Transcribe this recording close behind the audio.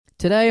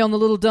Today on the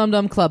Little Dum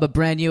Dum Club, a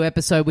brand new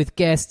episode with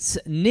guests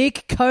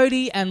Nick,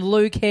 Cody and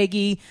Luke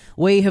Heggie.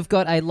 We have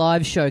got a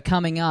live show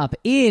coming up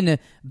in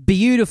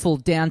beautiful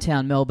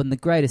downtown Melbourne, the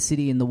greatest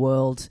city in the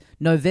world,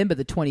 November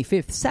the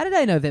 25th,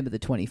 Saturday, November the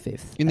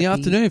 25th. In the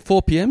afternoon,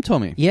 4 p.m,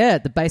 Tommy. Yeah,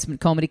 at the Basement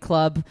Comedy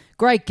Club.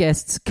 Great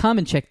guests. Come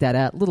and check that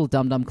out,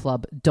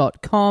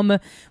 littledumdumclub.com.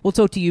 We'll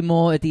talk to you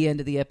more at the end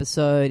of the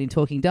episode in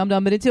Talking Dum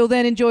Dum, but until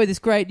then, enjoy this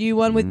great new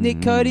one with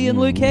Nick, Cody and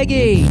Luke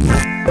Heggie.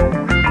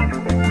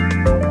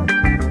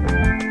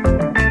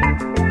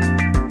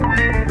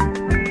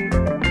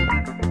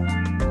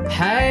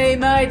 Hey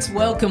mates,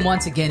 welcome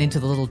once again into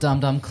the Little Dum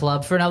Dum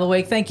Club for another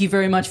week. Thank you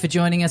very much for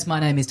joining us. My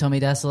name is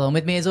Tommy Dassler, and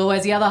with me as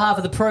always the other half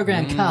of the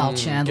program, Carl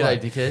Chandler.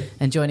 G'day, dickhead.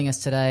 And joining us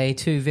today,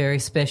 two very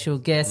special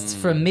guests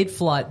from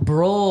Mid-Flight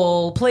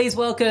Brawl. Please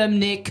welcome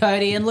Nick,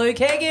 Cody and Luke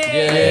Heggie.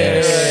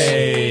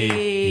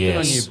 Yay. Good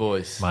on Yes. you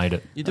boys. Made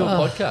it. You do a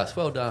podcast.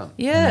 Well done.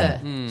 Yeah.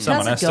 Someone How's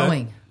has it to.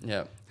 going?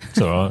 Yeah. It's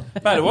all right.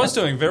 Mate, it was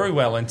doing very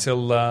well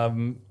until a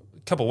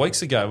couple of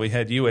weeks ago we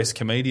had US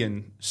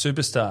comedian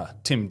superstar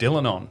Tim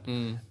Dillon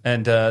on.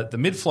 And the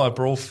Mid-Flight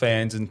Brawl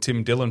fans and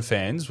Tim Dillon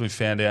fans, we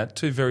found out,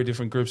 two very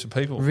different groups of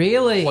people.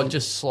 Really? What,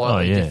 just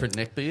slightly yeah. different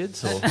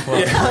neckbeards? Or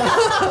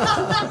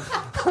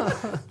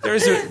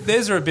what?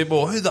 There's a bit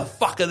more, who the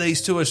fuck are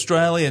these two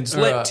Australians?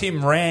 Let Right.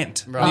 Tim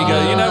rant. Right. You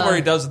go, you know where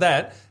he does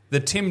that? The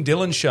Tim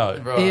Dillon Show.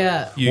 Right.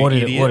 Yeah. You What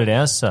idiot. did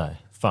ours say?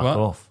 Fuck What?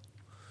 off.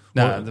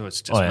 No, that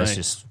was just me. It's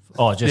just.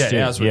 Oh, just Yeah,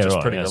 you. ours were just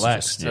right, pretty ours was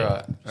relaxed.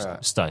 just, yeah.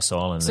 Right. Stay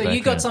silent. So in the you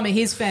got background. some of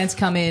his fans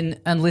come in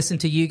and listen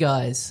to you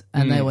guys,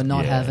 and they were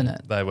not Yeah. having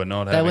it. They were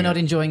not They having were not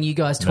it. enjoying you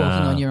guys talking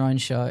Nah. on your own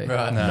show.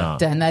 Right. No.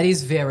 Dan, that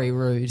is very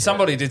rude.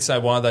 Somebody did say,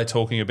 why are they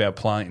talking about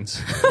planes?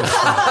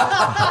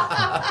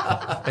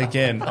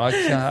 Again, I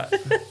can't.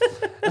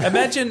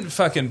 Imagine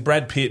fucking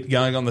Brad Pitt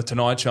going on the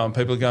Tonight Show and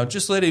people going,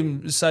 just let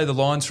him say the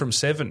lines from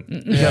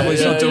Seven. Yeah, well,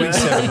 he's not doing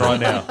Seven right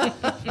now.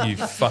 You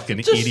fucking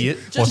idiot.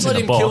 What's let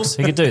in the him box?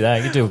 He could do that.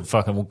 He could do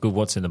fucking good.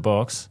 What's in the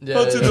box? Yeah.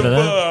 What's in the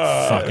Remember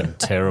that? box? Fucking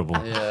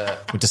terrible. Yeah.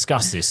 We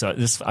discussed this.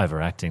 This is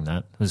overacting. That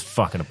it was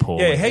fucking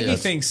appalling. Yeah, Heggie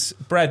Yes. thinks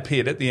Brad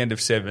Pitt at the end of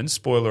Seven,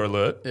 spoiler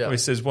alert, Yeah. where he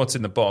says, what's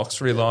in the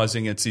box,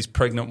 realising it's his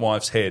pregnant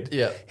wife's head.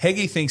 Yeah.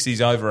 Heggie thinks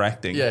he's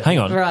overacting. Yeah. Hang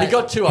on. Right. He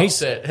got too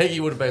He's- upset. Heggie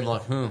would have been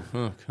like, oh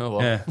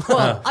well. Yeah.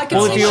 Well, I can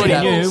Well, see if you already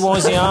that. knew, why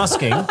was he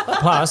asking?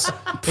 Plus,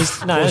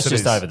 it's it just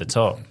is. over the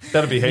top.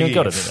 That'd be Heggie. You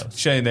got to do that.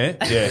 She in there?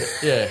 Yeah.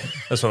 Yeah.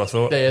 That's what I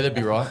thought. Yeah, that'd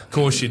be right. Of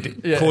course you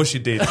did. Yeah. Of course you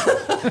did.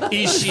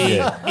 Is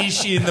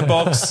she in the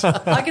box?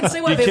 I can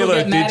see why You people kill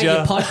her, get mad at did ya?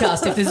 your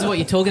podcast if this is what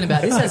you're talking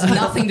about. This has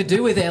nothing to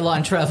do with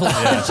airline travel.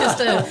 It's just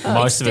a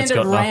Most of it's extended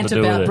got nothing rant to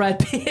do with about it. Brad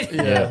Pitt.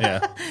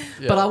 Yeah.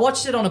 But I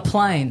watched it on a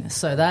plane,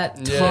 so that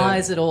Yeah.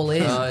 ties it all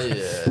in. Oh,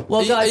 yeah.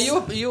 Well, guys-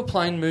 Are you a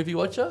plane movie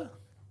watcher?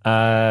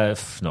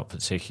 Not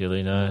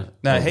particularly, no.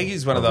 No,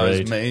 Heggie's one of I those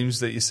read. memes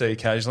that you see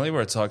occasionally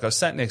where it's like, I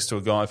sat next to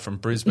a guy from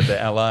Brisbane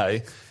to LA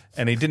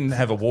and he didn't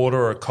have a water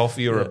or a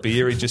coffee or a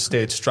beer. He just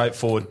stared straight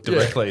forward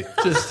directly.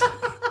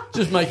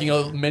 Just making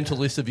a mental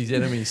list of his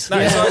enemies. No,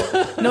 he's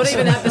like, Not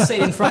even at the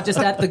seat in front, just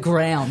at the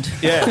ground.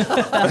 yeah.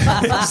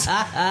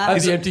 At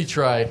the empty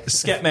tray.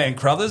 Scatman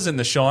Crothers in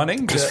The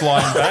Shining, just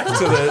flying back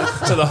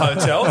to the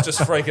hotel, just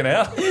freaking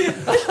out.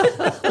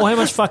 Well, how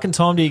much fucking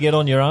time do you get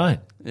on your own?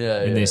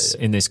 Yeah, in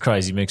yeah, this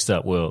crazy mixed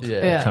up world Yeah.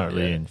 we're Yeah.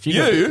 currently in. If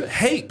You,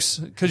 heaps,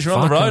 because you're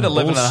on the Fucking road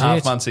 11 and a half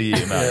bullshit. months a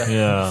year, mate.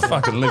 Yeah.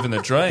 Fucking living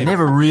the dream. You're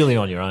never really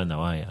on your own, though,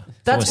 are you?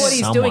 That's There's what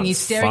he's someone doing. He's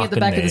staring at the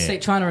back fucking of the there.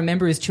 seat trying to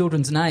remember his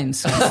children's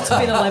names. It's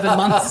been 11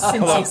 months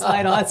since he's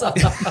laid eyes on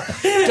them.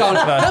 Going,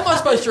 how am I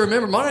supposed to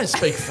remember? I don't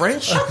speak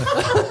French.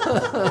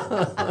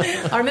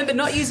 I remember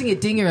not using a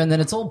dinger, and then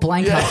it's all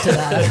blank after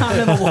that. I can't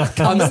remember what I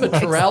comes remember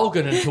next.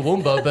 Traralgon and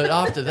Toowoomba, but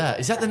after that,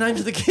 is that the names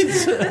of the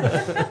kids?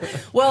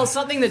 Well,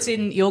 something that's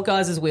in your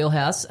guys'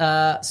 wheelhouse.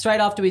 Straight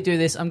after we do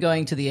this, I'm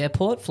going to the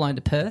airport, flying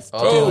to Perth to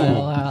do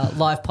our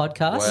live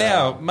podcast.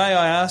 Now, may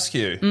I ask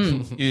you,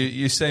 Mm.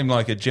 you seem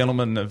like a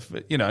gentleman of,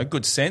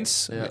 good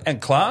sense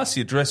and class.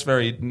 You dress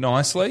very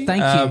nicely.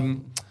 Thank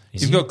you.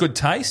 You've got good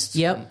taste.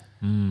 Yep.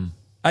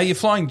 Are you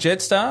flying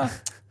Jetstar?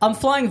 I'm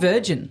flying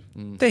Virgin.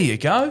 There you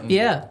go.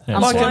 Yeah.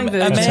 I'm Like flying a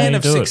Virgin. That's how man you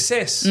of do it.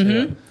 success.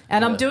 And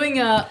I'm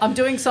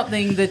doing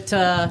something that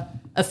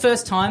a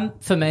first time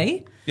for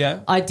me. Yeah.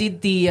 I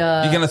did the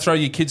You're going to throw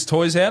your kids'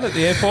 toys out at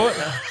the airport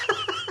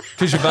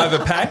because you've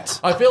overpacked?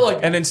 I feel like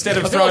And instead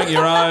of throwing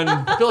your own...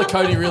 I feel like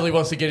Cody really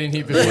wants to get in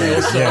here before we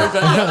all start.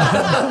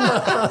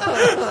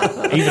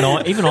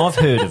 Even I've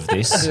heard of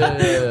this.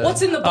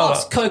 What's in the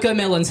box? Coco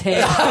Melon's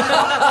hair.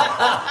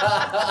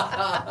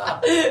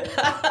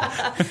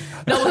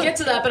 No, we'll get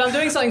to that, but I'm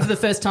doing something for the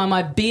first time.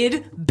 I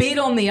bid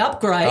on the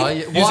upgrade. Why,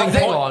 Using hang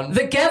point- on.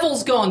 The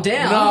gavel's gone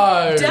down.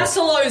 No.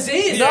 Dassolo's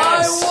in.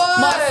 Yes. No way.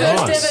 My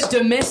first Nice. ever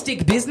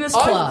domestic business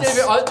class.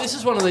 This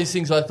is one of these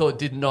things I thought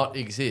did not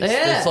exist.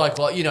 Yeah. It's like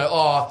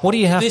What do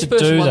you have this to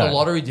person do, won though? the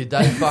lottery, did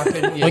they?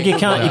 Fucking Like you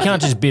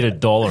can't just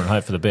bid $1 and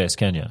hope for the best,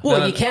 can you?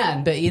 Well, you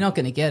can, but you're not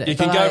going to get it. You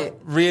can But go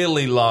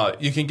really low.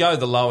 You can go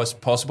the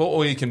lowest possible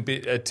or you can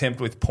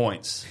attempt with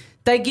points.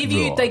 They give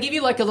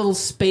you like a little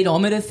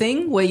speedometer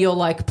thing where you're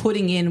like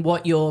putting in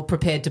what you're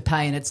prepared to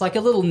pay, and it's like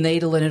a little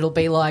needle, and it'll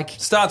be like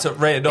Starts at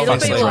red, it'll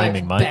obviously. be like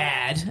Dreaming, mate.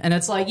 bad, and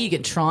it's like you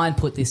can try and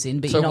put this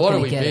in, but So you're not what do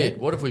going we to get bid? it.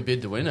 What if we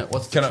bid to win it?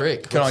 What's the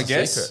trick? Can I What's the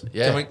guess? secret?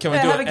 Yeah. Can we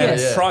Yeah, do have it? a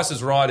guess. And Price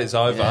is Right is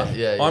over.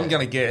 Yeah. I'm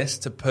going to guess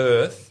to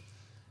Perth,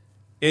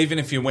 even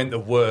if you went the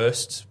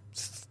worst,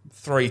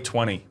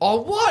 320.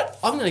 Oh, what?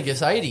 I'm going to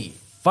guess 80.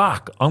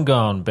 Fuck, I'm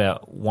going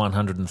about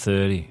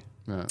 130.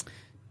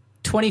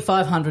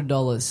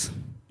 $2,500.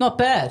 Not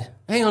bad.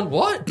 Hang on,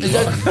 what? Is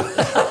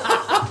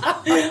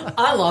that,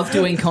 I love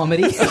doing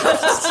comedy. No,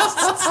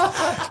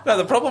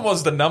 the problem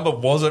was the number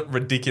wasn't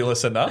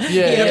ridiculous enough.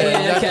 yeah,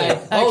 okay,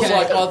 exactly. I was okay.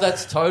 like, oh,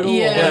 that's total.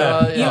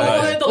 Yeah. You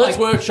all heard the, Let's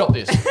like- workshop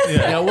this.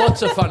 Now,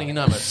 what's a funny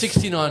number?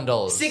 $69.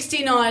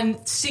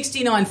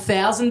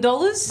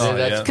 $69,000. Oh,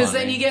 yeah. Because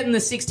then you get in the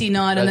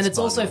 69, and then That's it's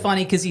also funny.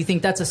 funny because you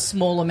think that's a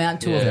small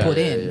amount to have put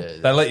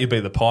in. They let you be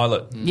the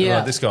pilot. Yeah.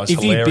 Like, this guy's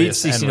If you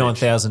hilarious. bid and rich.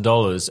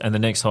 $69,000 and the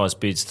next highest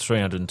bid's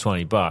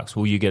 $320,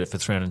 will you get it for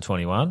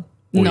 $321?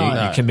 Or No. you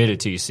No. committed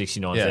to your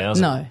 $69,000?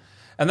 No.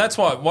 And that's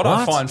why what I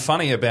What? find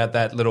funny about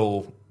the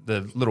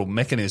little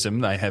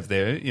mechanism they have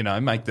there,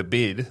 make the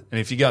bid, and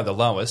if you go the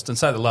lowest, and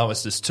say the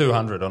lowest is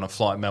 200 on a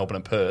flight Melbourne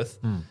and Perth,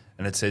 and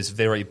it says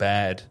very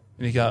bad,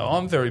 and you go,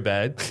 I'm very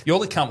bad. You're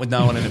the cunt with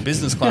no one in a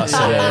business class seat.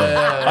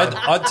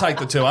 I'd take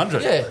the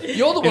 200. Yeah,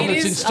 you're the one It that's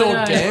is, installed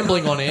I know.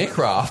 gambling on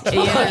aircraft.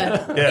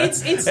 Yeah. Yeah,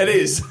 It's it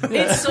is.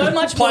 It's so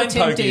much more Plain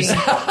tempting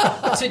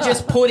to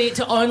just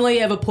to only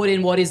ever put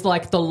in what is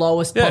like the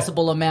lowest Yeah.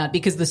 possible amount,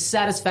 because the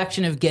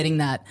satisfaction of getting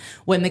that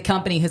when the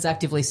company has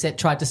actively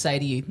tried to say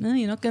to you, no,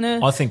 you're not gonna.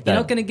 I think you're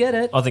that- not gonna get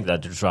it. I think they'd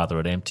just rather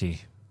it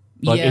empty.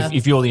 Like Yeah.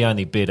 if you're the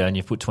only bidder and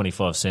you put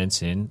 25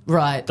 cents in,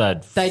 Right.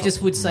 They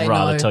just would say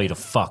rather no. tell you to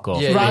fuck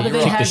off. Yeah, Rather you're than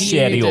right. Kick the have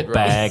shit out of you- your Dead right.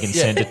 bag and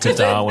send it to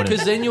Darwin.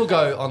 Because then you'll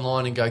go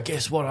online and go,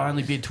 guess what? I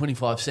only bid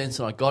 25 cents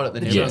and I got it.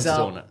 Then everyone's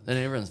Jigsaw. doing it. Then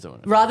everyone's doing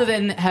it. Rather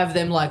than have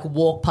them like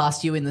walk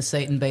past you in the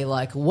seat and be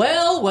like,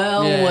 well,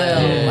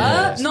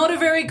 Yeah. not a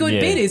very good Yeah.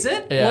 bid, is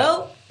it? Yeah.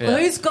 Well, Yeah.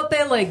 who's got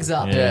their legs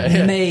up?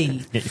 Yeah.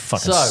 Me. Get your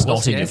fucking So, what's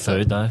snot the in your answer?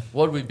 food, though.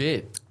 What did we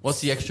bid?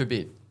 What's the extra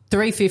bid?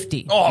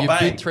 $350. Oh, You bang.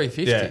 bid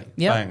 350. Yeah,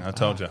 Yep. bang, I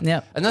told you.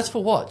 Yep. And that's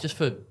for what? Just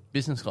for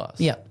business class?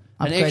 Yep.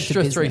 An Upgrade to extra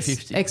business.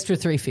 350. Extra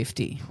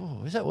 $350.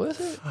 Oh, is that worth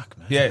it?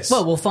 Yes.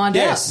 Well, we'll find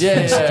Yes. out.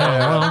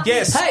 Yeah.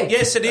 Yes, Hey.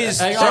 yes, it is.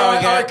 Hey, Throwing, all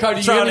right, out,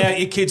 Cody, throwing you're gonna- out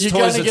your kids' you're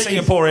toys gonna at get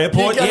Singapore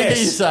Airport. You're gonna get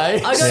your Yes. say. I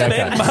got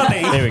Spend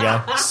money. There we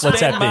go. Let's Spend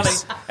have money.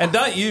 this. And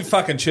don't you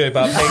fucking chirp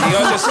up, Heggie.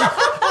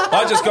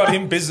 I just got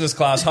him business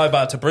class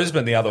Hobart to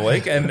Brisbane the other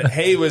week, and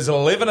he was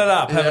living it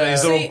up, having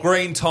his little See-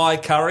 green Thai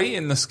curry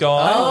in the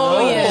sky.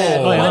 Oh, yeah.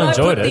 Oh, yeah, I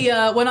enjoyed put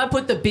it. when I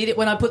put the bid,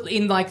 when I put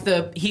in like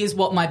here's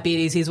what my bid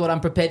is, here's what I'm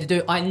prepared to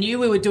do. I knew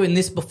we were doing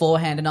this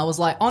beforehand, and I was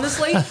like,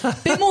 honestly, a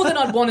bit more than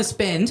I'd want to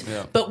spend,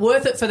 but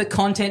worth it for the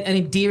content and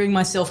endearing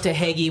myself to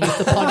Heggie with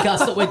the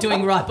podcast that we're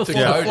doing right before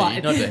the Cody,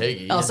 flight. not to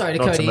Heggie. Oh, sorry, to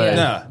Not to Cody. me. Yeah.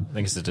 No. I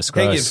think it's a Heggie'd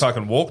disgrace.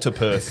 fucking walk to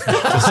Perth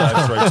to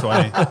save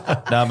 320.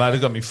 No, mate, I've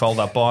got me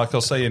fold-up bike.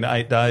 I'll see you in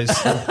 8 days.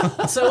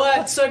 But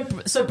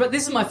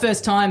this is my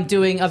first time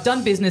I've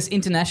done business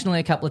internationally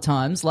a couple of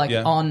times, like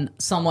Yeah. on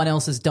someone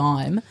else's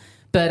dime,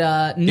 but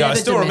never Yeah, I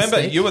still remember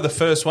domestic. you were the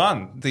first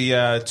one.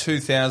 The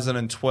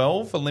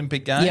 2012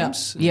 Olympic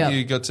Games. Yeah.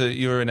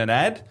 You were in an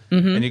ad,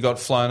 and you got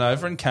flown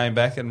over and came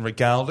back and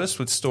regaled us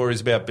with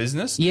stories about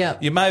business. Yeah.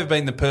 You may have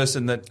been the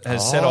person that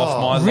has set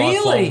off my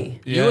Really? lifelong.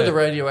 You were the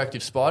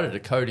radioactive spider to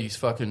Cody's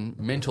fucking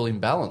mental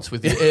imbalance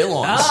with the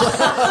airlines.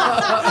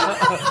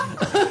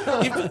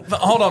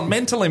 Hold on,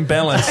 mental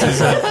imbalance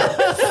is a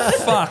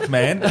fuck,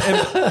 man.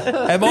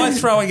 Am I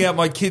throwing out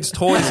my kids'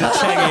 toys at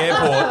Changi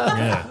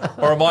Airport,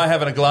 or am I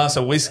having a glass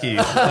of whiskey? You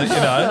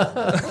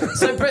know.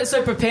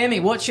 So prepare me.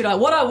 What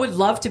I would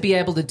love to be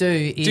able to do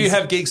is. Do you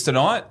have gigs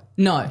tonight?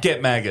 No.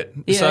 Get maggot.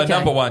 Yeah, So okay.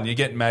 number one, you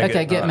get maggot.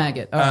 Okay, get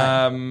maggot. All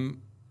right.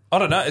 I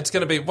don't know. It's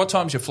going to be, what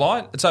time's your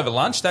flight? It's over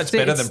lunch. That's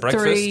better It's than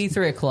breakfast.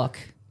 3 o'clock.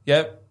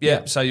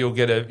 Yep. So you'll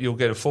get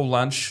a full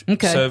lunch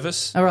Okay.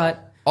 service. All right.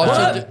 Oh,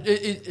 What?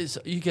 so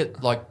you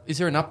get like, is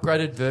there an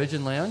upgraded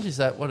Virgin Lounge? Is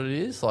that what it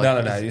is? Like, No.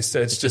 It's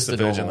just the Virgin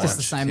normal Lounge. Just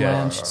the same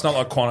lounge. It's not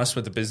like Qantas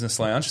with the business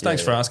lounge.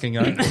 Thanks for asking.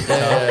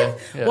 Yeah.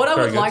 What I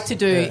very would good. like to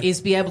do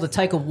is be able to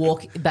take a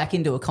walk back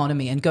into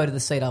economy and go to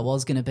the seat I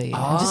was going to be in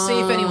and just see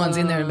if anyone's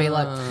in there and be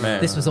like,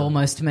 this was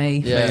almost me.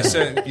 Yeah.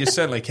 You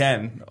certainly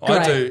can.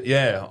 Great. I do.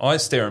 Yeah, I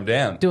stare them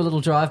down. Do a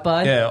little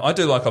drive-by. Yeah, I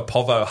do like a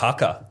povo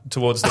hucker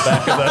towards the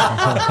back of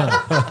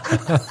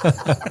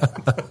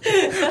the.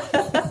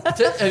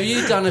 Have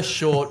you done a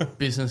short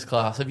business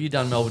class? Have you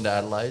done Melbourne to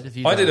Adelaide? Have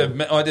you I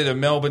done did a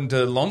Melbourne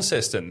to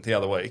Launceston the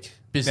other week.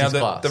 Business now,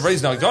 class. the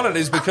reason I got it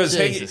is because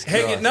Jesus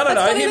Heggie, Christ. no, That's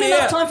not hear even me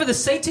enough out. time for the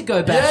seat to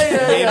go back.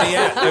 Hear me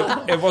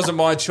out. It wasn't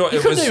my choice. You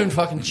It couldn't was even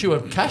fucking chew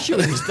a cashew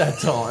at that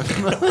time.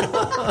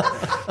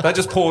 they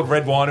just poured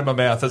red wine in my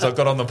mouth as I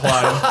got on the plane,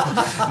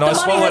 and I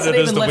swallowed hasn't it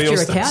as even the left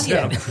wheels your account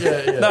started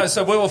yet. down. No,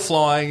 so we were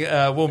flying.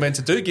 We were meant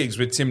to do gigs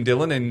with Tim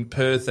Dillon in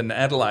Perth and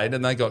Adelaide,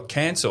 and they got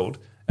cancelled.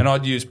 And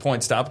I'd used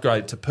points to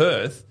upgrade to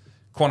Perth.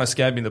 Qantas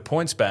gave me the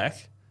points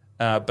back,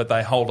 but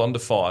they hold on to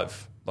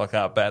 5. Like,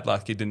 bad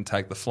luck, you didn't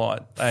take the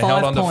flight. They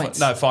 5 points.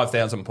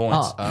 5,000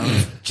 points.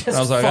 Just And I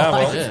was like,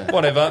 5.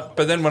 whatever.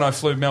 But then when I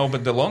flew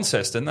Melbourne to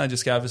Launceston, they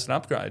just gave us an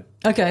upgrade.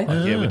 Okay.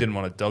 Like, we didn't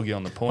want to dog you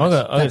on the I points.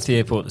 got to the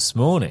airport this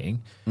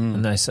morning,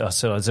 and I said,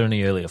 "Is there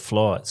any earlier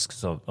flights?"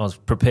 Because I was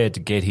prepared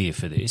to get here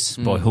for this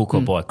by hook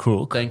or by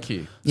crook. Thank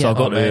you. So I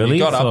got early.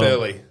 You got up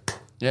early.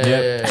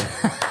 Yeah.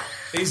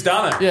 He's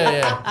done it.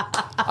 Yeah.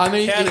 I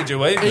mean, How did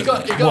you even? He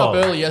got up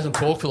early. He hasn't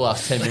talked for the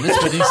last 10 minutes,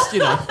 but he's,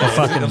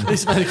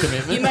 he's made a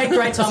commitment. You made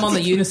great time on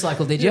the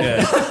unicycle, did you?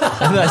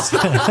 I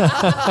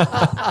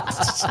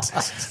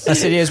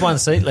said, there's one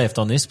seat left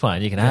on this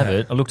plane. You can have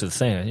it. I looked at the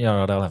thing. Yeah, all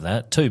right, I'll have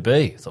that.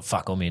 2B. I thought,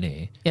 fuck, I'm in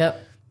here.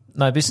 Yep.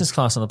 No business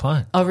class on the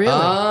plane. Oh, really?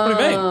 What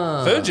do you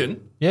mean?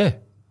 Virgin? Yeah.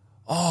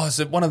 Oh, is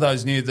it one of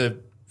those near the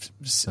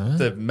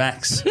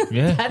Max?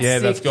 Yeah. That's Yeah,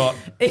 sick. they've got...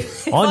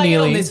 If I I get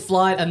nearly- on this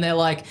flight and they're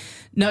like,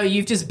 no,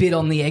 you've just bid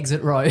on the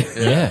exit row.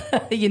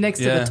 Yeah. You're next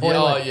to Yeah. the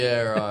toilet. Right.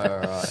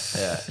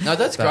 Yeah. No,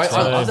 that's great.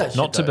 I love that shit,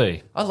 Not to though.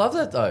 be. I love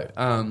that, though,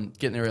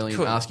 getting there early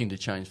and asking to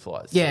change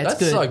flights. Yeah, it's that's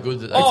good. so good.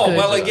 That Oh, good.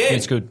 well, again.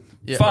 It's good.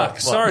 Yeah, Fuck,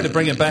 what? sorry to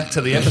bring it back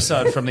to the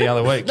episode from the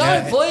other week. No,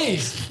 Yeah.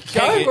 please. Go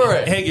Heggie, for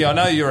it. Heggie, I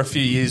know you're a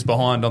few years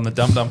behind on the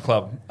Dum Dum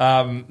Club.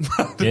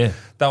 Yeah.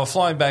 They were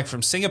flying back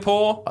from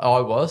Singapore. I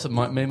was.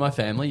 Me and my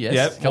family, yes.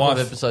 Yep, a couple wife.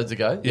 of episodes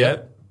ago.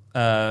 Yep.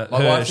 Her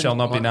wife shall and-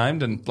 not be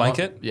named and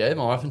blanket. My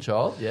wife and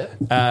child, yeah.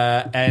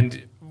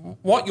 And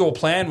what your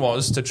plan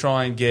was to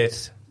try and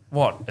get,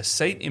 a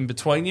seat in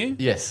between you?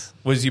 Yes.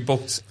 Was you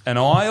booked an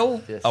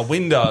aisle, Yes. a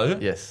window,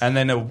 Yes. and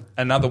then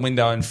another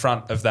window in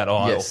front of that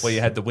aisle Yes. where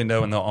you had the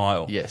window in the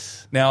aisle?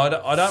 Yes. Now, I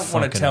don't want to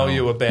Fucking tell hell.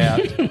 you about,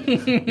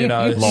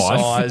 Life.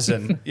 size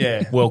and,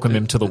 Welcome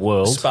him to the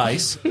world.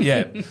 space.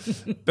 Yeah.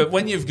 But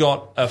when you've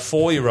got a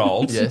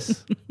 4-year-old,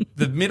 Yes.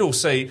 the middle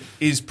seat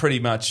is pretty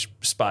much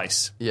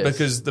space. Yes.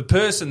 Because the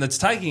person that's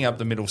taking up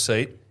the middle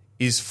seat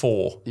is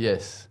 4.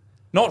 Yes.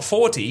 Not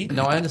 40.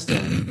 No, I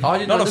understand. I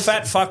didn't Not a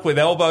understand. fat fuck with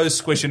elbows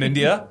squishing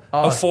into you.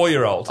 A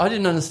 4-year-old. I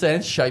didn't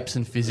understand shapes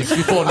and physics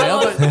before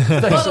now, but By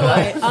thanks the for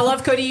way, that. I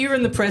love, Cody, you were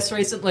in the press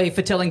recently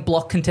for telling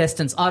block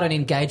contestants, I don't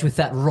engage with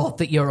that rot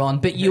that you're on,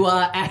 but you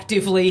are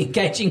actively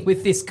engaging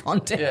with this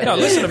content. Yeah. No,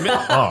 listen to me.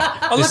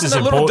 I listen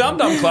to Little Dum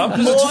Dum Club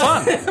because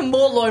it's fun.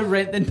 More low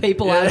rent than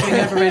people are doing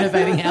over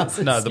renovating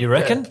houses. No, You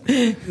reckon?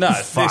 no,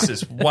 this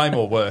is way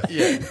more work.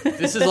 Yeah.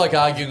 This is like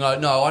arguing,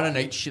 no, I don't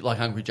eat shit like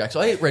Hungry Jacks.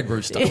 I eat Red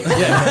Rooster.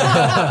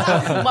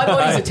 My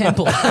body's a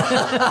temple.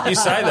 You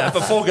say that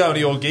before going to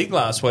your gig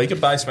last week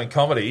at Basement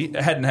Comedy.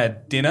 I hadn't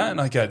had dinner, and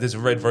I go, "There's a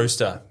Red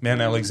Rooster,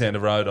 Mount Alexander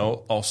Road.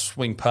 I'll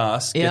swing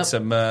past, Yep.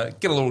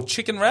 get a little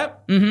chicken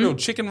wrap, little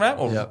chicken wrap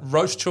or Yep.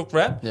 roast chook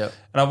wrap." Yep.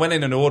 And I went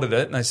in and ordered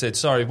it, and they said,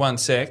 "Sorry, 1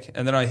 sec."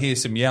 And then I hear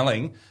some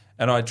yelling,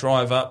 and I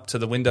drive up to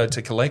the window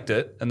to collect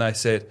it, and they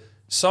said,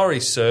 "Sorry,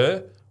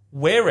 sir,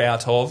 we're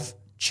out of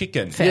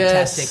chicken."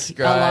 Fantastic. Yes,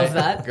 great, I love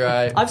that.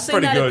 great. I've seen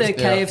Pretty that good. at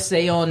the Yeah.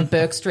 KFC on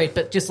Burke Street,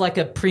 but just like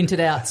a printed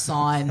out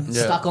sign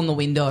Yeah. stuck on the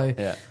window.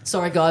 Yeah.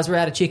 Sorry, guys, we're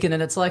out of chicken.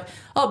 And it's like,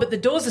 oh, but the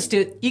doors are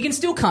still, you can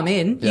still come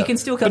in. Yeah. You can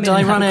still come But in. do they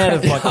and run have out a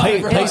of crack like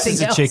at pieces everything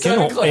of else. chicken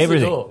So or close the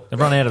everything? door. They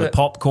run out of the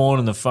popcorn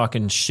and the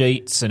fucking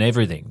sheets and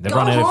everything. They Go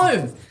run out of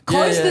home.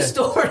 Close Yeah, the yeah.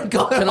 store and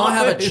go Can I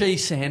have a home.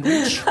 cheese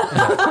sandwich?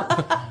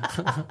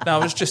 No, I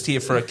was just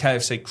here for a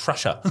KFC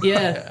crusher.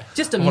 Yeah,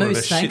 just a I wanted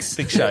moose, a thanks.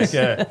 big shake.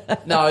 Yeah.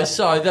 No,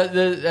 so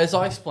as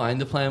I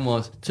explained, the plan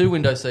was 2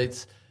 window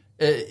seats.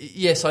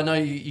 Yes, I know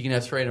you can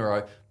have 3 in a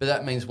row, but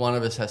that means one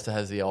of us has to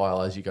have the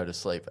aisle as you go to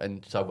sleep.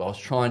 And so I was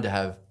trying to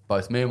have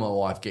both me and my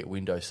wife get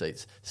window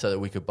seats so that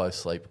we could both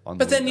sleep on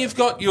the But then window. you've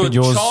got your But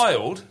yours-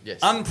 child Yes.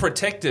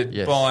 unprotected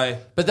Yes. by...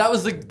 But that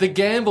was the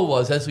gamble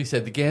was, as we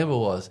said, the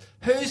gamble was,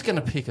 who's going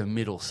to pick a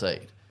middle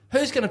seat?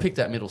 Who's going to pick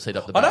that middle seat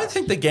up the I back? don't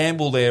think the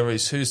gamble there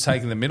is who's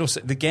taking the middle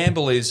seat. The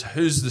gamble is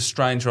who's the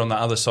stranger on the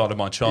other side of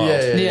my child.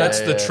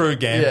 That's the true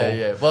gamble.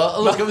 Yeah.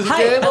 Well, look, it was a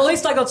Hey, at gamble.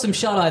 least I got some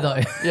shut-eye, though.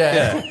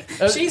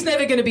 Yeah. She's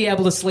never going to be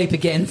able to sleep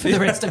again for the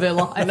rest of her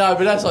life. No,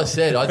 but as I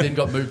said, I then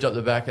got moved up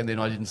the back and then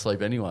I didn't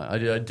sleep anyway. I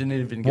didn't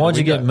even get Why'd a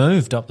you get window.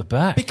 moved up the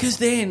back? Because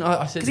then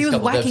I said 'Cause he this was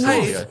couple of whacking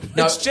episodes off. ago.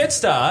 No, It's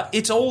Jetstar.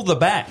 It's all the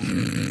back. what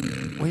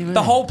do you mean?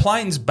 The whole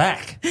plane's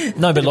back.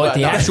 No, but like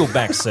the No. actual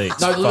back seats.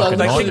 No, look, fucking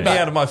They Right. kicked me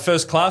nightmare. out of my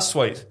first class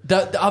suite.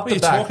 Up are you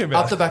the back, talking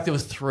about? up the back, there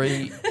was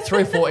three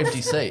or four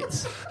empty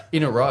seats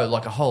in a row,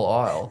 like a whole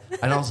aisle.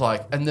 And I was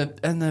like, and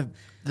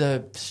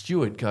the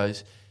steward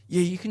goes,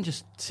 "Yeah, you can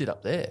just sit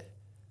up there,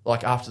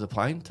 like after the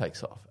plane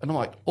takes off." And I'm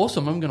like,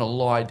 "Awesome! I'm going to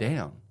lie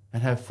down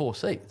and have 4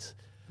 seats."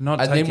 Not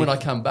and then taking- when I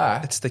come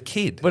back, It's the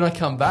kid. when I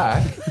come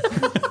back,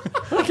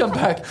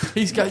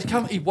 he goes,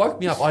 "Come!" He woke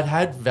me up. I'd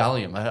had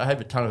Valium. I had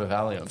a ton of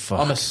Valium. Fuck.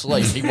 I'm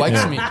asleep. He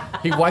wakes me.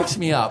 He wakes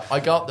me up. I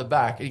go up the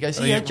back. And he goes,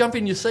 "Yeah, jump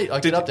in your seat." I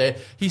get up there.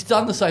 He's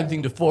done the same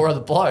thing to 4 other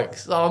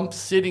blokes. So I'm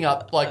sitting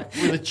up like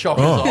with a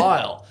chocolate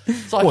aisle.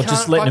 So I Or can't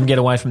just letting them fucking- get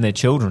away from their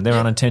children, their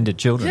unattended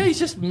children. Yeah, he's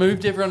just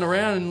moved everyone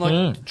around and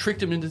like tricked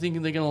them into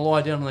thinking they're going to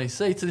lie down on these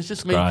seats, and it's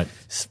just me Great.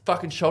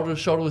 fucking shoulder to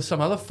shoulder with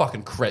some other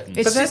fucking cretin.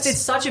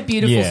 It's such a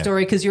beautiful Yeah.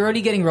 story because you're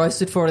already getting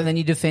roasted for it and then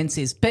your defence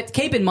is. But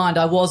keep in mind,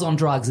 I was on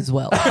drugs as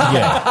well.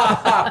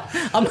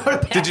 Yeah. I'm not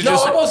about Did you No,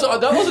 just?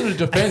 that wasn't a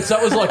defence.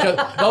 That was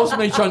that was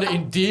me trying to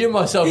endear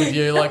myself with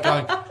you, like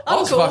going, I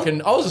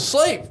was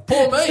asleep.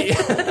 Poor me.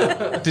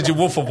 Did you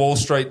Wolf of Wall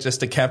Street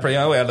just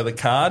DiCaprio out of the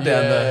car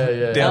down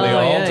the Oh,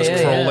 aisle, yeah, just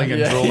yeah, crawling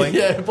and drooling?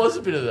 Yeah, it was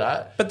a bit of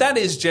that. But that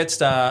is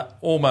Jetstar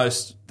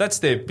almost. That's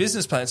their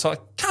business plan. It's like,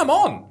 come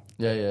on.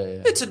 Yeah.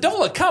 It's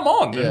 $1. Come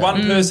on. Yeah. And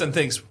one person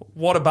thinks,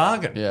 what a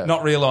bargain. Yeah.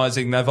 Not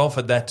realising they've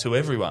offered that to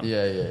everyone.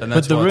 Yeah. And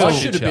that's But the why real- it's I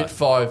a should shit have bid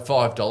show.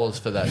 $5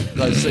 for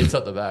those seats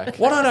at the back.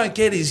 What I don't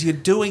get is you're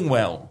doing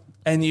well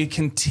and you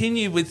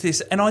continue with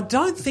this. And I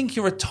don't think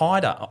you're a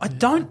tighter. I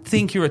don't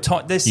think you're a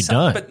tight. There's You some,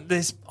 don't. But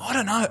there's, I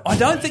don't know. I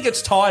don't think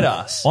it's tight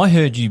ass. I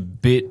heard you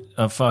bit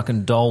a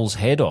fucking doll's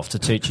head off to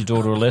teach your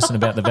daughter a lesson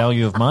about the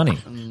value of money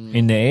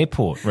in the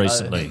airport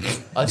recently.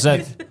 Is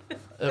that...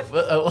 It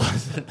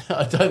wasn't.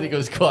 I don't think it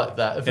was quite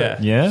that.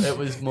 But Yeah? It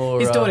was more.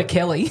 his daughter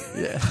Kelly.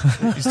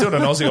 He's doing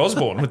an Ozzy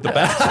Osbourne with the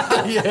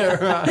bat. Yeah,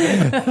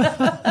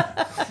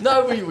 right.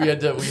 No, we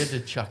had to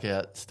chuck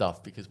out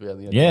stuff because we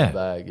only had Yeah. one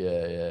bag.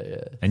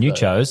 Yeah. And you So,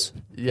 chose?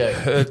 Yeah.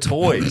 Her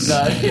toys.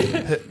 No,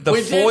 The we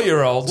did-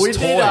 4-year-old's We toys.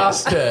 did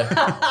ask her.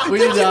 We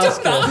did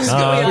ask her. Oh, We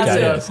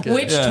okay. asked her, Yeah.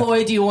 which Yeah.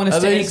 toy do you want us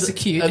Are to these,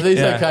 execute? are these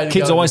Yeah. okay to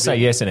Kids go always in the say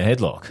bin? yes in a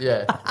headlock.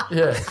 Yeah.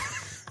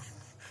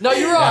 No,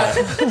 you're right.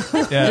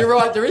 Yeah. You're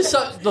right. There is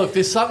look.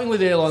 There's something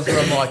with airlines where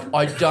I'm like,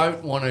 I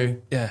don't want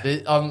to. Yeah.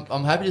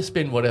 I'm happy to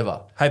spend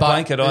whatever. Hey, But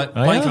Blanket,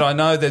 yeah? I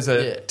know there's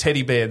a Yeah.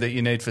 teddy bear that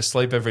you need for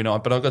sleep every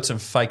night, but I got some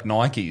fake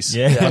Nikes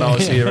Yeah. when I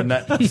was here, and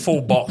that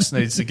full box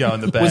needs to go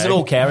in the bag. Was it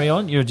all carry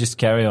on? You were just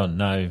carry on?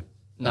 No.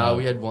 No,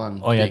 we had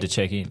one. Oh, you had big- to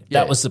check in. Yeah.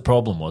 That was the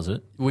problem, was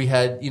it? We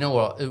had, you know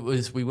what? It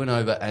was. We went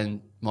over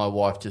and my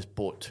wife just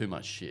bought too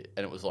much shit,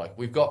 and it was like,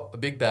 we've got a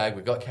big bag,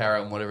 we've got carry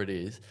on, whatever it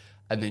is,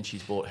 and then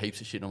she's bought heaps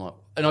of shit. And I'm like,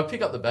 and I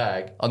pick up the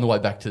bag on the way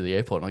back to the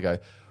airport, and I go,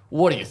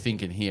 what are you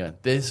thinking here?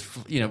 There's,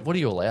 what are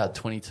you allowed?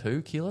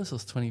 22 kilos or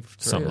 23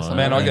 Something or like something?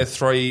 Man, like I that? go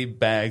 3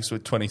 bags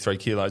with 23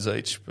 kilos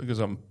each because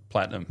I'm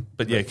platinum.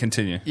 But yeah,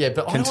 continue. Yeah,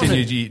 but I don't continue.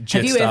 wanna- You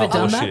Have you ever Jetstar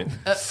done bullshit.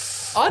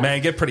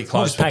 Man, get pretty I'll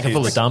close. just pack for it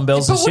full of kids.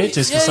 dumbbells and But what shit do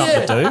you- just for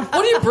something to do. What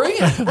are you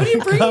bringing? What are you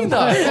bringing though?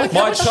 Like,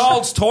 My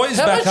child's toys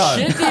how back much home.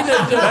 shit do you need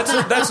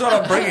to That's what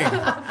I'm bringing.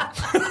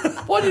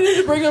 Why do you need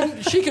to bring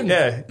them? She can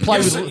Yeah, play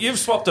with. you've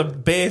swapped a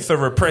bear for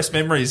repressed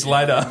memories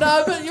later.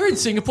 No, but you're in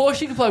Singapore.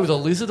 She can play with a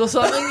lizard or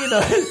something.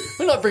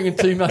 We're not bringing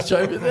too much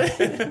over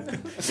there.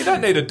 You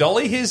don't need a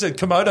dolly. Here's a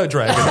Komodo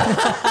dragon.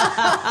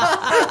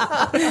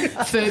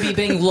 Furby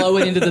being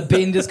lowered into the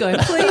bin, just going,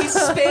 please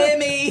spare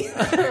me.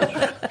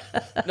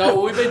 No,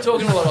 well, we've been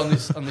talking a lot on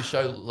this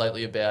show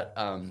lately about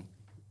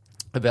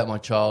my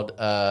child,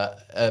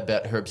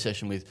 about her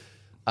obsession with.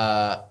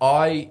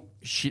 I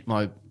shit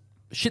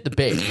the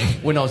bed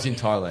when I was in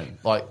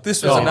Thailand. Like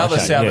This was another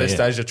okay. Southeast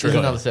Yeah, yeah. Asia It trip. was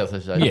another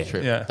Southeast Asia Yeah.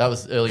 trip. Yeah. That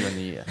was earlier in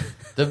the year.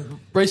 The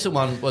recent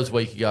one was a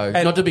week ago.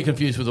 And- not to be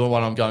confused with the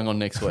one I'm going on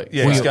next week.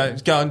 Yeah, he's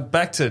going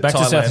back to Back to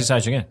Thailand Southeast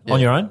Asia again. On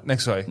your own?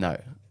 next week. No,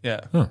 Yeah.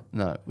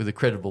 no, with a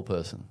credible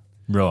person,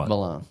 Right.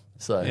 Milan.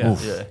 So Yeah.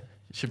 yeah, it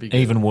should be good.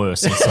 Even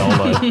worse than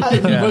solo.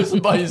 Even worse than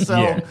by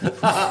yourself.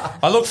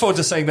 I look forward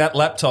to seeing that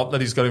laptop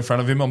that he's got in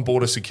front of him on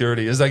border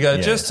security as they go,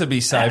 Yeah. just to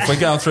be safe, we're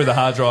going through the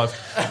hard drive.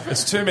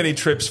 It's too many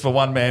trips for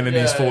one man in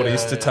his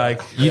 40s to take.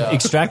 You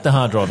extract the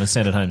hard drive and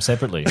send it home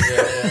separately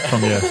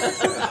from your...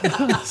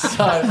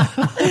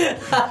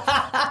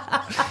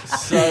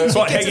 That's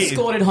what Gets Heggie,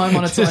 escorted home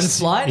on its own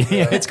flight.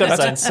 Yeah, it's got its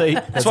own seat.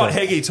 that's what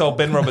Heggie told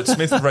Ben Robert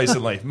Smith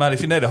recently. Mate,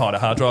 if you need to hide a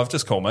hard drive,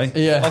 just call me.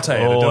 Yeah. I'll tell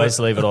you how to do Always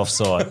it. leave it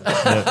offside.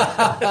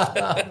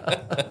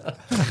 Yeah.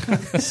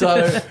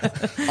 So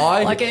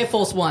I Like Air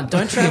Force One.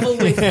 Don't travel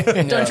with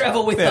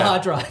the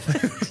hard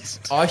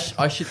drive.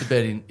 I shit the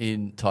bed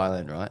in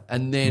Thailand, right?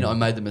 And then I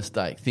made the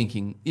mistake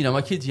thinking,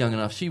 my kid's young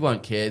enough, she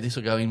won't care. This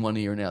will go in one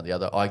ear and out the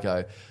other. I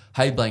go,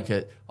 hey,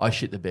 Blanket, I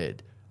shit the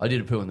bed. I did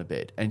a poo in the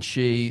bed. And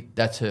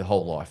that's her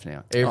whole life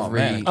now.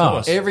 man, of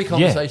course. Every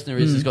conversation there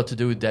is has got to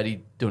do with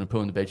Daddy doing a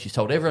poo in the bed. She's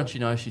told everyone she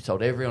knows. She's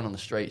told everyone on the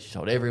street. She's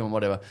told everyone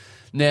whatever.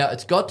 Now,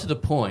 it's got to the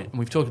point, and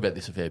we've talked about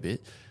this a fair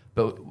bit,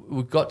 but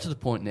we've got to the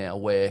point now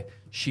where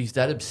she's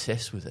that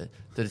obsessed with it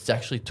that it's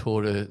actually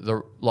taught her the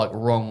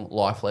wrong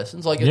life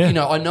lessons. Like, Yeah.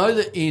 I know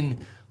that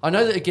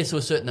it gets to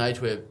a certain age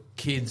where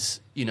kids,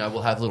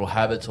 will have little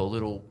habits or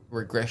little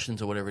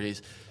regressions or whatever it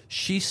is.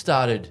 She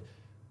started,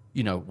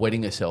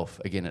 wetting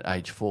herself again at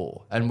age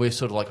 4, and we're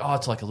sort of like, oh,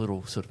 it's like a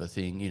little sort of a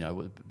thing,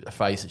 a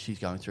phase that she's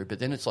going through. But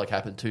then it's like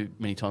happened too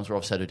many times where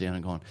I've sat her down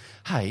and gone,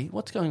 hey,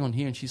 what's going on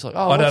here? And she's like,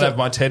 oh, I don't what's have it?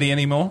 my teddy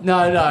anymore.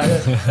 No.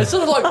 It's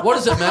sort of like, what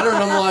does it matter?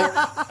 And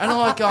I'm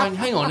like going,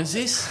 hang on, is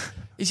this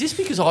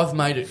because I've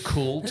made it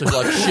cool to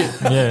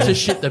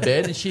shit the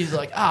bed? And she's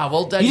like,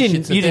 well, Daddy You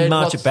shits the didn't bed.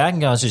 march What's- it back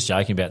and go, I was just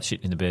joking about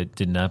shit in the bed.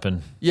 Didn't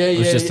happen. Yeah, It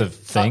was yeah, just yeah. a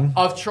thing.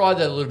 I've tried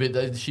that a little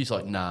bit. She's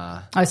like,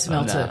 nah. I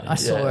smelt it. I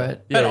saw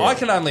it. Yeah, And yeah. I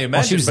can only Oh,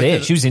 imagine. she was there.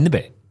 because- She was in the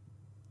bed.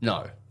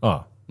 No.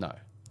 Oh.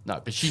 No,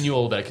 but she knew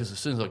all about it because as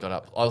soon as I got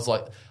up, I was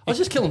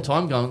just killing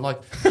time going,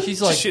 she's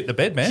like... Just shit in the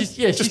bed, man. She's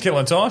Just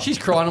killing time. She's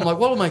crying. I'm like,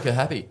 what'll make her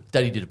happy?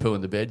 Daddy did a poo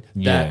in the bed.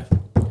 Yeah.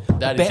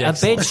 That is A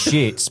excellent. bed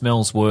shit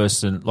smells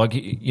worse than,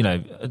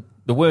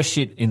 the the worst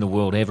shit in the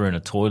world ever in a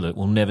toilet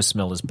will never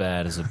smell as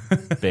bad as a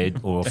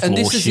bed or a floor And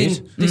this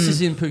shit.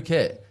 is in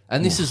Phuket,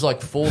 and this is like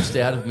forced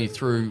out of me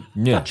through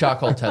Yeah.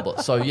 charcoal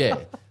tablets. So yeah,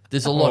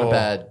 there's a lot of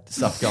bad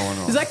stuff going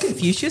on. Is that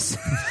Confucius?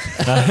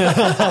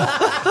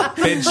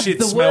 Bed shit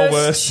The smell worst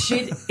worse.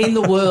 shit in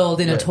the world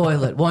in a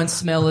toilet won't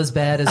smell as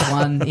bad as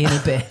one in a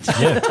bed.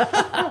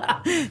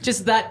 Yeah.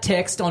 Just that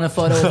text on a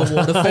photo of a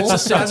waterfall.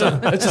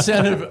 It's a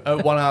sound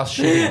of one ass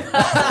shitting.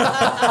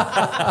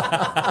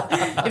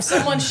 If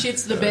someone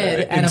shits the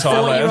bed and a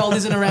Thailand. 4-year-old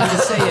isn't around to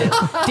see it,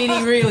 did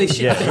he really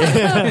shit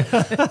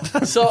the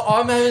bed? So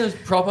I'm having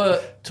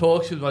proper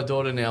talks with my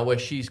daughter now, where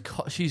she's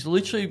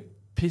literally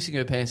pissing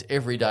her pants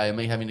every day, and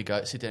me having to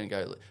go sit down and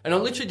go. And I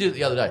literally did it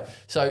the other day.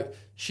 So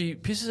she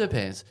pisses her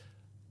pants.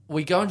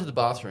 We go into the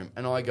bathroom,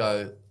 and I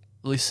go,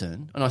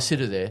 listen, and I sit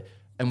her there.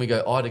 And we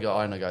go eye to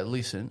eye, and I go,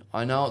 listen,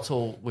 I know it's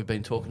all we've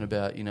been talking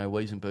about,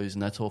 wheeze and booze,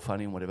 and that's all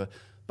funny and whatever,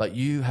 but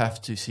you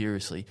have to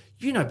seriously,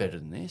 you know better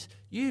than this.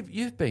 You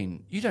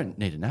don't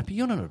need a nappy.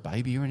 You're not a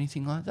baby or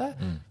anything like that.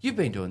 You've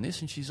been doing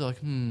this. And she's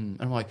like, And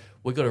I'm like,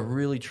 we've got to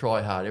really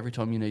try hard. Every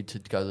time you need to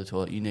go to the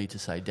toilet, you need to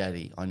say,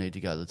 Daddy, I need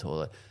to go to the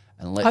toilet.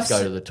 And let's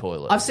go to the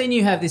toilet. I've seen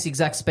you have this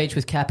exact speech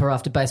with Kappa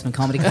after Basement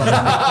Comedy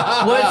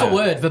Club. Word for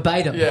word,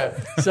 verbatim. Yeah.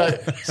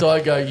 So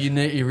I go,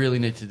 you really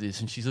need to do this.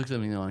 And she's looked at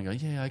me and I go,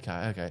 yeah,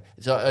 okay.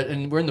 So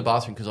and we're in the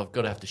bathroom because I've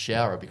got to have to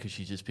shower because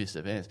she just pissed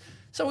her pants.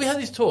 So we had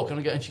this talk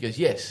and she goes,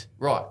 yes,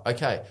 right,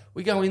 okay.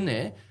 We go in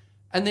there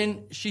and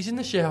then she's in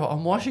the shower.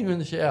 I'm washing her in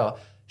the shower.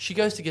 She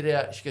goes to get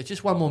out. She goes,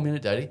 just one more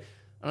minute, Daddy.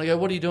 And I go,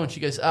 what are you doing? She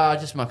goes,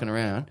 just mucking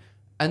around.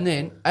 And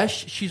then, as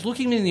she's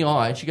looking me in the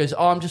eye, she goes,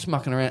 I'm just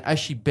mucking around, as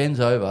she bends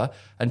over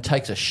and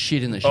takes a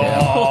shit in the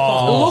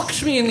shower.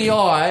 Looks me in the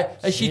eye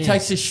as she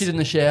takes a shit in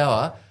the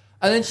shower.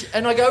 And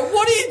then I go,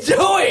 what are you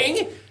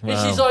doing? And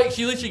she's like,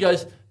 she literally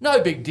goes, no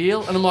big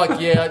deal. And I'm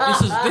like, yeah,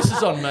 this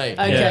is on me.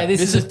 Okay, Yeah.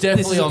 This is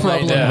definitely a on me.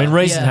 problem. now. I mean,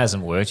 reason Yeah.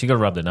 hasn't worked. You got to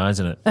rub the nose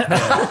in it. Well,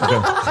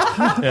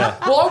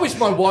 I wish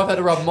my wife had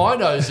to rub my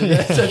nose in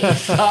it to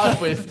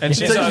start with. And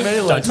she's Teach like, me a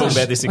Don't lesson. talk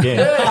about this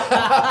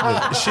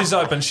again. She's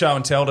open show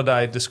and tell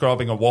today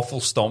describing a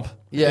waffle stomp.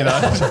 Yeah.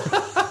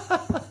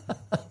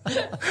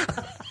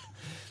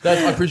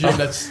 I presume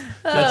that's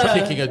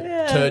kicking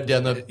a turd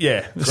down the...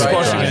 Yeah,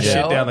 squashing drain a shit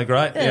shower. down the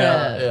grate.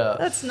 Yeah.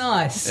 That's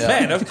nice.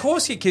 Man, of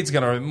course your kid's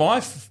going to... My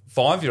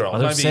 5-year-old, I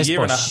was maybe a obsessed year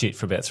by and a shit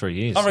for about 3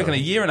 years. I reckon a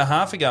year and a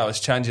half ago I was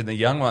changing the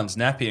young one's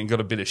nappy and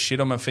got a bit of shit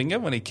on my finger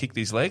when he kicked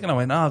his leg, and I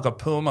went, I've got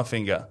poo on my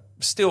finger.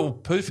 Still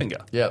poo finger.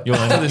 Yeah. Your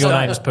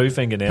name's Poo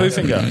Finger now. Poo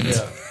finger.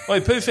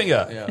 Wait, poo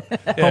finger. Yeah.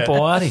 Yeah.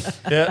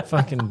 Hopawati. Yeah.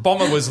 Fucking...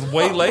 Bomber was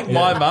wee leg.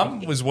 My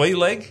mum was wee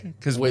leg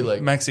because Wee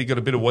leg. Maxie got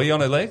a bit of wee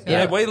on her leg.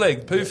 Yeah. Yeah, wee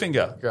leg, poo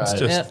finger. It's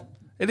just, Yeah.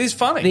 it is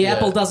funny. The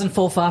apple doesn't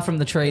fall far from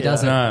the tree,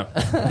 does it? No.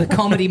 The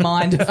comedy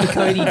mind of the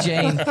Cody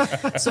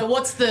gene. So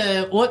what's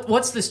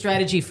the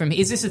strategy from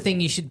here? Is this a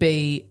thing you should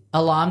be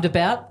alarmed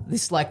about?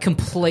 This like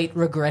complete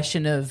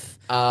regression of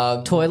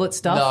toilet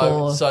stuff?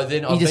 no, or so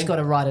then you I've just been- got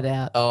to write it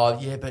out? Oh,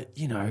 yeah, but,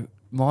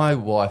 my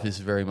wife is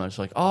very much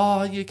like,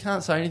 you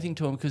can't say anything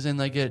to them because then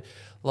they get,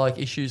 like,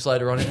 issues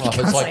later on in life.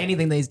 Can't It's like, say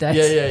anything these days.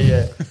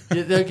 Yeah.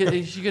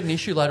 She get an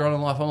issue later on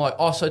in life. I'm like,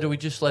 so do we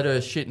just let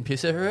her shit and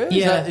piss everywhere?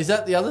 Yeah. Is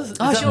that the other?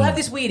 She'll have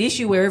this weird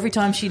issue where every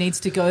time she needs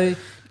to go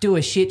do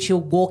a shit,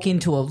 she'll walk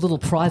into a little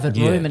private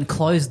Yeah. room and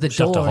close the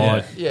She'll have door to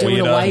and hide. do Yeah. it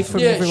away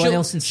from everyone she'll,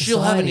 else in society.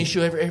 She'll have an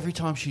issue every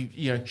time she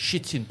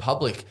shits in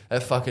public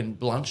at fucking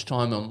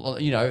lunchtime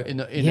in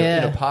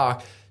a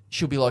park.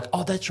 She'll be like,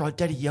 oh, that's right,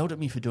 Daddy yelled at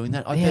me for doing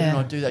that. I better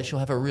not do that. She'll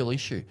have a real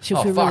issue.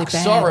 She'll feel really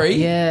bad. Sorry.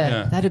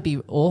 Yeah, that'd be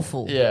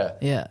awful.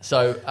 Yeah.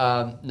 So,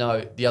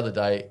 no, the other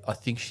day, I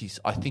think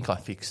I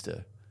fixed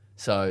her.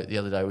 So the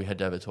other day we had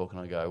to have a talk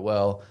and I go,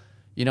 well,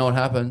 you know what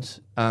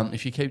happens?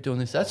 If you keep doing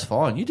this, that's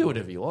fine. You do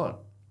whatever you want.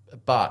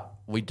 But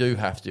we do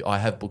have to, I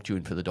have booked you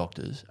in for the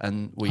doctors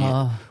and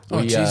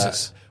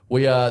Jesus.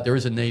 There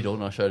is a needle,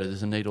 and I showed her.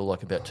 There's a needle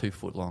like about 2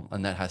 foot long,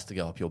 and that has to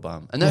go up your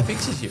bum, and that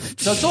fixes you.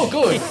 So it's all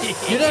good.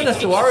 You don't have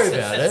to worry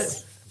about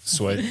it.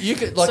 Sweet. You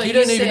could, So you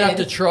don't even said- have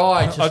to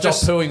try to stop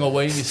just- pooing or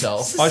weeing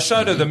yourself. I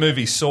showed her the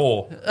movie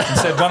Saw and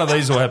said, one of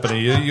these will happen to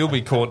you. You'll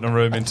be caught in a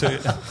room in 2.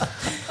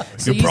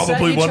 So You're you sat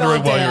probably your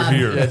wondering child why you're down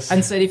here. Yes.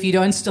 and said, if you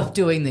don't stop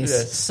doing this,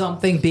 Yes.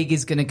 something big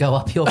is going to go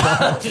up your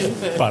bum.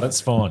 But it's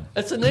fine.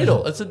 It's a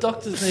needle. It's a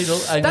doctor's needle,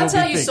 and That's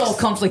you'll how be you fixed. solve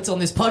conflicts on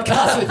this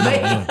podcast with me.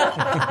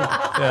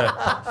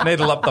 Yeah.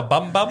 Needle up the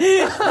bum.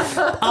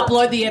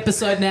 Upload the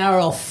episode now or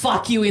I'll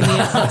fuck you in the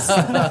ass.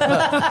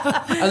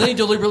 And then he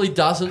deliberately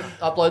doesn't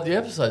upload the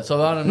episode, so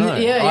I don't know.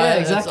 Yeah,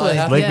 exactly.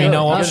 Leave me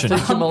no option. Teach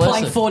him a I'm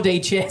playing lesson.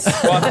 4D chess.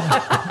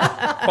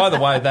 By the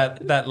way,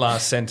 that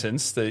last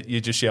sentence that you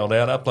just yelled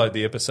out, upload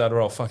the episode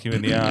or I'll fuck you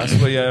in the ass.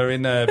 We are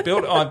in a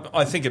build.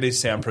 I think it is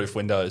soundproof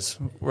windows.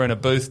 We're in a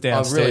booth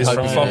downstairs hope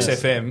from it Fox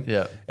is. FM.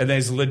 Yeah. And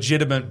there's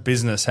legitimate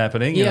business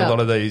happening in Yeah. a lot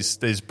of these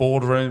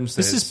boardrooms.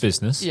 This is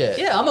business. Yeah.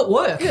 Yeah, I'm at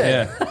work.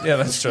 Yeah,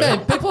 that's true. Man,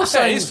 people are Yeah,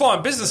 saying he's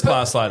flying business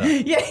class later.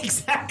 Yeah,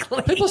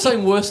 exactly. people are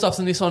saying worse stuff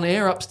than this on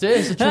air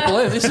upstairs at Triple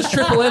M. This is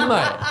Triple M,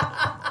 mate.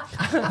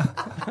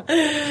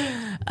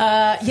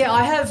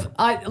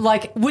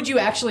 Would you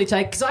actually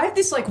take? Because I have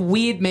this like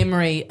weird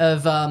memory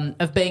of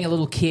being a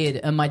little kid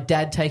and my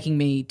dad taking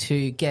me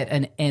to get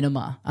an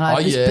enema. And I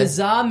have this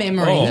bizarre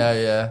memory. Oh.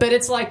 Yeah. But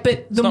it's like,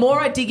 the more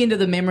I dig into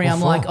the memory,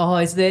 I'm like, oh,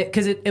 is there?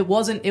 Because it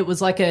wasn't. It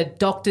was like a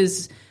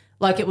doctor's.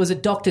 Like it was a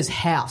doctor's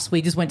house.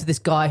 We just went to this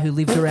guy who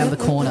lived around the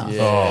corner,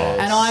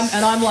 and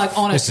I'm like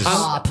on a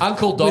tarp,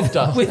 Uncle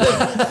Doctor with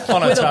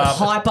a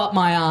pipe up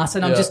my ass,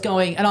 and I'm just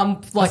going, and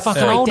I'm like freaked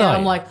out.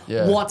 I'm like,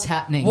 what's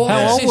happening?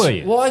 How old were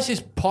you? Why has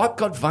this pipe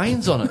got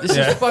veins on it? This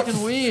is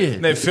fucking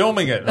weird. They're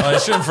filming it, I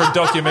assume, for a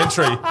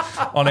documentary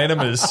on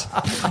enemas.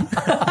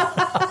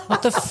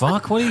 What the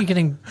fuck? What are you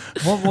getting?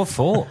 What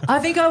for? I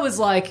think I was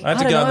like, I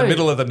had to go in the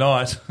middle of the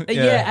night.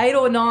 Yeah, 8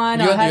 or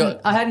 9.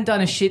 I hadn't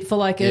done a shit for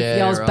like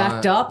I was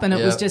backed up, and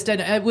it was just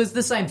it was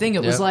the same thing.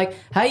 It was like,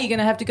 hey, you're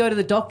gonna have to go to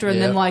the doctor,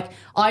 and then like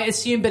I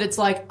assume, but it's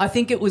like I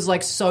think it was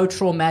like so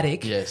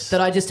traumatic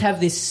that I just have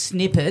this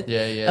snippet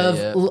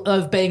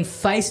of being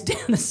face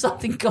down as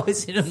something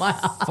goes into my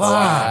ass,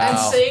 and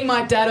seeing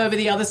my dad over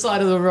the other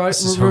side of the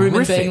room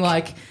and being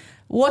like,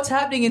 what's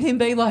happening? And him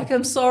being like,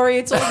 I'm sorry,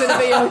 it's all going to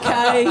be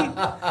okay.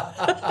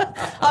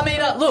 I mean,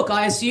 look,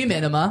 I assume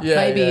enema.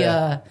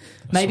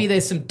 Maybe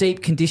there's some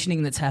deep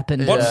conditioning that's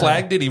happened. What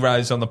flag did he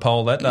raise on the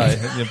pole that day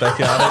in your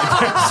backyard?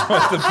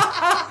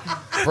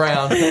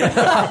 Brown.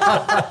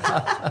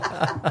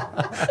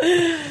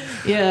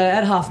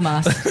 At half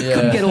mast.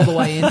 Couldn't get all the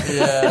way in.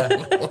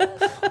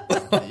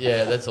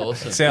 Yeah, that's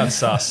awesome. Sounds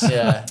sus.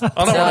 Yeah.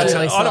 I don't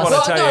want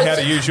to tell you how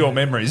to use your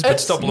memories, but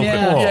stop looking.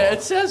 Yeah,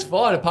 it sounds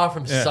fine apart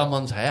from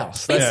someone's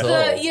house. That's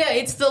all.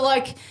 It's the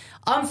like...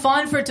 I'm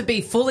fine for it to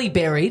be fully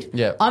buried.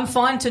 Yeah. I'm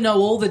fine to know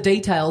all the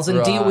details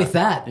and deal with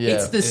that. Yeah.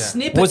 It's the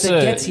snippet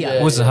that gets you.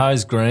 Was the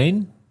hose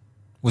green?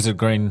 Was it a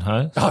green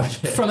hose? Oh,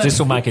 yeah. This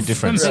will make a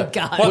difference. From the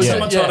gun. What,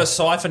 someone trying to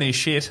siphon his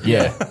shit?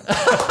 Yeah.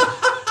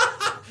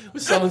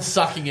 Was someone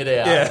sucking it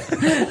out? Yeah.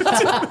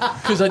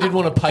 Because they didn't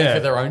want to pay for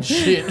their own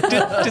shit.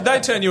 Did they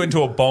turn you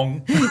into a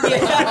bong?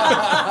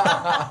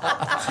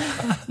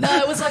 No,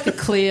 it was like a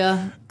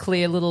clear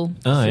little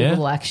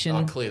action.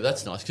 Oh, clear.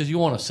 That's nice because you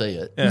want to see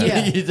it.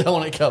 Yeah. You don't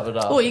want it covered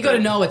up. Well, you got to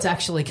know it's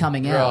actually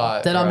coming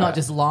out. I'm not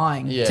just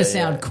lying to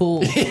sound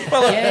cool.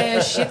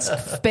 Shit's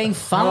being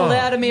funneled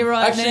out of me now.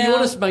 Actually, you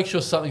want to make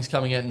sure something's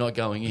coming out and not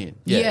going in.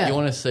 Yeah. You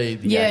want to see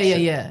the action.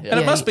 Yeah. And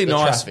it must be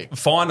nice, traffic.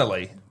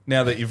 Finally,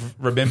 now that you've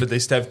remembered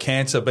this, to have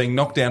cancer being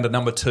knocked down to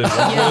number 2. One of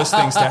the worst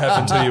things to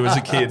happen to you as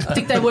a kid. I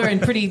think they were in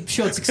pretty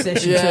short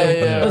succession too.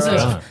 It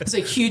was a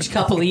huge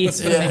couple of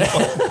years for me.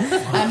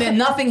 And then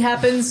nothing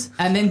happens,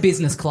 and then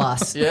business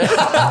class. Yeah.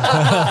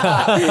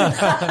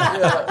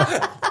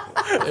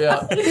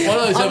 One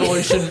of those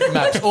evolution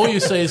maps. All you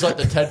see is like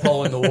the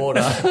tadpole in the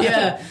water.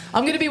 Yeah.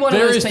 I'm going to be one of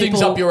Various those people...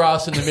 things up your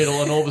ass in the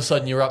middle, and all of a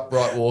sudden you're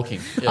upright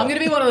walking. Yeah. I'm going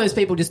to be one of those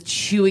people just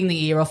chewing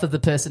the ear off of the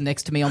person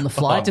next to me on the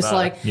flight.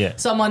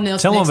 Someone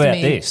else Tell next them about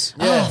to me. this.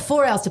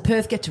 4 hours to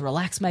Perth, get to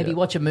relax, maybe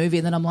watch a movie,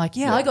 and then I'm like,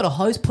 I got a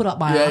hose put up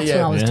my ass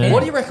when I was 10.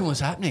 What do you reckon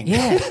was happening?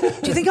 Yeah.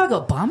 Do you think I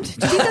got bumped?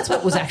 Do you think that's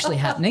what was actually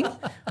happening?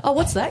 Oh,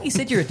 what's that? You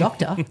said you're a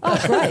doctor.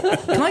 Oh, great.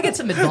 Can I get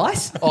some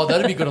advice? Oh,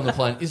 that'd be good on the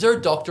plane. Is there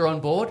a doctor on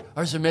board?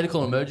 Or is there a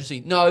medical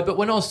emergency? No, but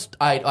when I was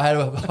 8, I had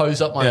a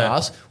hose up my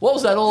ass. What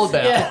was that all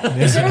about? Yeah.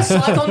 Is there a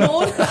psych on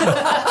board?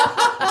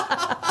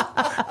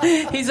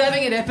 He's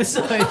having an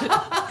episode.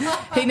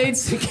 He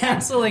needs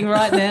counselling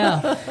right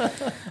now.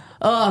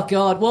 Oh,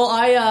 God. Well,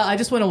 I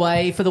just went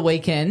away for the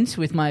weekend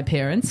with my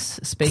parents,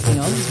 speaking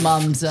of.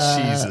 Mum's...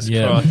 Jesus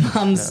Christ.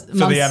 Mum's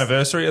For the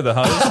anniversary of the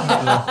hose?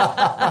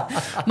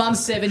 Mum's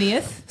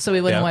 70th. So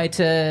we went away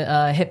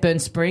to Hepburn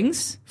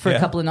Springs for a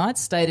couple of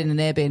nights, stayed in an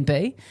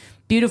Airbnb.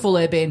 Beautiful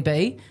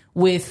Airbnb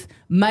with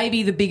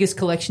maybe the biggest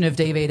collection of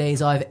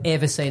DVDs I've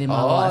ever seen in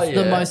my life.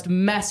 Yeah. The most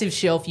massive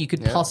shelf you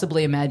could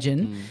possibly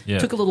imagine. Yeah.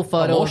 Took a little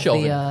photo of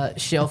the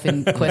shelf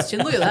in question.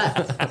 Look at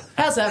that.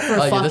 How's that for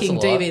a fucking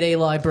DVD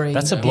library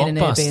That's a in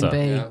an blockbuster.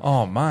 Airbnb? Yeah.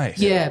 Oh, mate.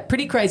 Yeah,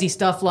 pretty crazy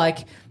stuff.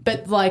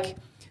 But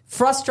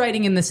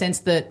frustrating in the sense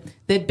that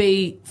there'd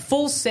be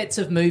full sets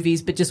of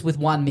movies, but just with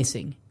one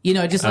missing. You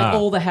know, just like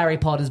all the Harry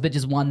Potters, but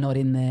just one not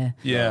in there.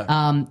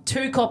 Yeah.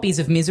 2 copies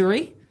of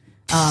Misery.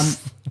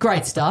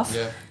 Great stuff.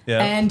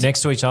 Yeah. And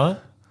Next to each other?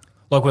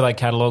 Like were they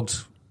catalogued,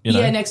 you know?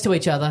 yeah, next to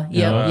each other.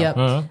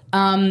 Yep.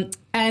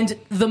 And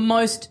the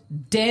most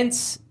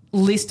dense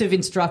list of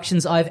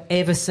instructions I've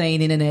ever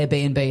seen in an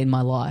Airbnb in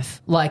my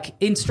life. Like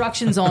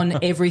instructions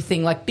on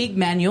everything, like big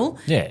manual.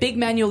 Yeah. Big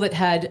manual that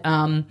had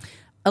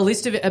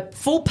a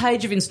full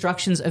page of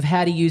instructions of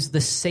how to use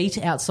the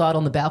seat outside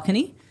on the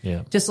balcony.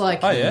 Yeah. Just like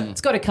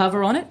it's got a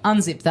cover on it,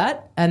 unzip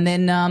that, and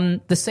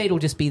then the seat will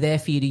just be there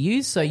for you to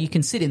use, so you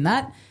can sit in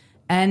that.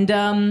 And,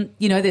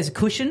 there's a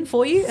cushion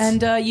for you,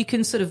 and you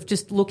can sort of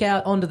just look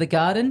out onto the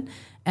garden.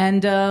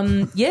 And,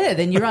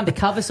 then you're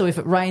undercover, so if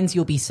it rains,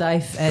 you'll be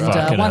safe. And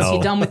once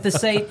you're done with the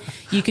seat,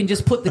 you can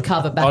just put the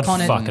cover back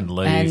on it. I'd fucking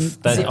leave. And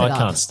zip it I up.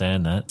 can't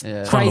stand that.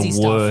 Yeah. It's one of Crazy the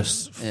stuff.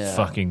 worst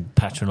fucking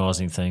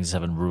patronising things,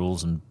 having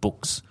rules and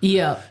books.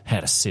 Yeah.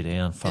 How to sit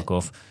down, fuck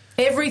off.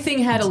 Everything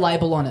had a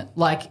label on it,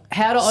 like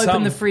how to open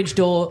Some- the fridge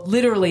door,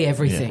 literally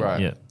everything. Yeah,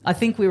 Right. yeah. I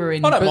think we were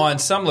in. I don't but-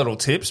 mind some little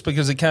tips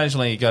because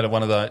occasionally you go to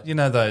one of the,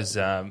 those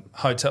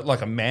hotel,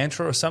 like a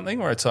mantra or something,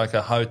 where it's like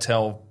a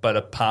hotel but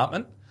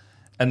apartment,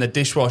 and the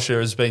dishwasher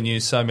has been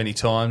used so many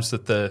times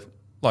that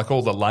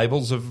all the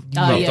labels have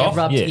rubbed off.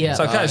 rubbed, Yeah. yeah.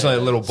 So occasionally a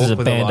little There's book a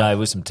with a Band-Aid light.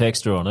 with some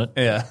texture on it.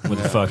 Yeah. With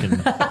a fucking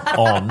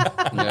on.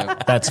 Yeah.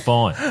 That's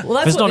fine. Well,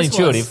 that's if it's what not this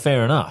intuitive, was.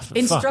 fair enough.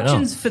 Fucking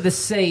Instructions hell. for the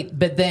seat,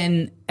 but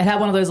then it had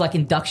one of those like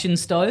induction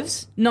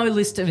stoves. No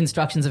list of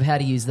instructions of how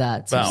to use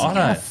that. So Well, it's like, I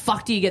how know. the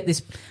fuck do you get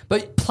this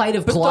plate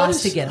of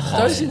glass to get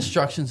hot? Those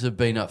instructions have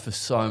been up for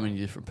so many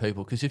different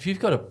people because if you've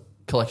got a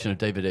collection of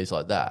DVDs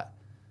like that,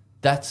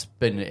 that's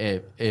been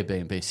an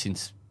Airbnb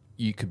since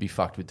you could be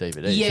fucked with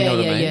DVDs. Yeah, you know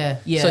what I mean?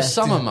 yeah. So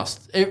someone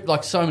must,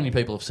 like so many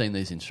people have seen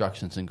these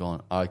instructions and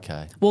gone,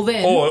 okay. Well,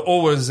 then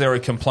Or was there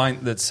a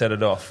complaint that set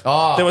it off?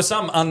 Oh. There was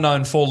some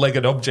unknown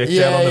four-legged object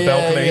out on the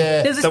balcony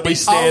There's this that we big-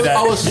 stared at.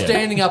 I was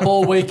standing up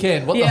all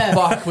weekend. What Yeah. the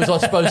fuck was I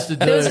supposed to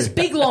do? there was this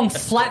big long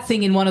flat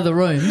thing in one of the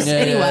rooms. Yeah,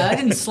 Anyway, yeah. I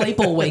didn't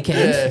sleep all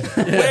weekend.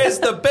 Where's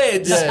the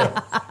beds?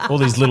 Yeah. All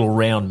these little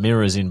round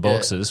mirrors in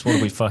boxes. What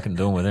are we fucking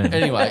doing with them?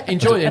 Anyway,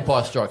 enjoy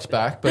Empire Strikes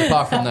Back, but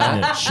apart from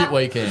that, shit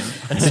weekend.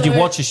 Did you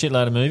watch a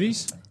shitload of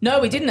movies?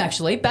 No, we didn't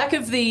actually. Back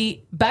of the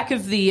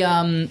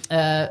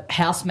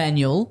house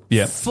manual,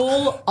 Yeah.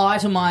 full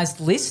itemized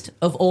list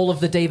of all of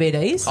the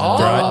DVDs that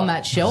Right. are on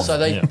that shelf.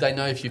 So Yeah. they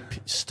know if you've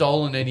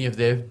stolen any of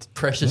their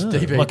precious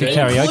DVDs. Like a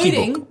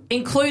karaoke book.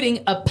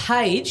 including a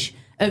page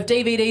of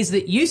DVDs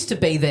that used to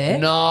be there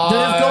No.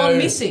 that have gone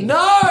missing.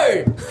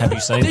 No! Have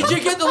you seen Did them?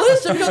 you get the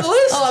list? Have you got the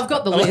list? Oh, I've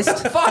got the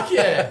list. Fuck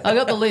yeah. I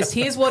got the list.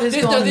 Here's what has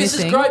This, gone no, this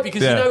missing. is great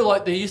because, Yeah.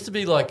 like, there used to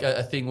be, like,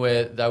 a thing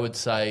where they would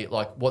say,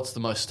 like, what's the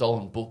most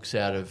stolen books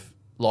out of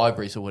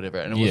libraries or whatever.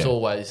 And it was Yeah.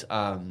 always,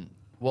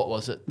 what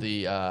was it?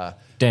 The,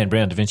 Dan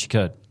Brown, Da Vinci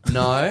Code.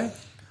 no.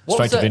 What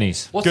Straight was to that-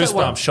 Vinny's. What's that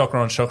one? Goosebumps, Shocker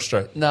on Shock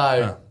Street.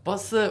 No.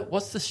 What's the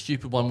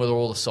stupid one where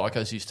all the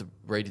psychos used to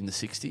read in the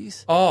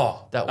 60s?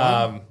 Oh, That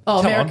one? Oh,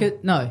 come America. On.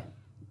 No.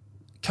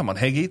 Come on,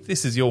 Heggie.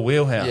 This is your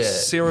wheelhouse. Yeah.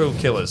 Serial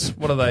killers.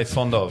 What are they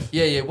fond of?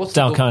 Yeah, yeah. What's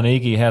Dale the book?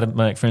 Carnegie, How to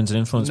Make Friends and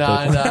Influence No,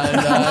 People. no.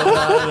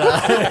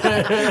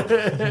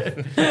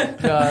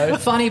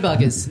 Funny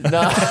buggers.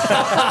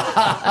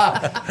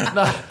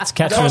 It's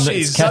Catcher in the, Gosh,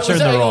 it's Catcher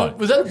was, in the that, Rye.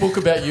 was that a book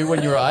about you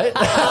when you were 8?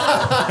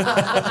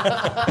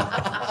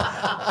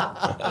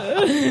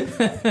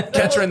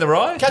 Catcher in the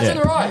Rye? Catch Yeah. in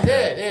the Rye.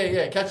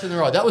 Yeah. Catch in the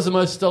Rye. That was the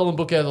most stolen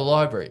book out of the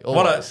library.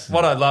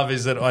 What I love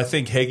is that I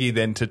think Heggie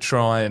then to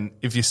try and,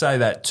 if you say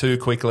that too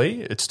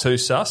quickly, it's too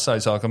sus. So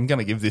he's like, I'm going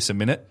to give this a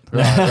minute.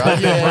 Right.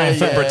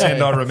 Yeah.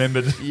 Pretend I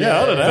remembered.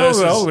 Yeah, I don't know.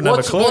 Versus- I wouldn't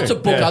have a clue. What's a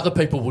book Yeah. other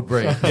people would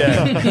read?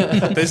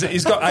 Yeah.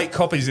 He's got 8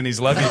 copies in his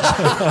luggage.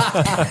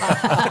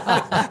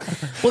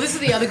 Well, this is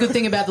the other good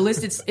thing about the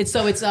list.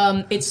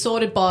 It's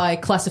sorted by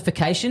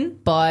classification,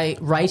 by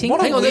rating. What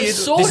a Hang on, weird- they've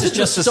sorted this is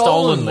just the a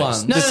stolen stolen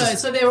list. ones. No.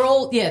 So they're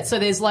all So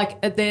there's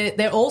like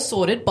they're all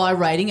sorted by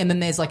rating, and then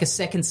there's like a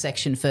second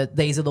section for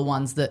these are the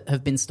ones that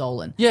have been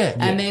stolen. Yeah.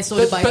 and they're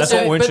sorted by. That's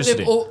what we're but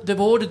interested in. they've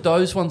ordered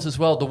those ones as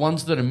well. The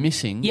ones that are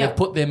missing, Yep. they've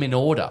put them in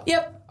order.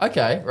 Yep.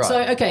 Okay, right.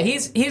 So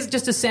here's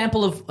just a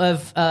sample of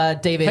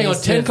DVDs. Hang on,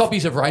 that 10 have-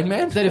 copies of Rain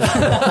Man? that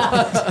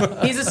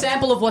have- Here's a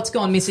sample of what's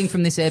gone missing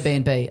from this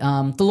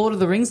Airbnb. The Lord of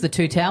the Rings, The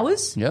Two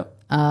Towers. Yep.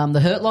 The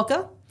Hurt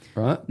Locker.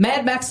 Right.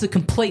 Mad Max, the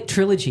complete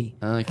trilogy.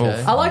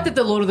 Okay. I like that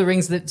the Lord of the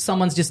Rings, that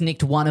someone's just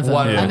nicked one of them,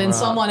 One of and them, then right.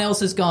 someone else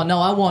has gone, no,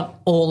 I want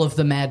all of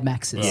the Mad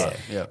Maxes. Right,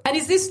 yeah. And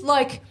is this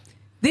like...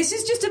 This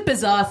is just a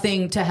bizarre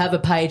thing to have a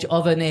page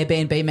of an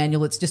Airbnb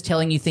manual that's just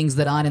telling you things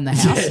that aren't in the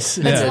house. Yes,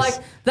 It's yes. like,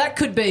 that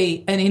could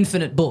be an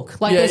infinite book.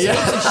 Like, Yeah, there's yeah.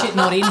 heaps of shit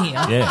not in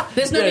here. Yeah.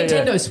 There's no Yeah, yeah.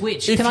 Nintendo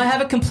Switch. If Can I have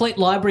a complete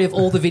library of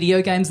all the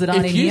video games that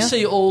aren't If in you here?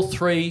 see all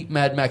 3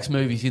 Mad Max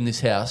movies in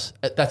this house,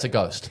 that's a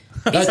ghost.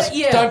 that-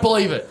 yeah. Don't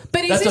believe it.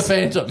 But is That's this, a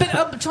phantom. But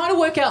I'm trying to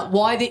work out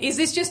why. Is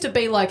this just to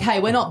be like,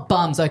 hey, we're not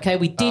bums, okay?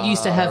 We did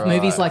used to have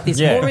movies like this.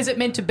 Yeah. Or is it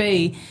meant to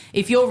be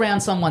if you're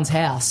around someone's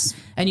house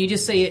and you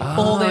just see it,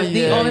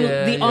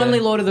 the only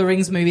Lord of the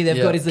Rings movie they've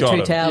Yeah. got is The Got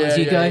Two it. Towers.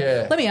 Yeah, You go,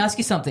 yeah. let me ask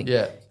you something.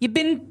 Yeah. You've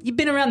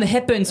been around the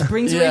Hepburn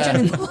Springs Yeah. region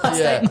in the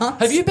last 8 months?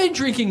 Have you been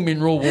drinking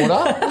mineral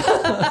water?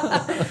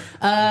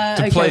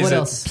 Okay, what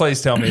else?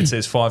 Please tell me it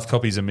says 5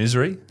 copies of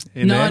Misery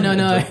in No, there. no,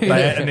 no.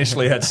 They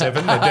initially had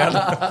 7. They're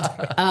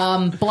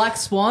down. Black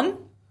Swan,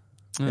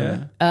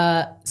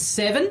 Yeah.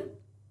 7.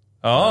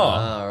 Oh.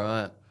 All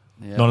right.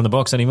 Not in the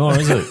box anymore,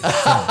 is it?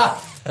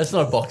 That's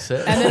not a box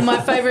set. And then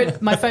my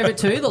favorite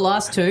two, the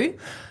last two,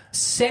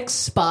 Sex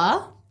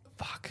Spa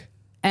Fuck.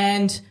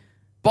 and...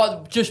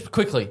 But just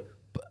quickly,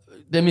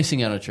 they're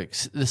missing out on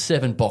tricks. The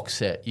 7 box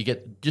set, you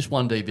get just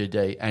one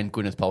DVD and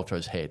Gwyneth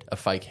Paltrow's head, a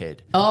fake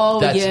head. Oh,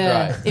 That's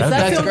yeah. great. If that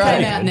That's film great.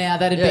 came out now,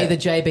 that'd Yeah. be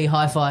the JB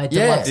Hi-Fi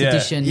Deluxe Yeah.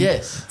 Edition.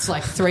 Yes. It's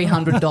like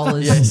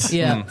 $300. Yes.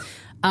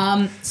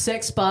 Yeah.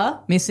 Sex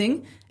Spa,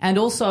 missing. And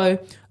also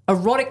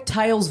Erotic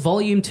Tales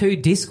Volume 2,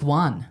 Disc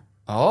 1.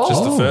 Oh.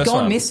 Just the first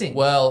Gone one. missing.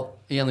 Well,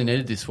 he only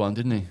needed this one,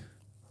 didn't he?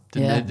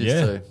 Didn't Yeah. need this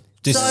Yeah. too.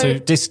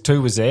 Disc 2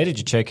 was there. Did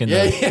you check in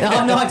Yeah, the... yeah.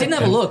 Oh, no, I didn't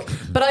have a look.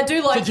 But I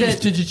do like that.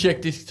 Did you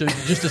check this too,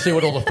 just to see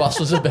what all the fuss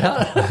was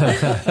about?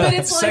 But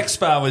it's like, Sex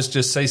spa was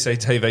just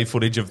CCTV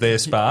footage of their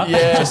spa.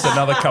 Yeah. Just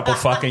another couple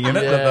fucking in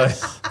it.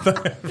 Yes.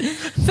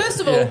 first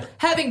of all,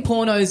 having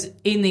pornos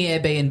in the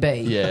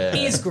Airbnb Yeah.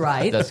 is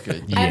great. That's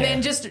good. And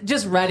then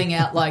just ratting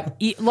out like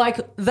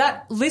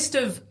that list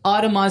of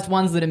itemized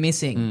ones that are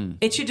missing.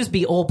 It should just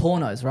be all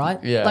pornos,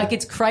 right? Yeah. Like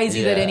it's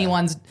crazy that Yeah.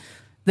 anyone's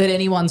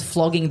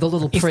flogging the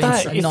little If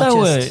prints. they, and if not they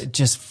just, were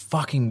just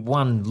fucking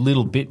one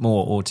little bit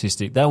more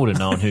autistic, they would have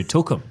known who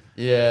took them.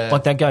 Yeah.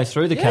 Like they go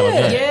through the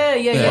catalogue.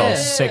 Yeah.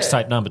 Sex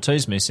tape number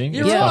 2's missing.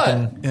 You're It's right.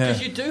 fucking-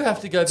 Because you do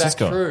have to go back just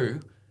got-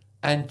 through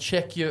and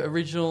check your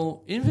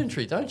original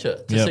inventory, don't you?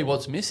 To Yep. see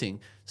what's missing.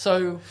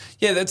 So,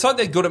 Yeah, it's like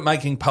they're good at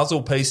making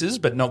puzzle pieces,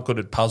 but not good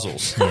at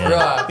puzzles.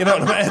 right. You know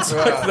what I mean? It's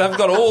like they've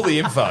got all the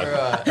info.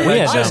 Right. They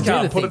had, just do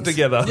can't the put it things.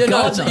 together. Yeah, no,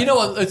 God, it's, no. you know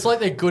what? It's like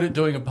they're good at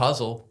doing a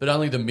puzzle, but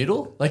only the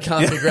middle. They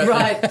can't figure out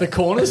Right. the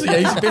corners, the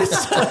easy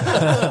bits.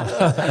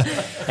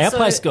 Our So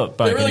place got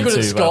They're broken really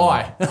good into.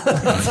 at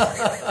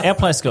Sky. Our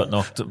place got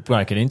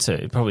broken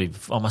into probably,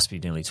 must be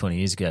nearly 20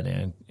 years ago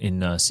now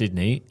in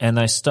Sydney, and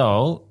they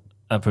stole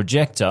a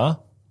projector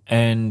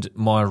and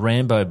my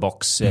Rambo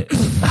box set.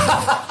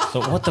 So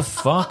what the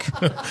fuck?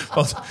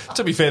 Well,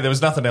 to be fair, there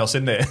was nothing else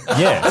in there.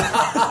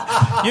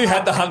 Yeah, You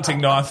had the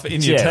hunting knife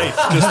in your Yeah. teeth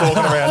just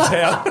walking around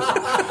town.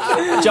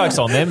 joke's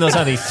on them. There was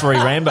only 3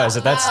 Rambos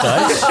at that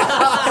stage.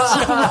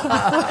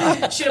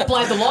 should have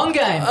played the long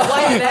game.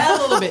 Played it out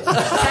a little bit.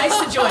 Case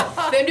the joint.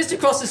 Them just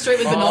across the street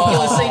with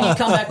binoculars, seeing you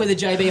come back with a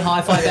JB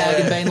Hi-Fi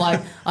bag and being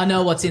like, I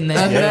know what's in there.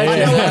 I know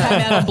what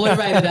came out on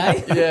Blu-ray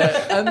today.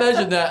 Yeah,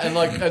 imagine that, and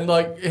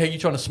like, how you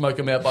trying to smoke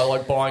them out by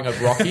like buying a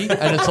Rocky,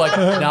 and it's like,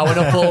 no, we're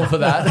not falling for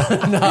that.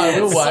 No,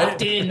 we'll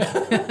Sucked wait.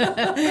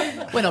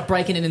 in. We're not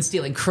breaking in and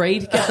stealing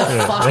Creed. Get the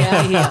fuck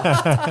out of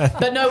here.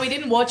 But no, we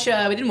didn't watch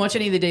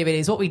any of the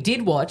DVDs. What we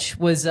did watch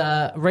was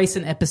a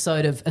recent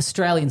episode of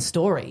Australian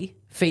Story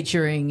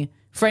featuring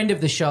friend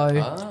of the show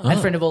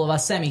and friend of all of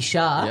us, Sammy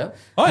Shah. Yep.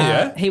 Oh,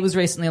 yeah. He was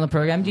recently on the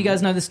program. Do you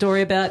guys know the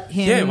story about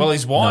him? Yeah, well,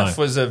 his wife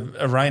No. was an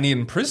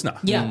Iranian prisoner.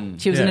 Yeah,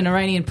 she was in Yeah. an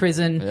Iranian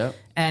prison, Yeah.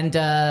 and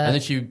And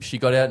then she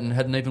got out and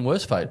had an even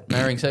worse fate,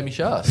 marrying Sammy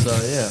Shah. So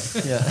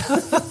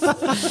yeah.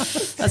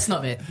 that's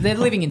not it. They're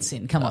living in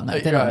sin. Come on,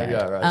 mate. They're not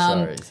Right,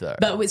 married. sorry.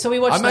 But so we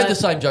watched. I made that. the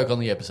same joke on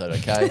the episode.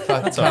 Okay,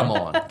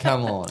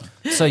 come on.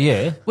 So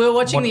yeah, We were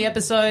watching the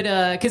episode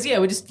because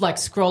we're just like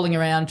scrolling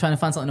around trying to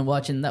find something to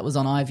watch, and that was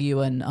on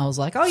iView, and I was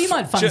like, "Oh, you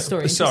might find the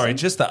story." Sorry,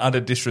 just the utter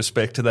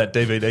disrespect to that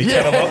DVD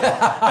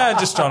catalogue.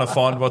 Just trying to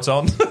find what's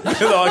on.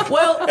 Like,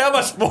 Well- how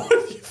much more do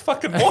you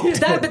fucking want?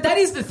 but that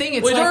is the thing.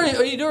 It's Well,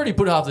 like, you'd already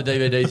put half the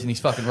DVDs in his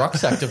fucking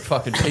rucksack to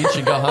fucking pinch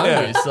and go home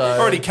with. So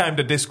Already came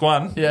to disc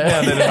 1. Yeah.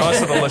 Now did a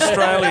nice little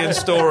Australian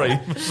story.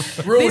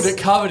 ruined This- it,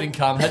 covered in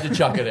cum, had to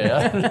chuck it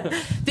out.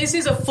 this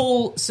is a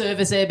full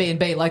service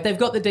Airbnb. Like they've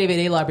got the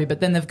DVD library, but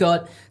then they've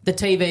got the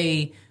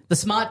TV, the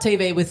smart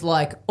TV with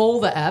like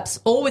all the apps,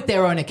 all with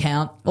their own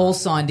account, all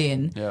signed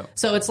in. Yeah.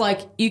 So it's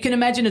like you can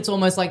imagine it's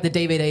almost like the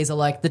DVDs are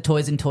like the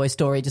toys in Toy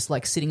Story, just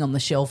like sitting on the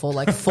shelf or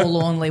like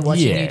forlornly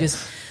watching Yeah. you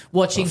just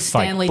watching fake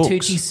Stanley books.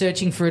 Tucci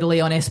searching for Italy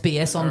on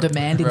SBS on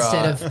demand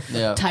instead of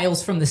Yeah.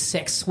 Tales from the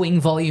Sex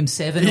Swing Volume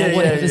 7 Yeah, or yeah,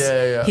 whatever's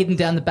yeah. hidden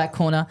down the back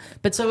corner.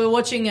 But so we're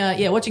watching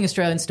watching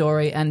Australian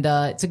Story, and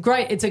it's a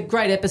great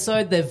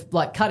episode. They've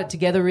like cut it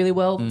together really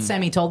well.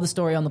 Sammy told the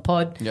story on the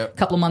pod Yep. a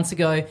couple of months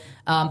ago.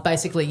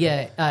 Basically,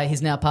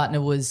 his now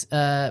partner was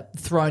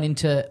thrown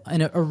into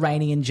an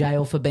Iranian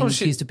jail for being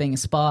accused of being a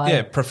spy.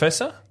 Yeah,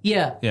 Professor?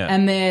 Yeah. Yeah.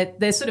 And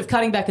they're sort of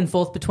cutting back and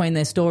forth between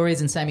their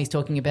stories, and Sammy's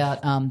talking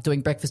about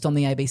doing breakfast on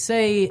the ABC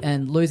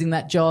and losing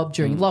that job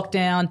during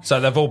lockdown. So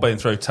they've all been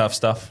through tough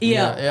stuff.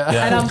 Yeah. Yeah.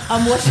 And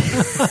I'm watching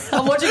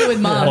I'm watching it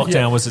with Mum.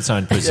 lockdown was its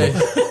own prison.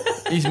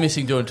 He's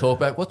missing doing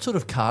talkback. What sort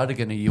of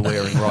cardigan are you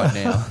wearing right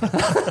now?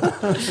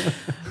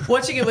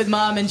 Watching it with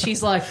Mum, and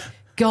she's like,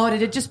 God,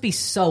 it'd just be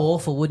so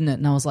awful, wouldn't it?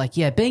 And I was like,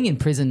 yeah, being in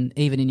prison,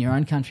 even in your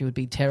own country, would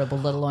be terrible,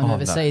 let alone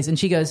overseas. And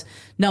she goes,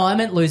 no, I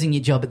meant losing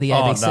your job at the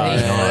ABC.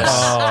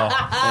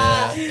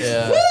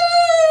 Yeah.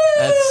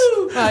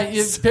 That's,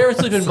 your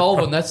parents live in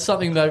Melbourne. That's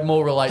something they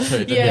more relate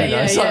to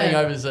than something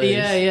overseas.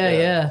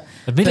 Yeah.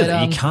 Admittedly,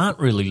 But, you can't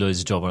really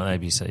lose a job on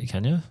ABC,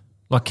 can you?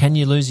 Like, can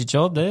you lose your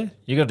job there?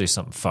 You got to do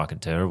something fucking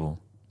terrible.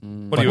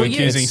 What are you Well, yeah,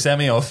 accusing it's-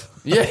 Sammy of?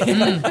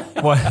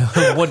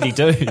 What did he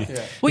do?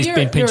 He's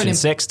been pinching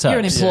sex tapes. You're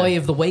an employee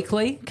of The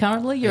Weekly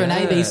currently. You're an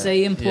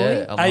ABC employee.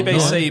 Yeah,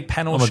 ABC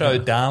panel my show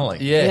God.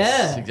 darling.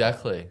 Yes, Yeah.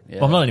 exactly. Yeah.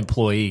 Well, I'm not an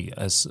employee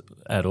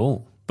at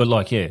all. But,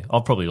 like, yeah,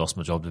 I've probably lost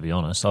my job, to be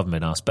honest. I haven't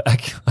been asked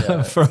back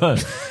for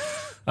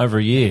over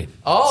a year.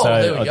 Oh, so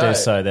there we I go. dare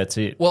say that's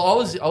it. Well, I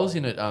was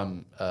in it.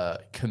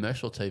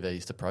 Commercial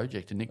TV's The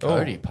Project, and Nick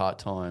Cody,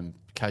 part-time,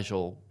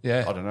 casual.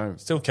 Yeah. I don't know,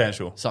 Still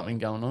casual. something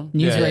going on.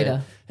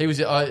 Newsreader. He was.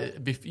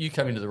 You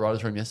came into the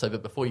writers' room yesterday,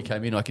 but before you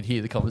came in, I could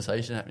hear the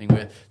conversation happening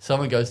where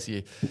someone goes to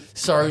you,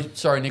 "Sorry,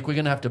 Nick, we're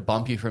going to have to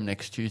bump you from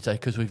next Tuesday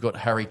because we've got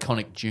Harry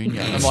Connick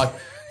Jr." I'm like,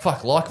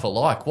 "Fuck, like for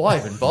like, why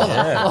even bother?"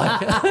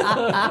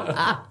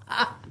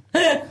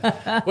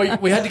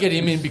 we had to get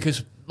him in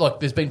because like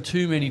there's been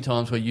too many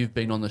times where you've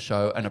been on the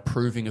show and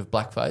approving of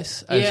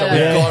blackface, and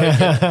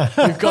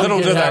so we've got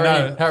to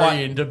get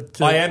Harry in to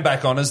I am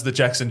back on as the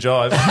Jackson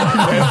Jive.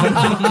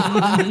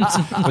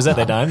 Was that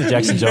their name, the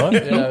Jackson Jive?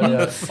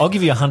 yeah. I'll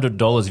give you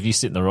 $100 if you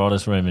sit in the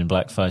writers' room in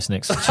blackface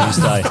next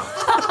Tuesday.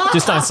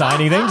 Just don't say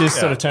anything. Just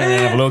sort of turn around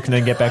and have a look and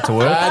then get back to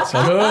work. That's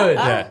good.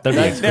 Yeah.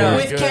 That's Now,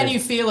 good. With Can You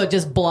Feel It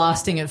just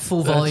blasting at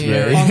full volume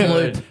very on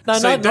good. loop. No,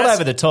 See, not that's-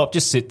 over the top.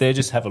 Just sit there,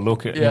 just have a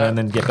look at, Yeah. and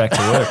then get back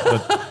to work. But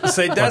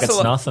See, it's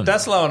nothing.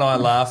 Daslow and I are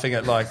laughing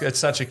at like it's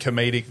such a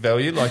comedic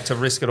value, like to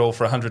risk it all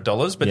for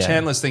 $100. But Yeah.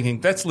 Chandler's thinking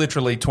that's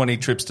literally 20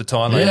 trips to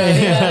Thailand.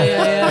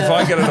 Yeah. If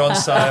I get it on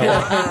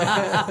sale,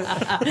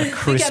 Think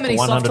crisp how many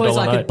soft toys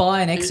I $100 could note.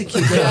 buy and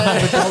execute with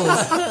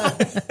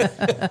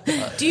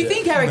 $100. Do you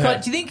think Harry?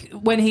 Do you think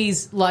when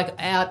he's like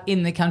out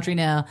in the country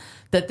now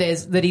that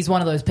he's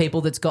one of those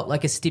people that's got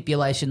like a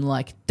stipulation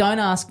like don't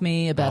ask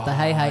me about the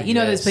hey? You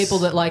know, yes. those people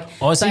that like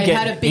Oh, so they he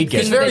had a he big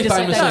gets thing that very they just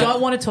famous. they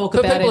don't want to talk For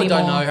about people anymore.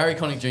 that don't know, Harry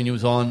Connick Jr.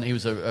 was on. He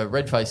was a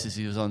Red Faces.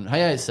 He was on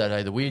Hey It's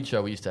Saturday, the weird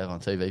show we used to have on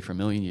TV for a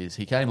million years.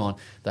 He came on.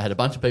 They had a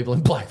bunch of people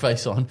in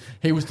blackface on.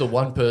 He was the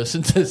one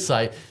person to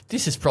say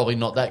this is probably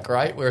not that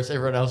great, whereas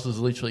everyone else was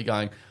literally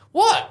going,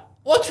 "What?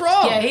 What's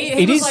wrong?" Yeah, he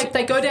It was is- like,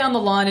 they go down the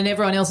line and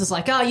everyone else is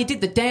like, you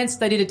did the dance.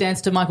 They did a dance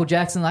to Michael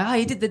Jackson. Like,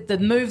 you did the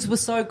moves were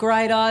so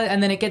great.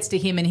 And then it gets to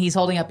him and he's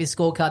holding up his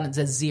scorecard and it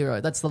says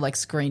 0. That's the like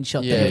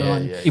screenshot Yeah, that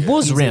everyone. yeah. it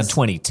was uses.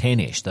 around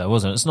 2010-ish, though,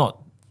 wasn't it? It's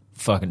not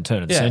fucking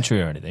turn of the Yeah.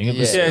 century or anything. It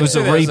was, Yeah. it was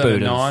a reboot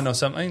 2009 of... or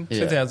something. Yeah.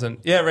 2000,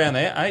 around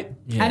there, 8.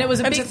 And it was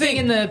a And big to thing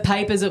in the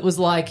papers. It was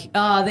like,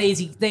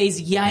 these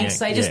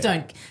Yanks,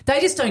 Yeah, they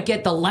just don't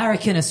get the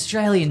larrikin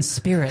Australian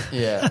spirit.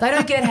 Yeah. They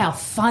don't get how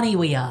funny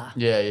we are.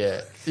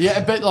 Yeah.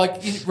 But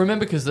like,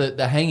 remember, because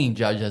the hanging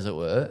judge, as it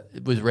were,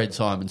 it was Red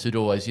Simons, who'd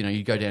always,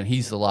 you'd go down.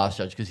 He's the last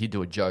judge because he'd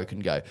do a joke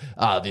and go,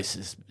 this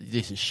is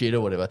shit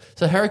or whatever.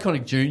 So Harry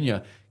Connick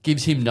Jr.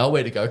 gives him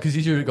nowhere to go because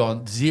he's already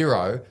gone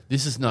 0.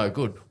 This is no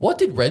good. What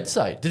did Red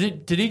say?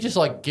 Did he just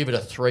like give it a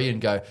 3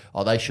 and go,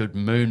 they should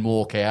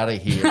moonwalk out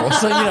of here or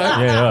something?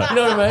 Yeah, right. You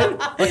know what I mean?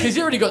 Like, he's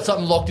already got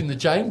something locked in the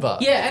chamber.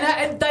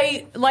 Yeah, and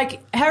they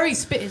like Harry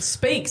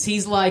speaks.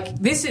 He's like,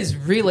 this is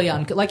really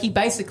like he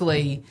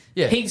basically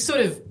he sort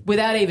of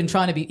without even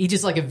trying to be, he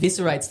just like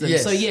eviscerates them.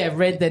 Yes. So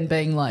Red then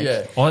being like,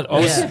 Yeah.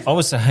 I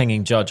was a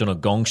hanging judge on a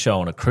gong show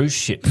on a cruise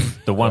ship,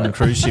 the one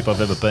cruise ship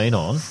I've ever been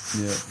on.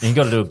 Yeah. And you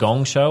got to do a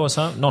gong show or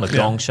something? Not a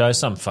gong show,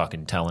 some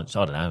fucking talent.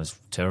 I don't know, it was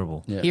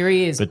terrible. Yeah. here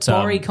he is, But,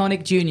 Harry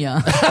Connick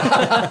Jr.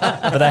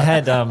 But they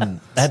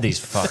had these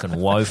fucking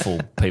woeful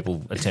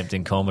people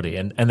attempting comedy,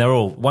 and they're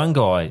all, one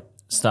guy,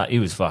 he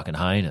was fucking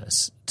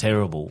heinous,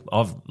 terrible.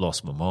 I've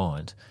lost my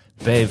mind.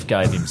 Bev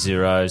gave him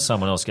 0,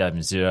 someone else gave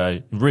him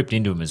 0, ripped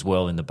into him as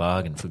well in the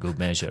bargain for good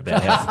measure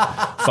about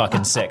how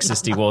fucking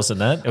sexist he was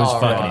and that. It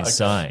was fucking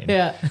insane.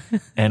 Yeah.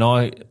 And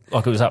it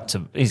was up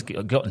to, he's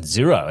gotten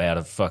 0 out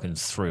of fucking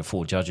 3 or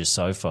 4 judges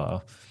so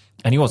far.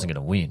 And he wasn't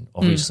going to win,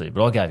 obviously,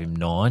 but I gave him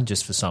 9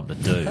 just for something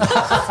to do. And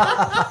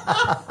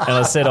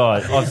I said, I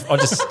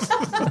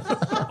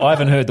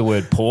haven't heard the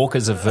word pork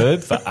as a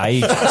verb for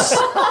ages.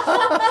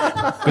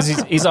 Because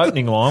his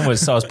opening line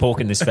was, I was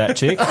porking this fat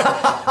chick.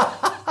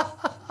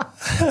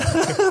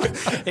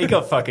 He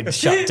got fucking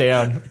shut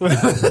down. On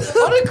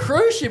a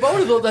cruise ship, I would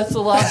have thought that's the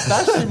last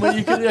bastion when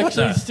you could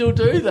actually still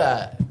do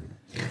that.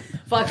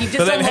 Fuck, you just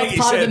But then unlocked Heggie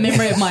part of the said-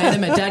 memory of my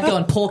intimate dad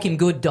going, pork him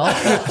good, doc.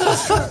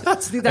 That's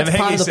part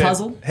of the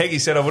puzzle. Heggie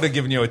said, I would have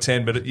given you a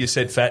 10, but you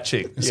said fat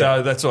chick.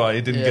 So that's why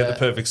you didn't get the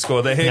perfect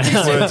score. They're Heggie's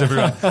words,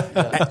 everyone.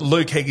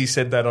 Luke Heggie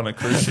said that on a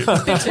cruise ship.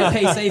 Bit too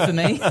PC for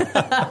me.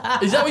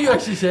 Is that what you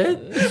actually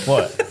said?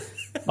 What?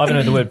 I haven't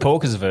heard the word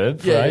pork as a verb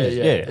for Yeah, ages.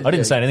 yeah. I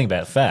didn't say anything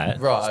about fat.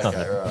 Right, It's okay,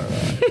 nothing.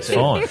 right. It's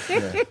fine.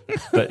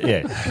 But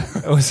yeah,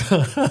 it was.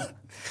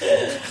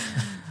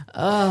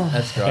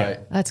 That's great.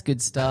 That's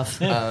good stuff.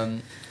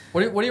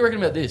 What do you reckon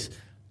about this?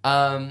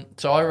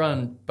 So I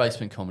run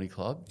Basement Comedy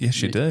Club.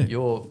 Yes, you do.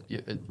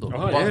 Look,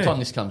 by the time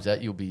this comes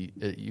out, you'll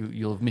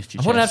have missed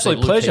your chance. What an to see absolute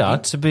Luke pleasure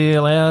Heggie. to be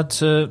allowed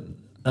to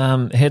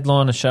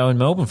headline a show in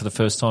Melbourne for the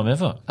first time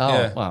ever. Oh,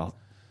 Yeah. wow.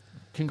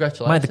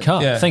 Congratulations. Made the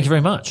cut. Yeah. Thank you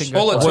very much.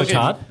 All it Worked took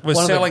hard. was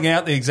One of the- selling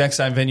out the exact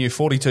same venue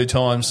 42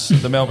 times,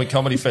 the Melbourne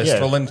Comedy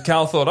Festival, and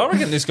Carl thought, I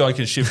reckon this guy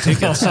can shift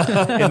tickets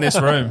in this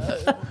room.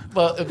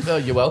 Well,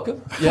 you're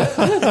welcome.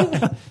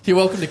 Yeah. You're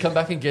welcome to come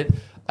back and get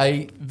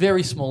a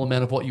very small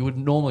amount of what you would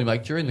normally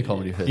make during the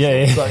comedy festival.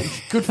 Yeah, yeah. So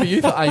good for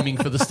you for aiming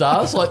for the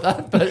stars like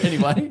that. But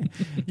anyway,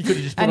 you could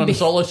have just put And on be- a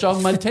solo show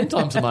and made 10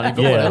 times the money,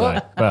 but Yeah,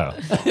 whatever. well,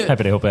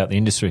 happy to help out the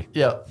industry.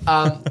 Yeah.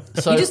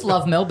 So You just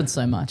love Melbourne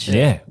so much.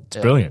 Yeah, it's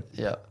brilliant.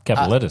 Yeah.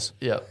 Capital letters.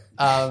 Yeah.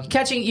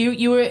 Catching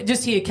you were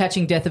just here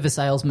catching Death of a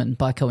Salesman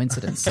by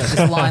coincidence. So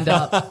just lined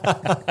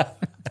up.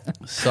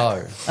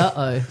 So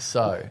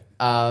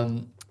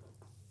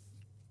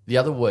the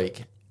other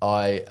week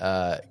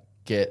I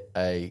get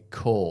a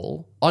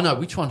call. Oh no,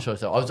 which one should I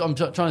say? I'm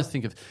trying to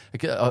think of.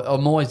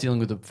 I'm always dealing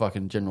with the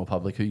fucking general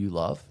public who you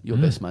love. Your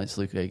best mates,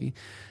 Luke Heggie.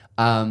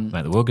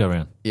 Make the world go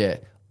round. Yeah.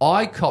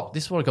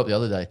 This is what I got the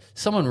other day.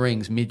 Someone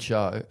rings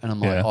mid-show and I'm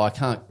like, Yeah. I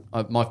can't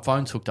My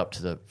phone's hooked up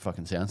to the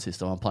fucking sound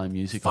system. I'm playing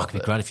music. Fuck, off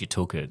it'd be it. great if you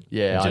took it.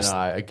 Yeah, Just-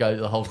 I know.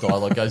 The whole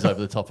dialogue goes over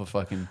the top of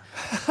fucking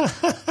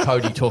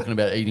Cody talking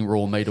about eating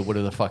raw meat or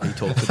whatever the fuck he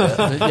talks about.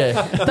 But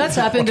yeah. That's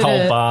happened at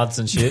Cold a, baths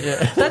and shit.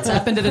 That's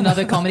happened at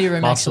another comedy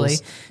room, Muscles.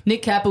 actually.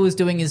 Nick Capper was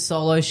doing his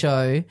solo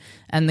show,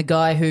 and the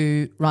guy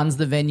who runs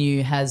the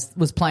venue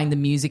was playing the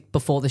music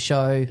before the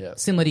show,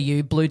 similar to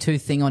you,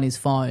 Bluetooth thing on his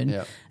phone.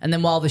 Yeah. And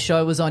then while the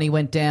show was on, he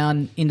went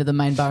down into the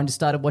main bar and just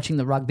started watching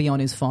the rugby on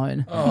his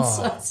phone.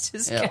 So it's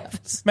just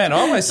Cappers. Man, I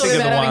always Talking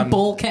think of about the having one.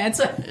 ball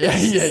cancer.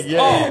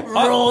 Oh,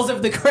 Roars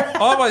of the crowd.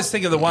 I always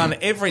think of the one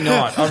every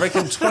night. I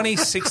reckon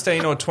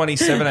 2016 or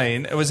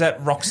 2017, it was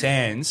at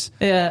Roxanne's.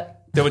 Yeah.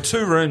 There were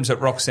 2 rooms at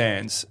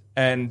Roxanne's,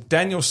 and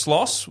Daniel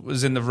Sloss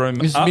was in the room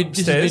This is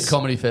upstairs.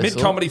 mid-comedy festival.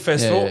 Mid-comedy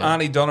festival. Yeah.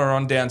 Arnie Donna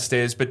on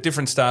downstairs, but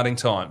different starting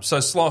times. So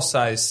Sloss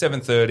says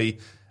 7:30,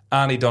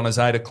 Arnie Donna's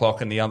 8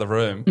 o'clock in the other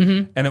room.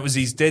 Mm-hmm. And it was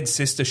his dead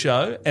sister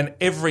show. And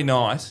every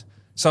night,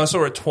 so I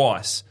saw it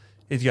twice,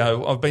 he'd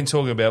go, I've been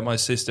talking about my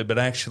sister, but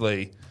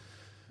actually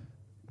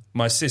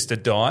my sister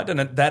died. And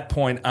at that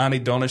point,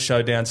 Arnie Donna's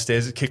show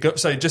downstairs would kick up.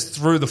 So he just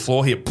threw the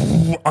floor here.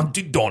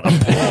 Auntie Donna.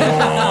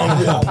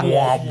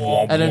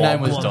 And her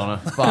name was Donna.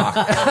 Fuck.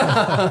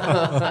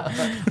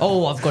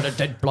 Oh, I've got a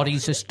dead bloody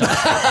sister.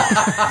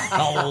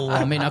 Oh,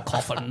 I'm in a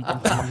coffin.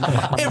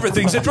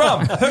 Everything's a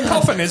drum. Her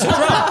coffin is a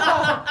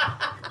drum.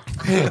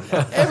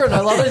 Everyone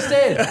I love is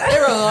dead.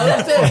 Everyone I love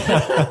is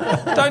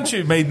dead. Don't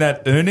you mean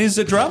that Ernie's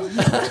a drum?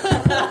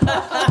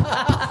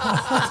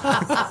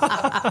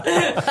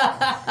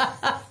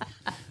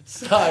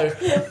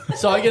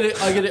 So I get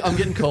it. I'm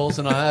getting calls,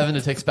 and I'm having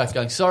a text back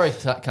going, "Sorry,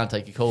 can't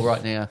take your call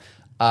right now.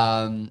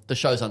 The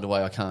show's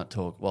underway. I can't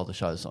talk while the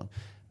show's on."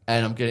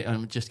 And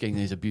I'm just getting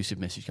these abusive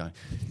messages going,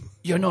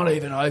 "You're not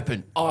even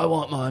open. I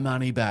want my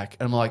money back."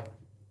 And I'm like,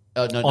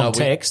 "No, On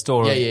text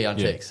or on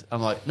text."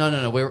 I'm like,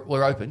 "No,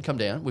 we're open. Come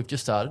down. We've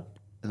just started."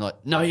 And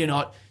like, "No, you're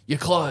not. You're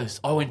closed.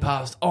 I went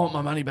past. I want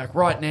my money back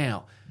right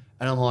now."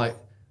 And I'm like,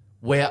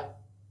 "We're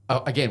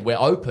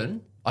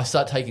open." I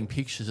start taking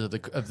pictures of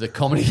the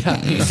comedy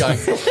happening and going,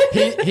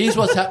 here's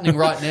what's happening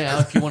right now.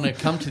 If you want to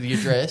come to the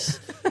address,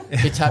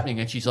 it's happening.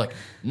 And she's like,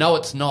 "No,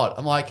 it's not."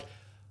 I'm like,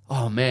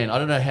 oh, man, I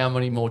don't know how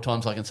many more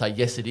times I can say,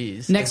 yes, it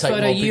is. Next and take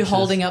photo, more you pictures.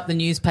 holding up the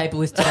newspaper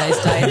with today's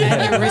date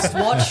and your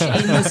wristwatch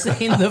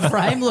in the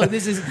frame. Look,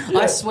 this is,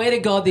 I swear to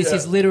God, this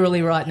is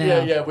literally right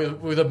now. Yeah,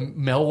 with a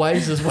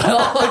Melways as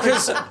well.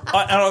 Because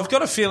I've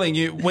got a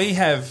feeling we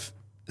have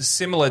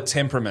similar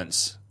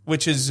temperaments,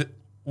 which is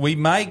we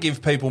may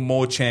give people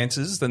more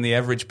chances than the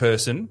average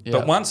person,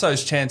 but once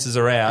those chances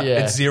are out,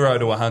 it's 0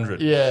 to 100.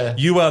 Yeah.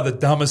 You are the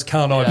dumbest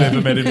cunt I've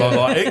ever met in my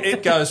life.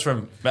 It goes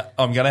from,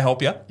 I'm going to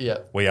help you. Yeah.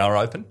 We are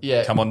open.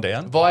 Yeah. Come on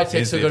down. Via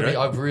Here's text, the I've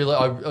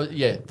got to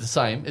be, the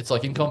same. It's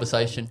like in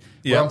conversation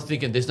where I'm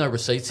thinking there's no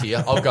receipts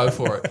here, I'll go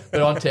for it.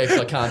 But on text,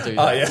 I can't do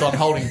that. So I'm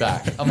holding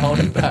back.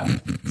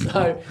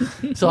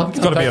 So I'm It's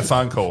got to be a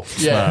phone call.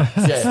 Yeah.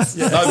 No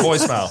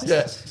voicemail.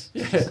 Yeah.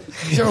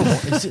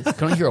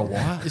 Can I hear a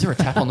wire? Is there a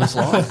tap on this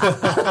line?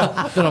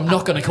 Then I'm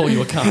not going to call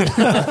you a cunt.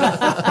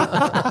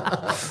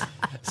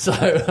 So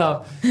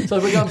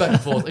we're going back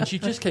and forth, and she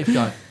just keeps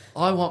going,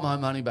 "I want my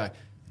money back."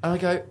 And I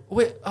go,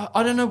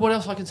 I don't know what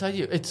else I can say to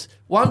you. It's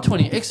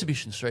 120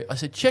 Exhibition Street. I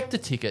said, check the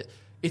ticket.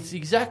 It's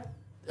the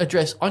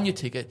address on your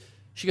ticket.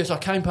 She goes, "I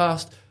came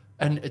past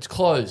and it's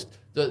closed.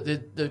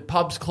 The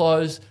pub's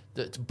closed.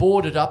 It's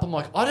boarded up." I'm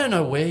like, I don't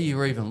know where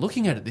you're even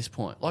looking at this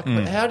point. Like,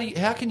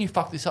 how can you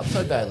fuck this up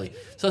so badly?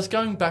 So it's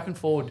going back and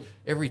forward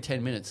every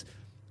 10 minutes.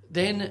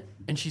 Then,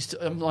 and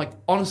I'm like,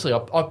 honestly,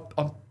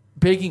 I'm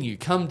begging you,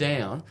 come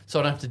down so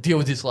I don't have to deal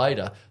with this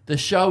later. The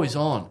show is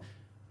on.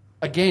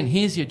 Again,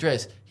 here's the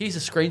address. Here's a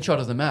screenshot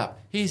of the map.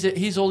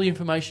 Here's all the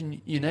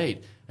information you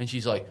need. And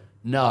she's like,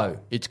 "No,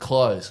 it's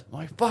closed." I'm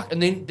like, fuck.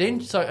 And then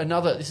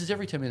this is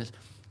every 10 minutes.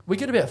 We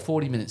get about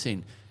 40 minutes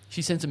in.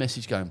 She sends a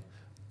message going,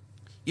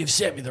 "You've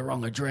sent me the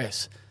wrong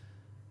address.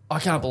 I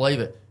can't believe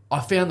it. I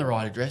found the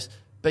right address,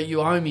 but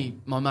you owe me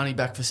my money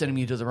back for sending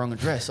me to the wrong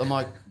address." I'm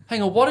like,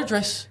 "Hang on, what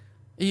address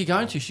are you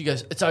going to?" She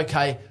goes, "It's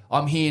okay.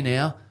 I'm here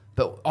now,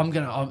 but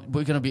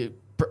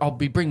I'll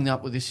be bringing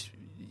up with this,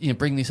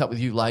 bring this up with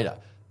you later.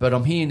 But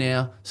I'm here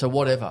now, so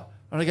whatever."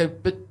 And I go,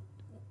 "But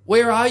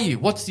where are you?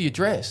 What's the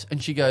address?"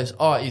 And she goes,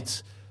 "Oh,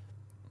 it's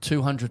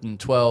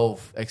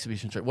 212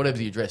 Exhibition Street, whatever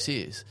the address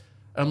is."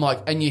 And I'm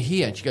like, "And you're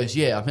here?" And she goes,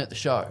 "Yeah, I'm at the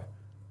show."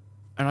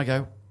 And I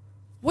go,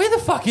 "Where the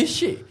fuck is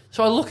she?"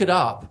 So I look it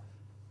up.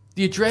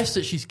 The address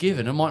that she's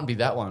given, it mightn't be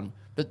that one,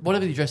 but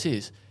whatever the address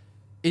is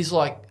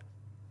like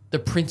the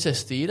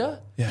Princess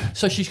Theatre. Yeah.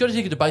 So she's got a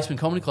ticket to Basement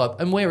Comedy Club.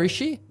 And where is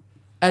she?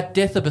 At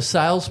Death of a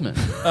Salesman.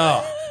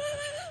 Oh.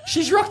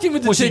 She's rocked in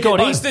with the Well, she ticket.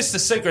 got is this the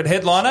secret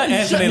headliner,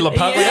 Anthony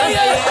LaPaglia?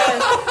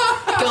 Yeah.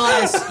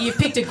 Guys, you've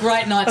picked a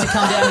great night to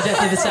come down to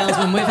Death of a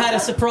Salesman. We've had a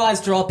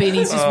surprise drop in.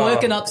 He's just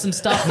working up some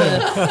stuff for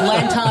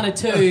Lantana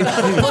 2. Please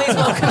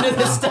welcome to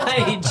the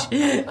stage. Do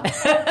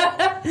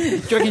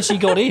you reckon she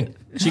got in?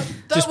 She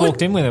just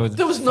walked in with her.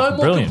 There was no more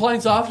Brilliant.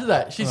 complaints after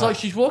that.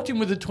 She's walked in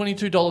with a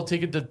 $22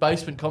 ticket to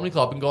Basement Comedy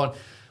Club and gone,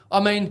 I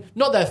mean,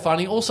 not that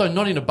funny. Also,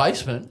 not in a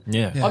basement.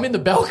 Yeah. I'm in the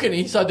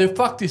balcony, so they've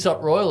fucked this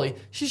up royally.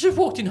 She's just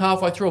walked in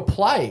halfway through a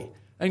play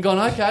and gone,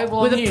 okay,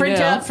 well, With I'm a here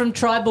now. printout from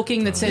Try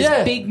Booking that says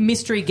Yeah. big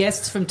mystery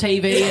guests from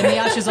TV, and the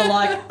ushers are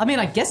like, I mean,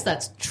 I guess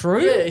that's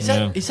true.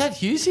 Yeah, is that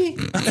Hughesy?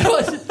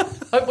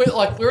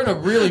 we're in a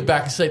really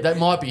back seat. That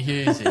might be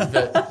Hughesy,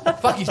 but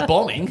fuck, he's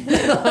bombing.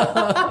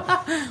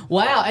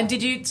 Wow. And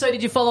did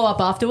you follow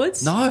up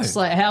afterwards? No. Just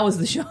like, how was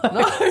the show?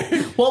 No.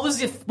 What was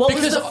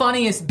Because the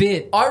funniest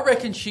bit? I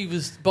reckon she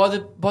was by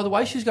the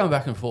way she was going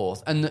back and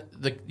forth and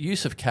the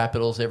use of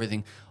capitals,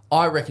 everything.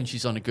 I reckon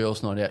she's on a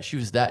girls' night out. She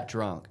was that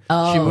drunk.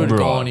 She would have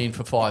gone in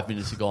for 5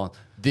 minutes and gone,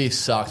 this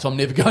sucks. I'm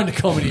never going to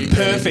comedy again.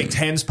 Perfect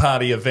hens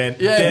party event.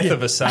 Yeah, Death yeah.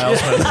 of a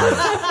salesman.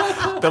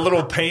 The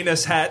little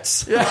penis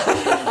hats. Yeah,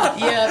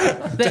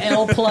 the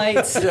L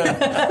plates.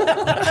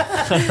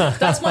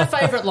 That's my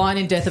favourite line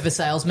in Death of a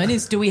Salesman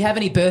is, do we have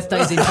any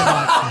birthdays in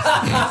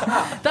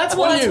tonight? That's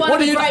why it's one of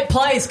the great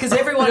plays, because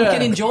everyone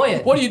can enjoy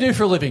it. What do you do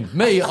for a living?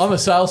 Me, I'm a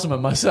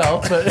salesman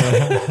myself. But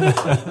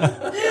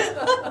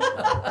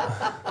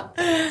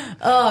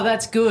Oh,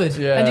 that's good.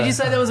 Yeah. And did you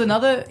say there was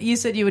another? You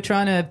said you were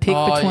trying to pick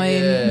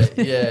between...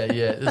 Yeah.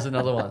 There's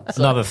another one.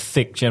 So, Another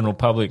thick general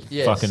public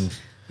Yes. fucking...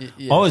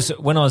 yes.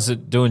 When I was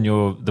doing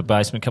the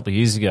basement a couple of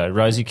years ago,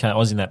 Rosie came. I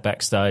was in that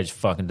backstage,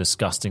 fucking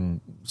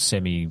disgusting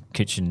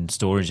semi-kitchen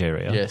storage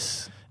area.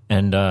 Yes.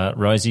 And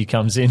Rosie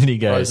comes in and he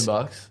goes,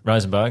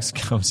 Rosenbach's.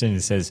 comes in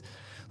and says,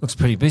 "Looks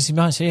pretty busy,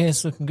 mate. Yeah,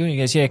 it's looking good." He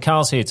goes, "Yeah,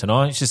 Carl's here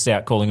tonight. He's just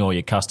out calling all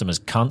your customers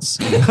cunts."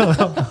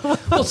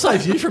 Well, it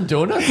saves you from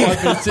doing it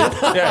 5 minutes in.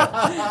 Yeah.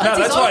 No,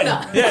 that's owner.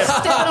 right. Yeah.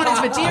 Stepping on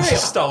his material.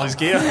 Stole his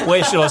gear.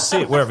 Where should I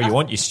sit? Wherever you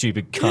want, you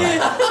stupid cunt.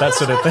 That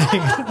sort of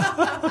thing.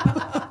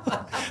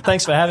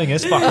 Thanks for having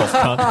us. Fuck off,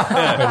 cunt.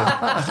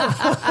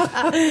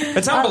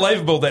 It's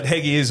unbelievable that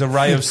Heggie is a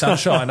ray of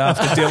sunshine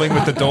after dealing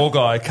with the door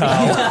guy,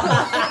 Carl.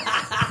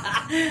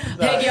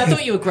 Heggie, I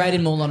thought you were great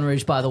in Moulin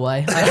Rouge, by the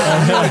way. I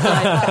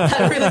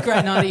had a really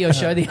great night at your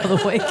show the other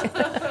week.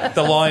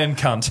 The lion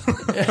cunt.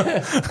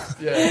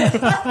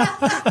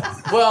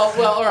 Well,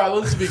 all right. Well,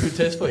 this will be a good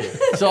test for you.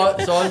 So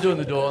I'm doing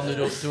the door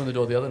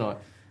the other night,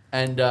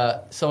 and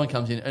someone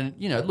comes in, and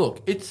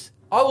look,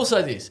 I will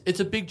say this: it's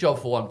a big job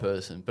for one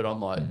person, but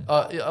I'm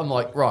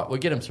like, right, we'll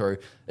get them through.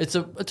 It's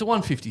a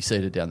 150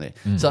 seater down there,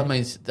 so that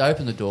means they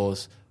open the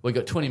doors. We've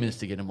got 20 minutes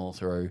to get them all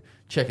through,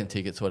 checking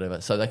tickets,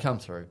 whatever. So they come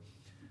through.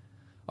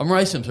 I'm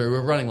racing through.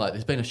 We're running late.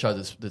 There's been a show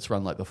that's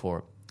run late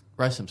before.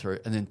 Race them through,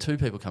 and then two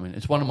people come in.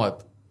 It's one of my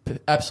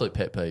absolute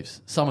pet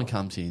peeves. Someone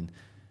comes in.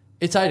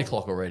 It's 8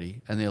 o'clock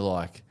already, and they're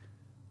like,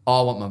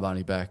 I want my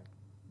money back.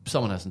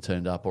 Someone hasn't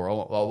turned up, or I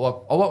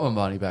want my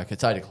money back.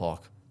 It's 8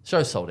 o'clock.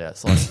 Show's sold out.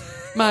 It's like,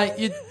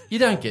 mate, you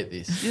don't get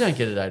this. You don't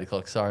get it at 8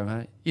 o'clock. Sorry,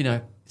 mate.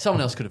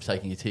 Someone else could have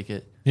taken your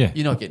ticket. Yeah.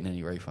 You're not getting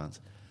any refunds.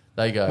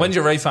 They go, When's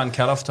your refund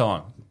cut-off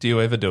time? Do you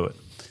ever do it?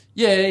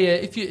 Yeah.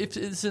 If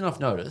it's enough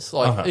notice,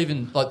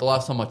 even like the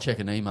last time I check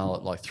an email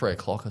at like 3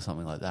 o'clock or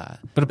something like that.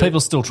 But are people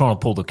still trying to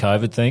pull the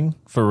COVID thing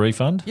for a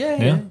refund?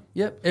 Yeah.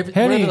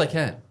 Whatever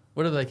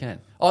they can.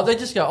 Oh, they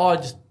just go,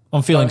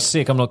 I'm feeling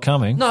sick. I'm not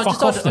coming. No,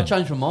 Fuck off I then.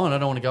 changed my mind. I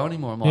don't want to go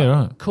anymore. I'm like,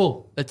 Yeah, right.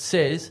 Cool. It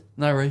says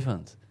no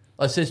refunds.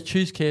 It says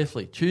choose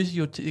carefully. Choose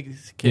your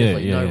tickets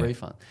carefully. Yeah, no yeah.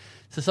 refund.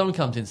 So someone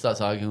comes in and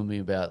starts arguing with me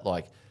about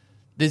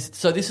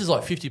this is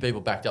like 50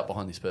 people backed up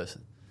behind this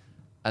person.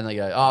 And they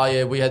go, oh,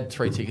 yeah, we had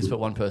 3 tickets, but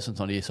one person's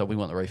not here, so we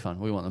want the refund.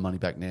 We want the money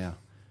back now.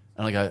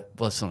 And I go,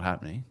 well, that's not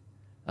happening.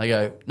 They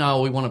go, no,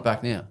 we want it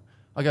back now.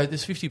 I go,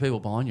 there's 50 people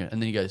behind you. And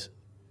then he goes,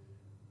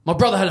 my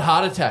brother had a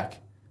heart attack.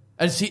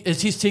 And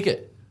it's his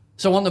ticket.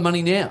 So I want the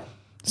money now.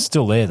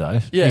 Still there though.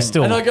 Yeah. He's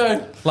still. And I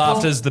go,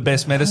 Laughter's the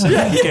best medicine.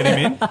 Get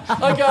him in.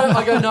 I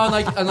go, no,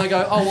 and they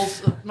go, oh, well,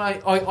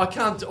 mate, I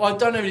can't, I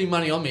don't have any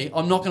money on me.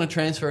 I'm not going to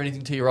transfer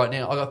anything to you right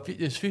now.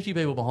 There's 50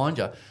 people behind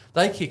you.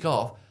 They kick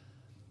off.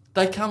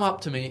 They come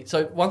up to me.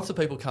 So once the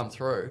people come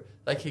through,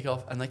 they kick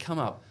off and they come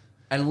up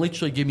and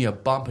literally give me a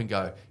bump and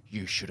go,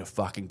 you should have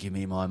fucking given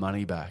me my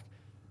money back.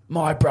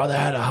 My brother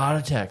had a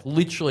heart attack.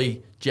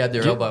 Literally jabbed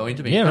their elbow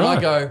into me. Yeah, and right.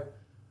 I go,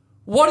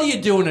 what are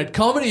you doing at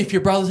comedy if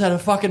your brother's had a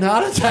fucking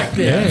heart attack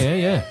there?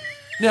 Yeah.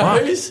 Now,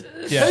 Right. who's in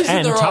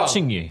And the wrong?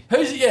 touching you.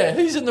 Who's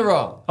in the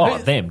wrong? Oh,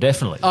 them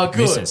definitely. Oh,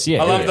 good. Missus,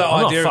 yeah, I love the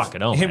I'm idea not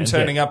fucking of on, him man.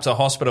 turning up to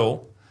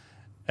hospital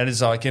and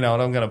it's like, you know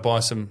what, I'm going to buy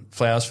some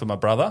flowers for my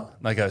brother.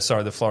 And they go,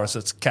 sorry, the florist,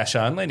 it's cash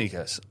only. And he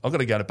goes, I've got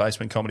to go to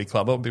Basement Comedy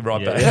Club. I'll be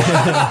right back.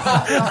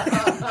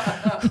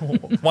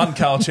 One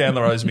Carl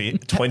Chandler owes me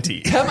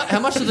 20. How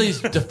much do these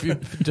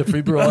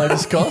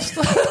defibrillators cost?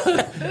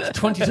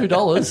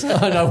 $22.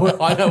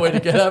 I know where to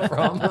get that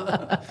from.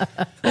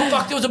 Oh,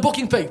 fuck, there was a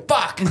booking fee.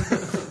 Fuck.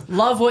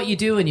 Love what you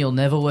do and you'll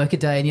never work a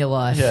day in your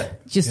life. Yeah.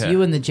 Just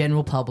you and the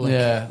general public.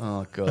 Yeah.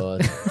 Oh,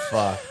 God.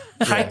 Fuck.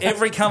 Hate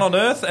every cunt on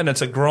earth and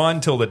it's a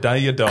grind till the day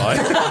you die.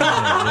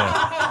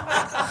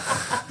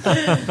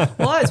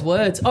 Wise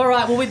words. All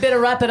right, well, we better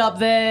wrap it up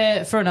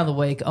there for another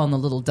week on the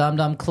Little Dum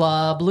Dum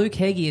Club. Luke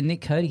Heggie and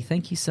Nick Cody,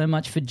 thank you so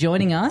much for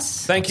joining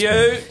us. Thank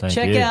you.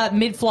 Check out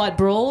Mid-Flight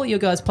Brawl, your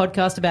guys'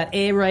 podcast about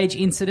air rage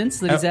incidents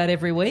that is out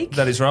every week.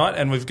 That is right.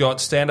 And we've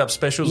got stand-up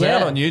specials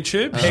out on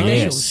YouTube.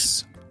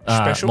 Specials.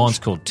 Yes. Mine's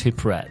called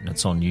Tip Rat, and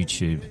it's on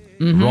YouTube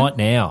right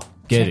now.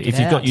 Get it. If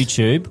you've got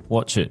YouTube,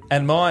 watch it.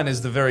 And mine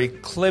is the very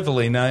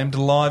cleverly named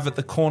Live at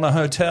the Corner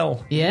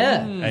Hotel.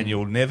 Yeah. And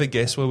you'll never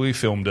guess where we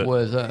filmed it.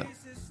 Where's that?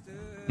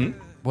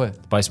 Where?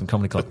 Basement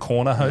Comedy The Club.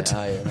 Corner Hotel.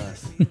 Oh, yeah,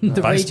 nice. The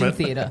Region Basement.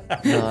 Theatre.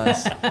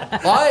 Nice.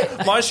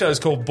 My show's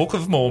called Book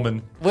of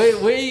Mormon.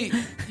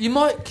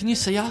 Can you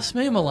see us?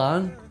 Me and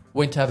Milan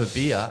went to have a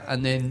beer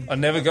and then... I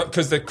never got...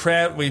 Because the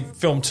crowd... We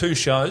filmed 2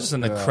 shows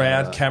and the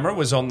crowd camera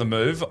was on the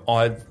move.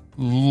 I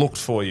looked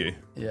for you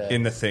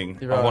in the thing.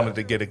 You're I right. wanted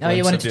to get a glimpse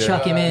you wanted of to your...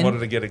 chuck him in? I wanted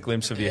to get a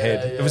glimpse of your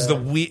head. It was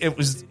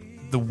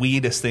the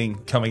weirdest thing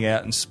coming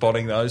out and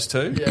spotting those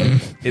two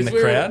in the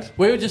crowd.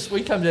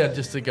 We come down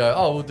just to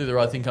go, we'll do the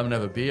right thing, come and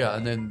have a beer.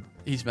 And then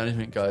his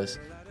management goes,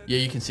 yeah,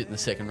 you can sit in the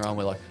second row. And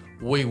we're like,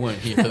 we weren't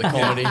here for the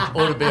comedy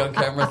or to be on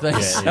camera,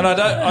 thanks. And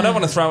I don't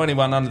want to throw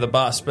anyone under the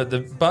bus,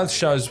 but both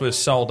shows were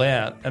sold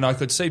out, and I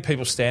could see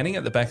people standing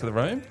at the back of the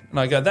room. And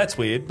I go, that's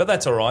weird, but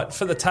that's all right.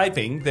 For the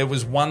taping, there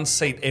was 1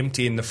 seat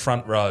empty in the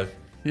front row.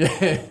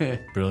 Yeah.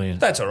 Brilliant.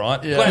 That's all right.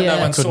 Glad no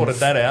one sorted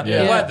that out.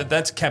 Yeah. Glad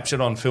that's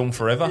captured on film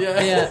forever.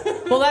 Yeah.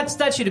 Well,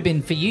 that should have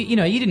been for you. You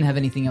know, you didn't have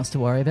anything else to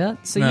worry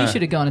about, so you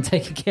should have gone and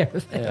taken care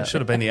of it. I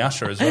should have been the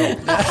usher as well.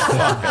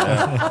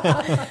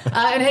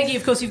 And Heggie,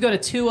 of course, you've got a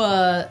tour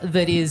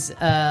that is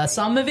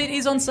some of it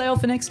is on sale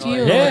for next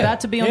year. yeah. Or about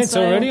to be on It's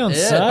sale. already on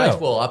sale.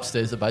 Baseball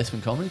upstairs at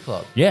Basement Comedy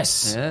Club.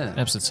 Yes. Yeah.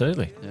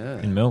 Absolutely.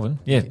 Yeah. In Melbourne.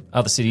 Yeah.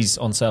 Other cities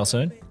on sale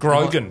soon.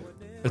 Grogan,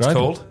 it's Grogan.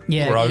 called.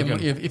 Yeah. Grogan.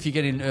 If you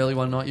get in early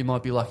one night, you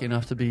might be lucky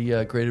enough to be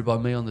greeted by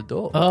me on the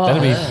door. Oh,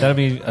 That'll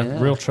be a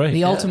real treat.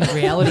 the ultimate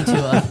reality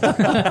tour.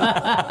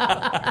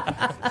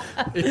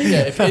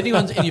 If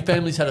anyone's in your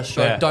family's had a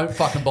stroke, don't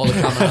fucking bother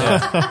coming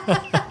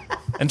out.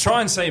 And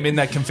try and see him in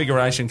that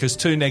configuration, because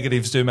 2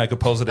 negatives do make a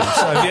positive.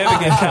 So if you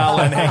ever get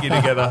Carl and Heggie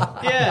together,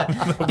 Yeah.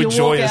 be You'll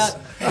joyous.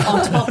 walk out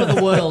on top of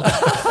the world.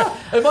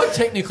 Am I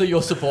technically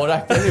your support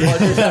actor? If I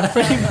do that?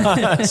 Pretty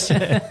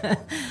much.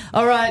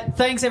 All right.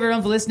 Thanks,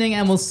 everyone, for listening,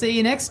 and we'll see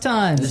you next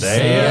time.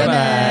 See ya,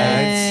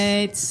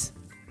 mates.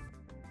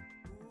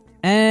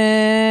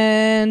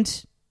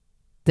 And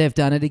they've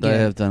done it again. They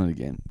have done it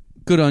again.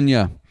 Good on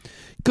you.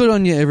 Good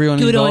on you, everyone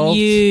Good involved. on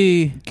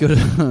you.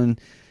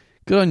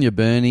 Good on you,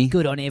 Bernie.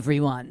 Good on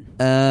everyone.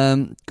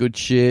 Good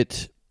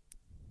shit.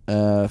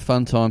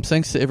 Fun times.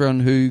 Thanks to everyone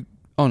who...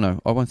 Oh, no,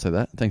 I won't say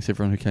that. Thanks to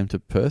everyone who came to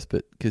Perth,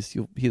 but because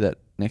you'll hear that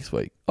next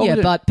week. Oh, Yeah,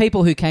 but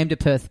people who came to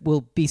Perth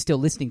will be still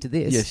listening to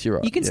this. Yes, you're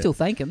right. You can Yeah. still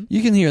thank them.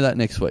 You can hear that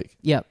next week.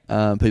 Yep.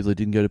 People who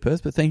didn't go to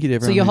Perth, but thank you to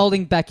everyone. So you're who-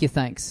 holding back your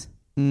thanks.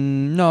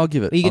 No, I'll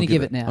give it. Are you gonna I'll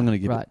give it now? I'm going to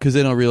give it. Right. Because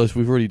then I realise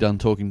we've already done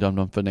Talking Dum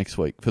Dum for next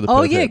week. For the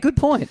Oh, Perth yeah, ep. good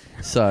point.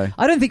 So,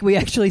 I don't think we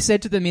actually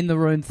said to them in the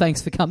room,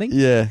 thanks for coming.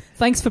 yeah.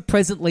 Thanks for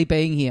presently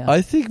being here.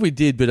 I think we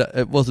did, but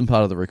it wasn't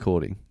part of the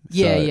recording.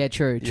 Yeah, So, yeah,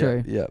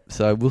 true. Yeah.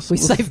 So we'll We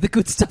saved the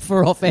good stuff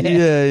for off air.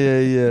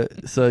 Yeah.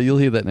 So you'll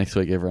hear that next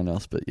week, everyone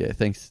else. But yeah,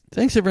 thanks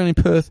everyone in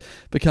Perth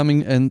for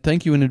coming, and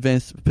thank you in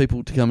advance for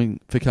people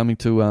for coming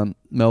to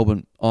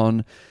Melbourne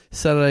on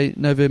Saturday,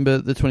 November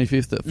the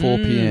 25th at 4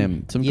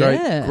 p.m. Some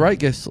great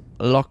guests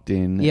locked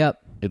in.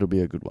 Yep. It'll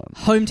be a good one.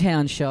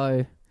 Hometown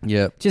show.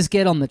 Yep. Just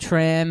get on the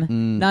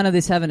tram. None of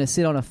this having to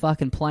sit on a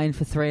fucking plane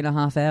for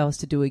 3.5 hours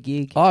to do a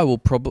gig. I'll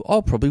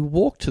probably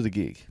walk to the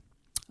gig.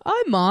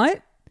 I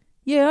might.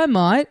 Yeah, I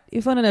might.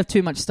 If I don't have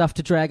too much stuff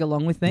to drag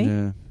along with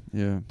me.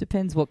 Yeah.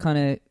 Depends what kind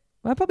of...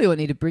 I probably won't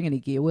need to bring any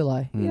gear, will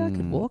I? Yeah, I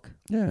could walk.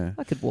 Yeah.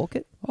 I could walk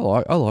it. I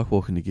like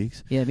walking to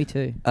gigs. Yeah, me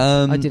too.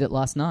 I I did it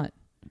last night.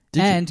 Did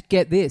you? And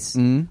get this,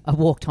 I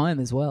walked home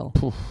as well.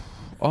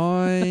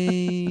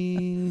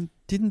 I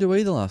didn't do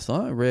either last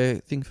night. A rare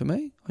thing for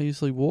me. I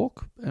usually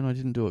walk, and I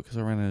didn't do it because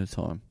I ran out of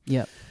time.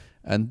 Yep.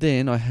 And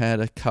then I had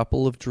a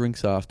couple of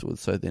drinks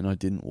afterwards, so then I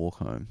didn't walk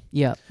home.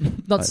 Yep.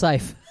 Not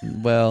safe.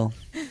 Well,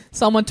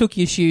 Someone took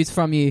your shoes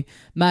from you.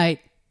 Mate,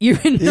 you're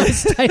in no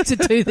state to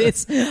do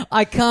this.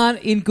 I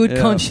can't, in good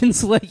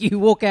conscience, let you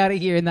walk out of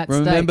here in that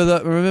remember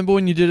state. that? Remember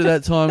when you did it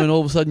that time, and all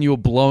of a sudden you were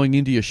blowing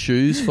into your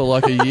shoes for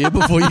like a year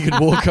before you could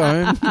walk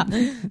home?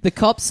 The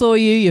cops saw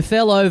you, you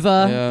fell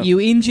over, Yeah. you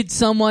injured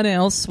someone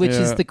else, which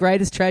is the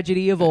greatest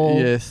tragedy of all.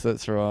 Yes,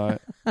 that's right.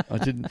 I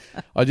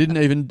didn't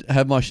even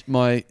have my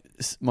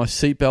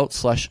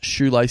seatbelt /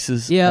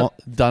 shoelaces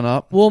done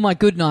up. Wore my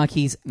good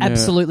Nikes,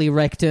 absolutely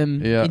wrecked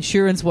them. Yeah.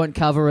 Insurance won't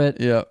cover it.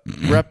 Yeah,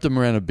 wrapped them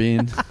around a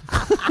bin.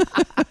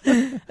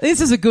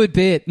 This is a good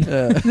bit.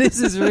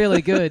 This is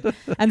really good.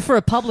 And for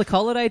a public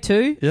holiday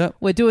too,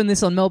 we're doing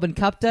this on Melbourne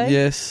Cup Day.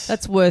 Yes.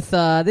 That's worth,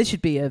 there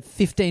should be a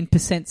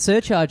 15%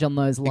 surcharge on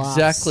those laughs.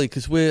 Exactly,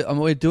 because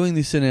we're doing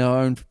this in our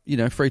own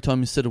free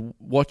time instead of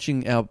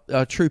watching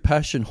our true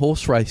passion,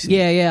 horse racing.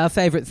 Yeah, our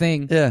favourite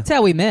thing. Yeah. That's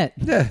how we met.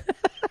 Yeah.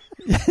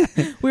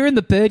 We were in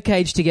the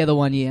birdcage together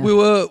one year. We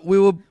were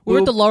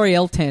at the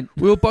L'Oreal tent.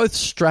 We were both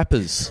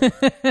strappers,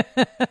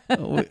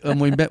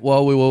 and we met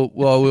while we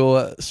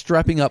were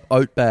strapping up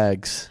oat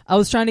bags. I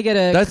was trying to get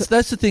a...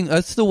 That's the thing.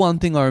 That's the one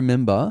thing I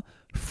remember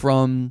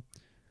from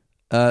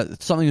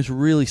something that's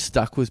really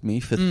stuck with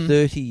me for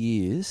 30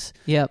 years.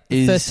 Yeah,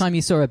 the first time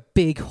you saw a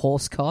big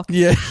horse cock.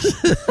 Yeah,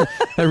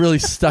 it really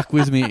stuck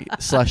with me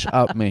 /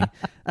 up me.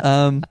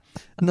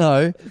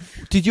 No,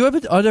 did you ever?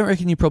 I don't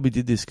reckon you probably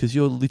did this because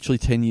you're literally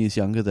 10 years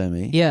younger than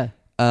me. Yeah,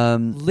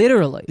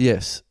 literally.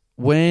 Yes,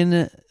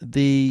 when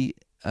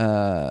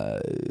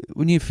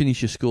you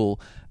finish your school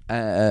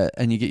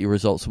and you get your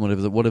results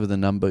and whatever the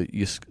number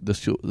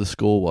the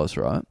score was,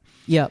 right?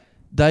 Yeah.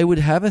 They would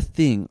have a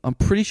thing, I'm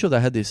pretty sure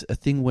they had this, a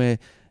thing where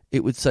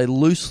it would say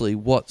loosely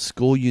what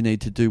score you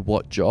need to do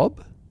what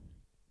job.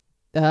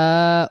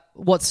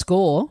 What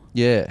score?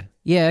 Yeah.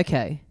 Yeah,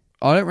 okay.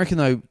 I don't reckon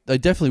they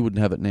definitely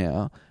wouldn't have it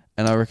now,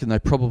 and I reckon they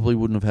probably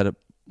wouldn't have had it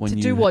when to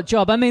do what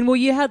job? I mean, well,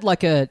 you had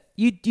like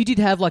you did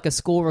have like a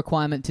score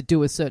requirement to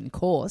do a certain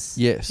course.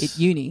 Yes. At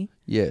uni.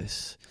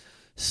 Yes.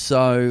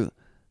 So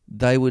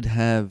they would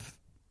have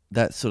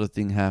that sort of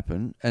thing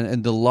happen,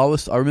 and the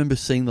lowest, I remember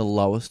seeing the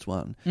lowest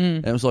one,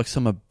 and it was like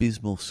some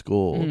abysmal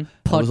score.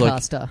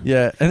 Podcaster.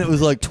 And it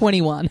was like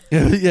 21.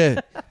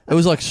 Yeah, it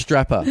was like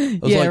strapper. It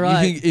was Yeah, like,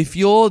 right. if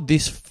you're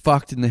this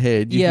fucked in the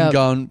head, you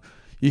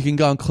can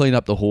go and clean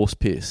up the horse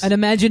piss. And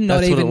imagine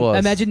not That's what it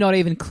was.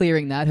 even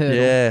clearing that hurdle.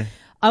 Yeah.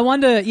 I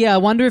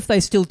wonder if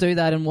they still do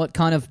that and what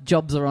kind of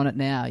jobs are on it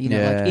now. You know,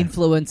 Yeah. like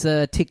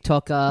influencer,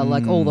 TikToker,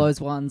 like all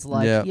those ones.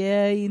 Like,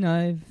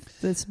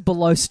 that's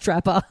below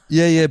strapper.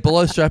 Yeah,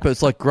 below strapper.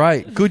 It's like,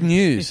 great, good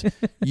news.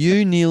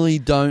 You nearly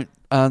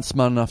aren't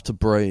smart enough to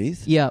breathe.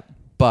 Yep.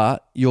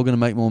 But you're going to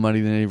make more money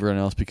than everyone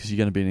else because you're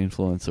going to be an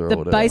influencer or The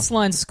whatever.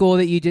 baseline score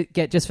that you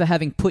get just for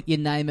having put your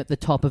name at the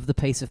top of the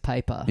piece of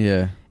paper.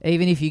 Yeah.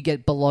 Even if you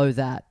get below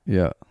that,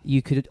 Yeah.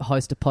 you could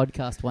host a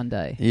podcast one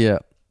day. Yeah.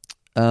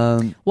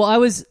 Well, I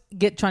was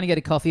trying to get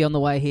a coffee on the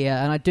way here,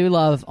 and I do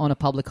love on a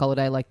public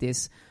holiday like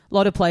this, a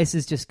lot of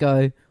places just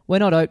go, we're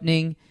not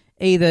opening.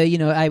 Either, you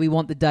know, A, we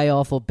want the day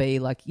off, or B,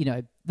 like, you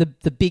know,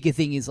 the bigger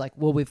thing is like,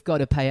 well, we've got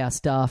to pay our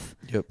staff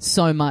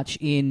so much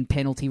in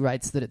penalty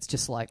rates that it's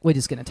just like, we're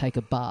just going to take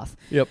a bath.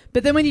 Yep.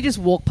 But then when you just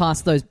walk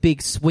past those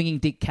big swinging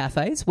dick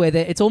cafes where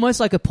it's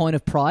almost like a point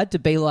of pride to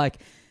be like,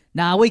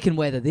 nah, we can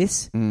weather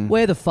this.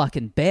 We're the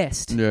fucking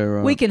best. Yeah,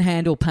 right. We can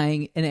handle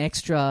paying an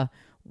extra,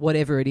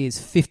 whatever it is,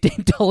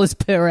 $15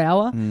 per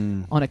hour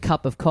on a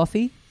cup of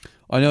coffee.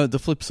 I know the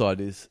flip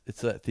side is, it's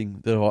that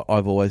thing that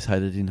I've always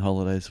hated in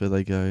holidays where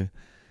they go,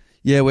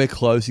 yeah, we're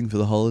closing for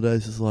the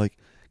holidays. It's like,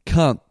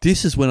 cunt,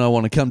 this is when I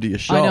want to come to your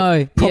shop. I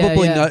know.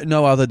 Probably Yeah.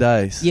 no other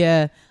days.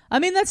 Yeah. I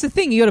mean, that's the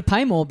thing. You got to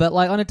pay more, but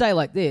like on a day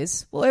like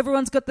this, well,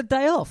 everyone's got the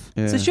day off.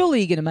 Yeah. So surely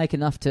you're going to make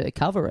enough to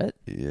cover it.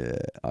 Yeah,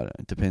 I don't know.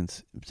 It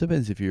depends. It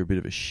depends if you're a bit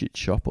of a shit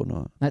shop or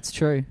not. That's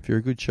true. If you're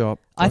a good shop,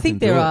 I think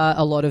fucking there do it. are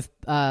a lot of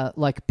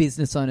like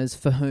business owners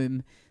for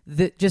whom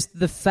just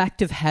the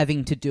fact of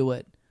having to do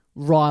it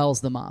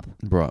riles them up.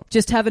 Right.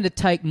 Just having to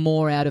take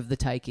more out of the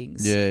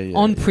takings. Yeah,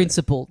 on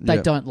principle, they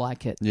Yeah. don't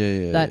like it.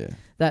 Yeah.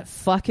 That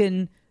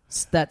fucking...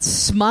 That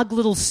smug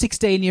little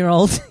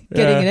 16-year-old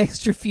getting an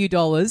extra few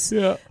dollars,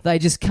 they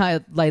just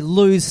they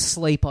lose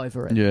sleep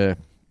over it.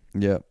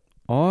 Yeah.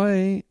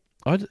 I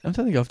don't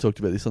think I've talked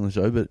about this on the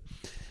show, but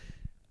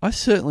I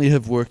certainly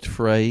have worked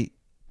for a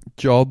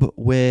job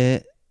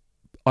where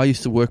I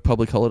used to work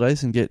public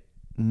holidays and get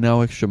no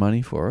extra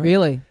money for it.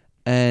 Really?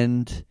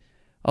 And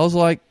I was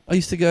like, I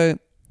used to go,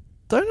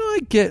 don't I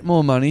get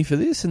more money for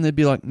this? And they'd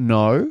be like,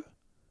 no.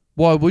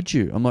 Why would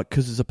you? I'm like,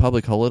 because it's a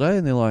public holiday.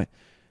 And they're like,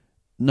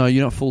 no,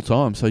 you're not full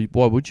time, so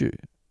why would you?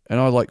 And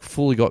I like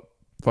fully got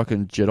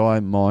fucking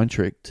Jedi mind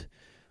tricked.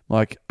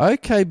 Like,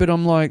 okay, but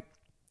I'm like,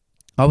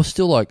 I was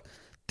still like,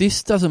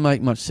 this doesn't make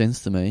much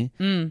sense to me.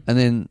 And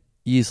then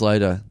years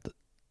later,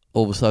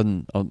 all of a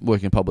sudden, I'm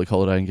working a public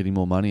holiday and getting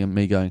more money, and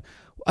me going,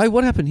 hey,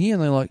 what happened here?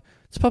 And they're like,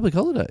 it's a public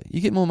holiday.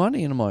 You get more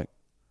money. And I'm like,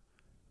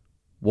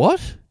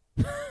 what?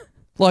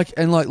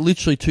 And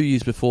literally 2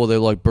 years before, they're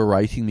like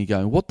berating me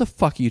going, what the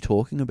fuck are you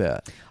talking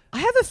about? I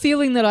have a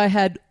feeling that I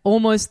had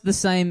almost the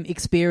same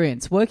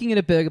experience working at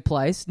a burger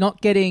place, not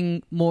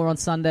getting more on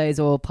Sundays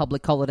or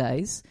public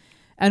holidays,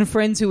 and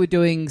friends who were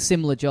doing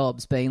similar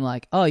jobs being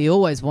like, oh, you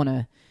always want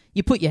to,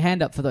 you put your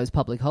hand up for those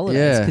public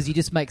holidays because you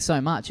just make so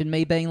much. And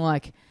me being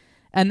like,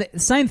 and the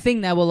same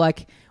thing, they were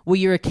like, well,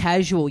 you're a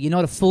casual, you're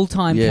not a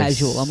full-time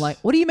casual. I'm like,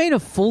 what do you mean a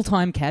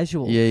full-time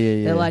casual?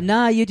 Yeah. They're like,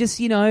 nah, you're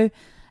just, you know,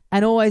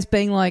 and always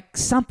being like,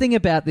 something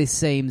about this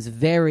seems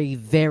very,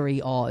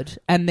 very odd.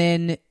 And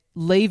then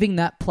leaving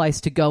that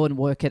place to go and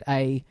work at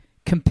a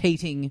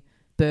competing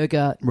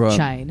burger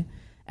chain,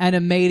 and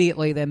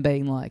immediately then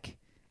being like,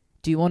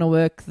 do you want to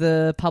work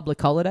the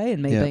public holiday?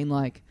 And me being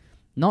like,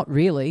 not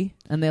really.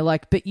 And they're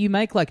like, but you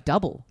make like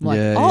double. I'm like,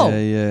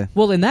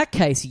 well, in that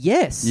case,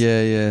 yes.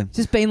 Yeah.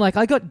 Just being like,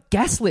 I got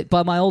gaslit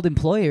by my old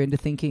employer into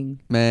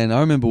thinking, Man, I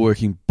remember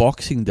working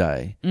Boxing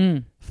Day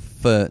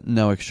for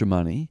no extra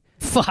money.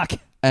 fuck.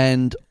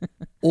 and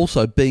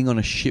also being on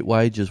a shit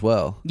wage as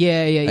well.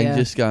 Yeah. And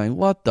just going,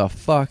 what the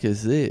fuck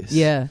is this?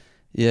 Yeah.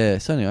 Yeah.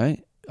 So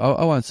anyway,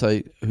 I won't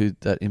say who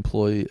that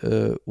employee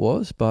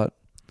was, but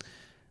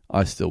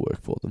I still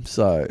work for them.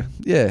 So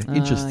yeah,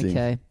 interesting.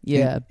 Okay.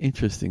 Yeah.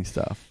 Interesting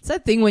stuff. It's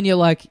that thing when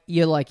you're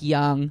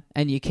young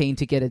and you're keen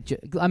to get a job.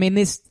 I mean,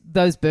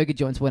 those burger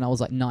joints when I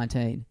was like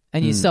 19,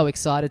 and you're so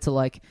excited to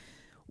like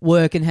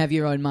work and have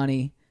your own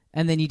money,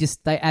 and then you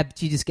just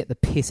get the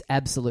piss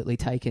absolutely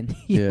taken.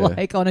 You're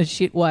like on a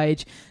shit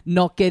wage,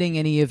 not getting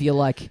any of your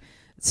like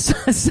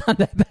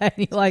Sunday pay,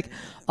 and you're like,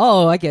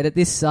 oh, I get it.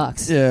 This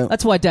sucks. Yeah,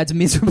 that's why Dad's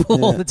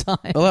miserable all the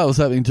time. Well, that was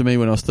happening to me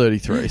when I was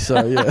 33.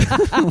 So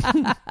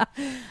yeah.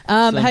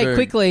 Hey,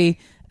 quickly.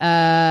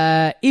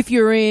 If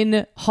you're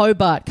in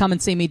Hobart, come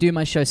and see me do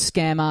my show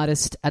Scam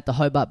Artist at the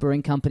Hobart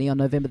Brewing Company on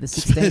November the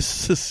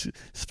 16th.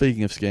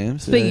 Speaking of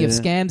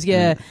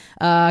scams.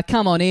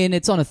 Come on in.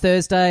 It's on a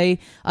Thursday.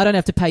 I don't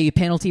have to pay you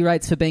penalty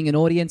rates for being an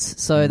audience,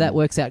 so that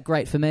works out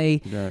great for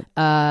me.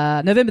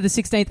 Right. November the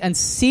 16th, and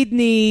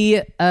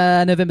Sydney,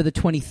 November the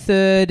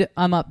 23rd.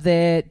 I'm up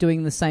there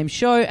doing the same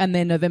show, and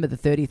then November the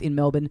 30th in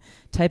Melbourne,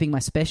 taping my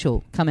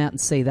special. Come out and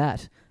see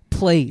that.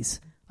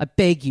 Please. I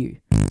beg you.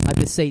 I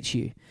beseech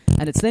you.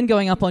 And it's then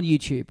going up on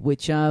YouTube,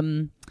 which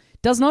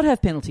does not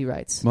have penalty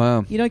rates.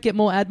 Wow! You don't get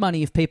more ad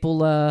money if people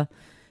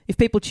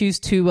choose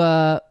to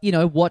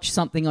watch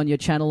something on your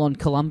channel on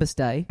Columbus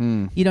Day.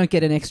 You don't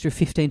get an extra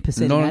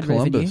 15% in ad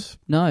revenue.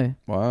 No.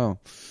 Wow.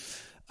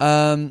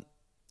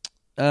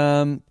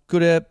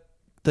 Good app.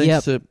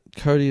 Thanks to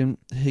Cody and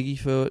Heggie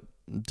for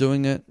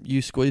doing it.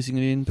 You squeezing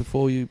it in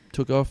before you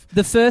took off.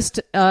 The first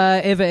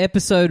ever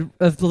episode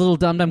of the Little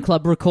Dum Dum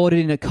Club recorded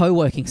in a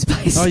co-working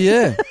space. Oh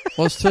yeah,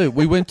 was too.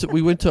 We went to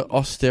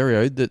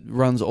Austereo that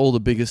runs all the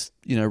biggest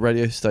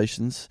radio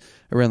stations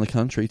around the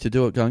country to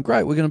do it. Going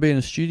great, we're going to be in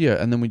a studio,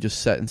 and then we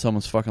just sat in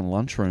someone's fucking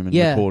lunchroom and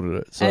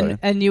recorded it. So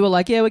and you were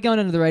like, yeah, we're going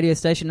into the radio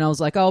station, and I was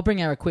like, oh, I'll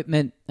bring our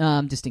equipment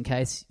just in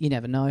case. You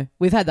never know.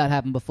 We've had that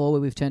happen before where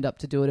we've turned up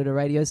to do it at a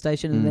radio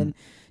station and then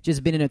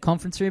just been in a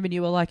conference room, and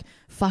you were like,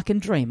 fucking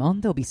dream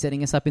on, they'll be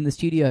setting us up in the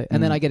studio.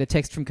 And then I get a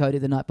text from Cody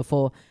the night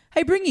before,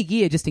 hey, bring your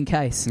gear just in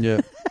case. Yeah.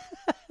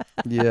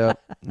 Yeah.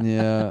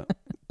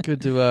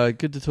 Good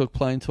to talk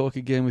plain talk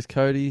again with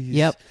Cody.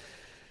 He's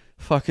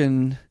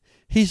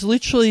he's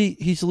literally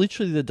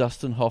the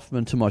Dustin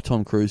Hoffman to my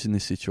Tom Cruise in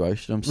this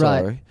situation. I'm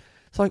sorry. Right.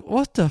 It's like,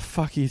 what the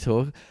fuck are you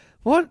talking?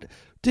 What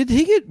did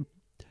he get?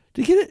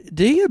 Did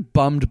he get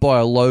bummed by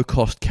a low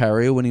cost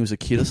carrier when he was a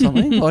kid or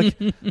something? Like,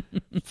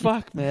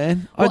 fuck,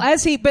 man. Well,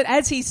 as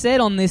he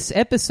said on this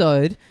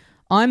episode,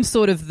 I'm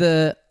sort of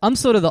the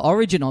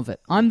origin of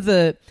it. I'm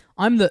the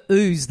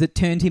ooze that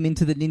turned him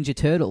into the Ninja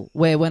Turtle.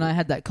 Where when I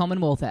had that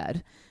Commonwealth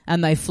ad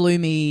and they flew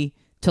me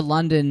to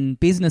London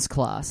business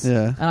class,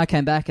 and I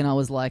came back and I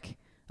was like,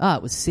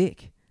 it was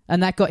sick.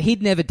 And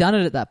he'd never done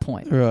it at that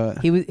point. Right.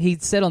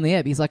 He'd said on the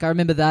app, he's like, I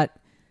remember that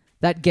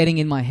getting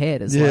in my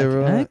head. It's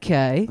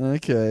okay,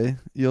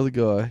 you're the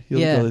guy. You're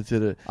the guy that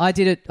did it. I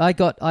did it.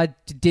 I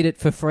did it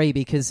for free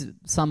because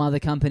some other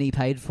company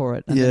paid for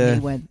it. And then he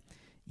went,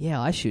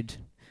 I should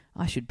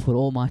put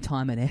all my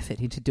time and effort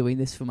into doing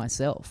this for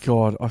myself.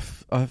 God,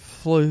 I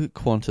flew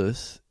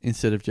Qantas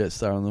instead of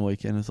Jetstar on the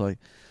weekend. It's like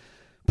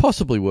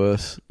possibly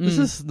worse.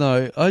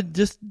 I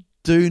just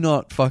do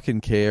not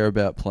fucking care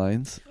about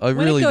planes. When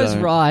really it goes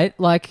don't. Right,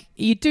 like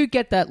you do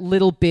get that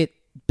little bit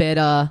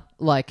better,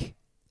 like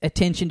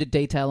attention to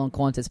detail on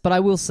Qantas, but I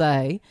will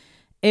say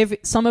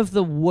some of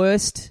the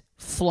worst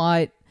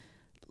flight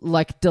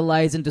like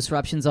delays and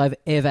disruptions I've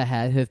ever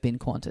had have been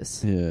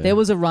Qantas. Yeah. There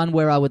was a run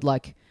where I would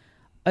like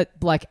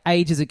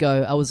ages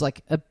ago, I was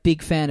like a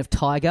big fan of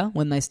Tiger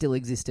when they still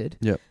existed.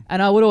 Yep.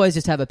 And I would always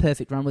just have a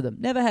perfect run with them.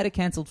 Never had a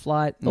cancelled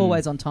flight,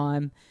 always on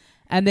time.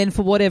 And then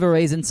for whatever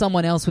reason,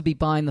 someone else would be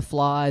buying the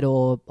flight,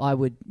 or I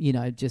would,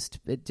 it just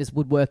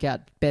would work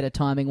out better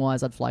timing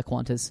wise. I'd fly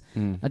Qantas.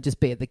 I'd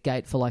just be at the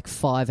gate for like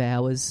 5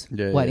 hours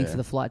waiting for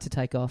the flight to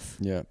take off.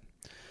 Yeah.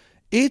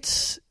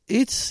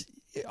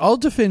 I'll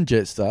defend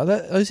Jetstar.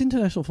 Those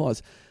international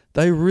flights,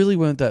 they really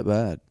weren't that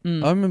bad.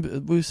 I remember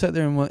we sat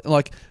there and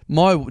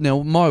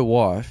my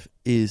wife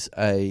is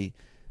a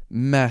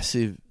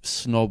massive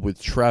snob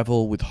with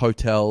travel, with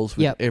hotels,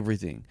 with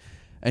everything.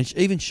 And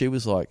even she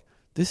was like,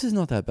 this is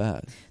not that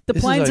bad. The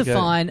planes are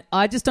fine.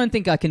 I just don't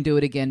think I can do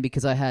it again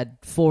because I had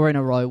 4 in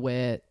a row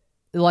where,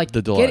 like,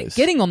 the delays.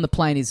 Getting on the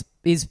plane is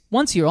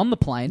once you're on the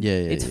plane,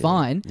 it's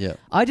fine. Yeah.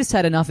 I just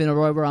had enough in a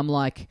row where I'm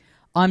like,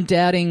 I'm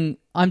doubting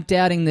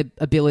the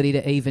ability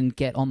to even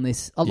get on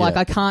this. Like,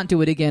 I can't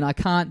do it again. I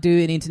can't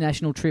do an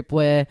international trip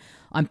where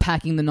I'm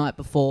packing the night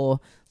before,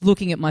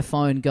 looking at my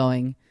phone,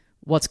 going,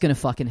 what's going to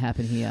fucking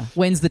happen here?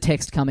 When's the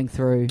text coming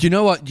through? Do you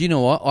know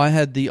what? I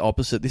had the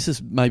opposite. This is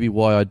maybe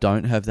why I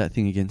don't have that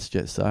thing against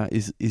Jetstar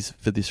is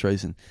for this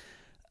reason.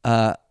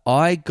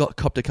 I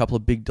copped a couple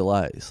of big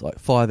delays,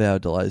 like 5-hour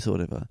delays or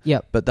whatever.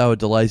 Yep. But they were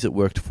delays that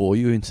worked for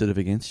you instead of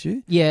against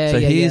you. Yeah. So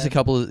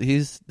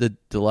here's the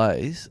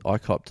delays I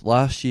copped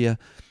last year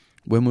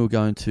when we were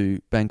going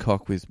to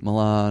Bangkok with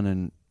Milan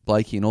and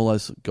Blakey and all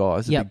those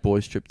guys, the big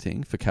boys trip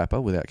thing for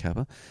Kappa, without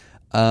Kappa.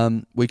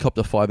 We copped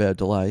a 5-hour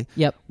delay.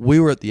 Yep. We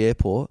were at the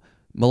airport.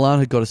 Milan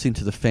had got us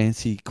into the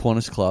fancy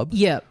Qantas club.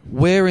 Yep.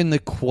 We're in the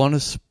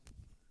Qantas,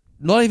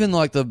 not even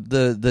like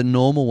the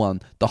normal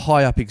one, the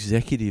high up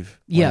executive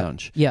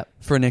lounge. Yep.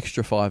 For an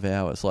extra 5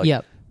 hours. Like,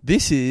 Yep.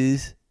 this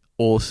is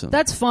awesome.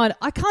 That's fine.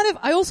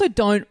 I also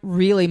don't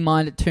really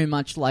mind it too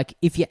much, like,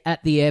 if you're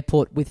at the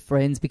airport with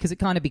friends, because it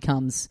sort of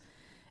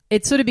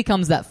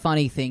becomes that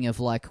funny thing of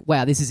like,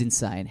 wow, this is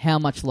insane. How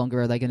much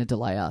longer are they going to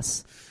delay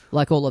us?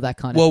 Like all of that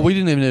kind of Well, thing. we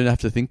didn't even have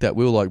to think that.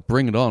 We were like,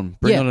 bring it on.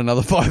 Bring Yeah. on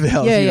another 5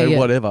 hours, Yeah.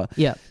 whatever.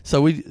 Yeah.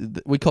 So we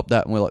copped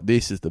that and we're like,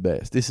 this is the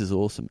best. This is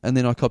awesome. And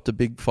then I copped a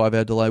big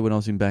 5-hour delay when I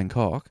was in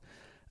Bangkok.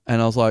 And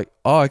I was like,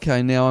 oh,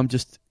 okay, now I'm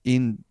just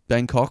in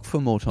Bangkok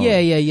for more time.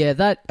 Yeah.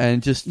 That.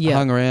 And just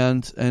hung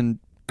around and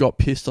got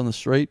pissed on the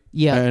street.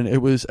 Yeah.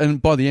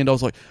 And by the end I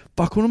was like,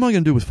 fuck, what am I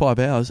going to do with 5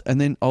 hours?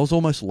 And then I was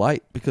almost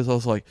late because I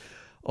was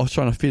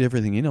trying to fit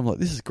everything in. I'm like,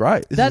 this is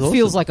great. This That is awesome.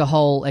 feels like a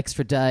whole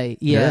extra day.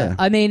 Yeah.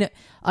 I mean,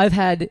 I've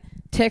had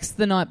text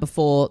the night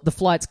before, the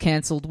flight's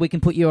cancelled, we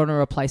can put you on a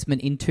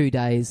replacement in 2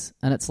 days.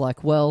 And it's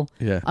like, well,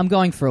 I'm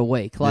going for a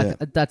week. Like,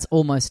 that's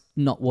almost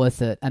not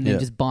worth it. And then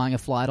just buying a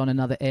flight on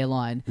another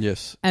airline.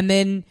 Yes. And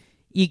then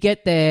you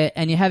get there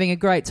and you're having a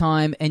great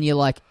time and you're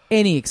like,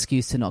 any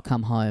excuse to not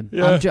come home.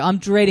 Yeah. I'm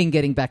dreading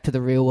getting back to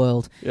the real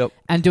world. Yep.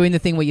 And doing the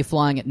thing where you're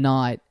flying at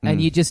night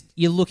and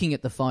you're looking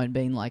at the phone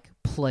being like,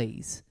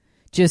 please,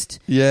 just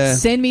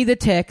send me the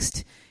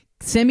text.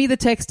 Send me the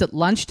text at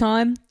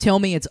lunchtime. Tell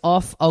me it's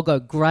off. I'll go,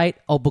 great.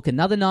 I'll book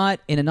another night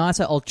in a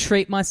nicer. I'll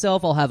treat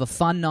myself. I'll have a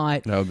fun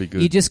night. That would be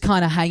good. You're just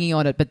kind of hanging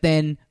on it. But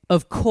then,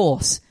 of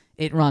course,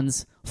 it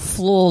runs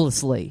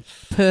flawlessly,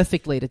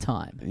 perfectly to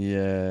time.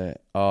 Yeah.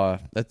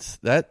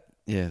 That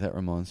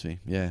reminds me.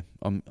 Yeah.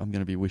 I'm going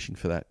to be wishing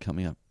for that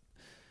coming up.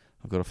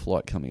 I've got a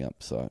flight coming up.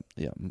 So,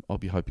 yeah, I'll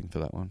be hoping for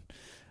that one.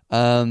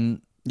 So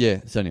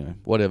anyway,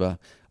 whatever.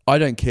 I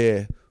don't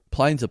care.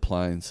 Planes are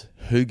planes.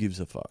 Who gives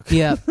a fuck?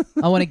 Yeah.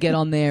 I want to get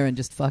on there and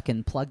just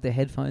fucking plug the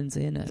headphones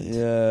in. And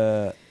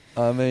Yeah.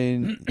 I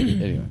mean,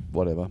 anyway,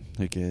 whatever.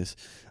 Who cares?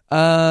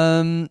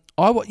 One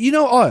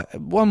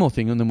more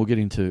thing, and then we'll get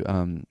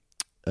into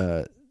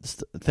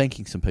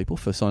thanking some people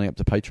for signing up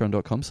to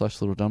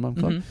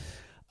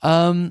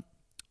patreon.com/littledumdumclub.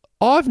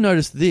 I've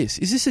noticed this.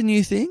 Is this a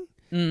new thing?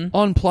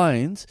 On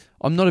planes,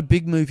 I'm not a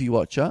big movie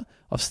watcher.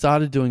 I've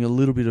started doing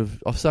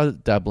I've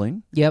started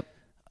dabbling. Yep.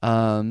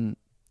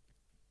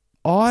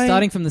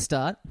 Starting from the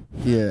start.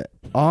 Yeah.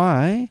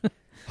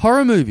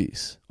 Horror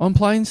movies on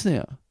planes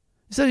now.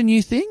 Is that a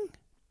new thing?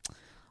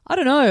 I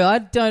don't know.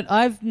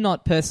 I've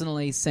not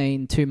personally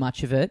seen too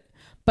much of it,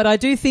 but I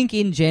do think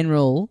in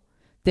general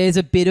there's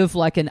a bit of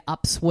like an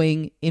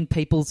upswing in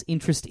people's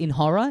interest in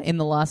horror in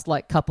the last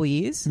like couple of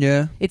years.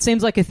 Yeah. It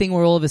seems like a thing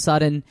where all of a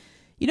sudden,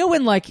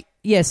 when like,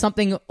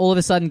 something all of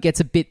a sudden gets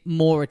a bit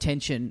more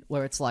attention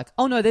where it's like,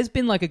 oh no, there's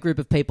been like a group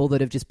of people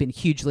that have just been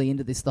hugely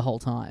into this the whole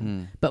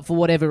time. But for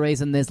whatever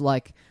reason, there's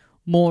like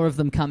more of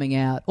them coming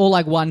out, or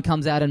like one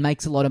comes out and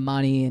makes a lot of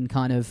money and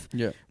kind of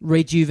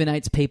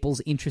rejuvenates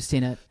people's interest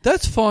in it.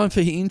 That's fine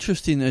for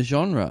interest in a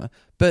genre,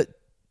 but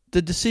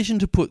the decision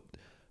to put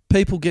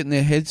people getting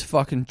their heads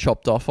fucking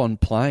chopped off on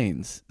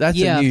planes, that's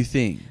a new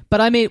thing.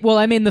 But I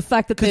mean the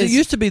fact that because it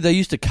used to be they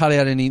used to cut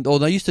out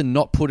they used to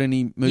not put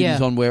any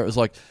movies on where it was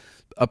like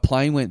a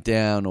plane went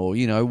down or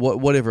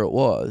whatever it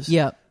was.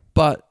 Yeah.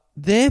 But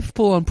they're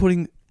full on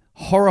putting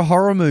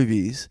horror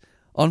movies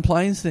on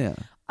planes now.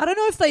 I don't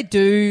know if they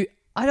do.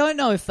 I don't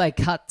know if they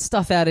cut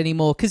stuff out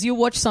anymore, because you'll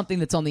watch something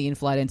that's on the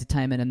in-flight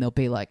entertainment and there'll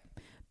be like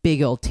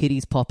big old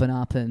titties popping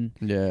up and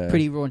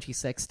pretty raunchy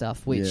sex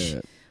stuff, which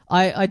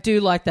I do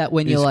like that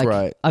when you're like,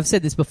 great. I've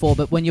said this before,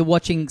 but when you're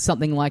watching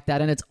something like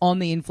that and it's on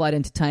the in-flight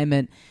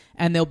entertainment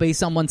and there'll be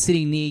someone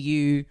sitting near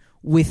you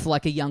with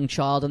like a young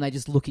child and they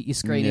just look at your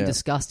screen in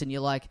disgust and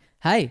you're like,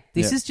 hey,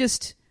 this is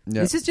just...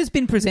 This has just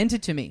been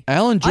presented to me.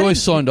 Alan Joy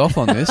signed off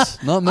on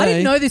this, not me. I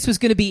didn't know this was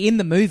going to be in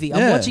the movie.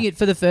 I'm watching it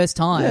for the first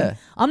time. Yeah.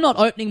 I'm not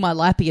opening my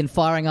lappy and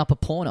firing up a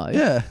porno.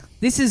 Yeah.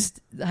 This is,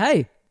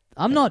 hey,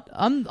 I'm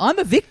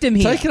a victim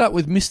here. Take it up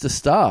with Mr.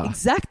 Star.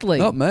 Exactly.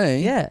 Not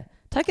me. Yeah.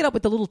 Take it up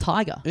with the little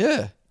tiger.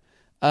 Yeah.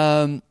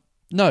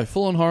 No,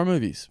 full-on horror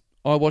movies.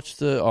 I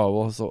watched I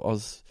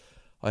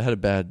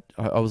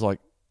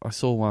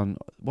saw one,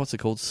 what's it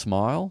called?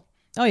 Smile?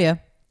 Oh, yeah.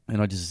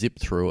 And I just zipped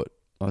through it.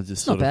 I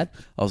just not bad.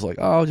 I was like,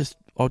 I'll just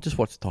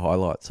watch the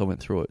highlights. I went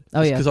through it.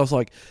 Oh, yeah. Because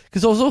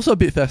I was also a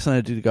bit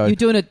fascinated to go. You're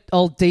doing it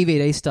old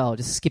DVD style,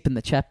 just skipping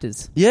the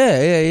chapters. Yeah,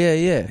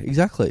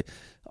 exactly.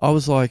 I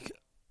was like,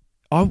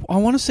 I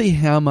want to see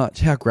how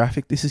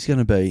graphic this is going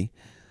to be,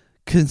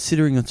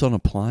 considering it's on a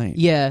plane.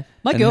 Yeah.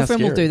 My And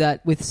girlfriend how will scary. do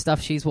that with stuff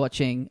she's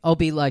watching. I'll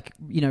be like,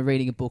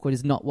 reading a book or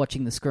just not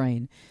watching the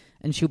screen,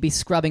 and she'll be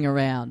scrubbing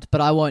around,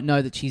 but I won't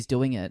know that she's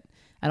doing it.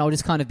 And I'll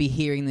just kind of be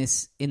hearing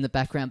this in the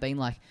background being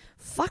like,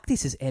 fuck,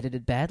 this is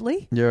edited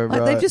badly. Yeah, like,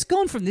 right. They've just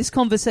gone from this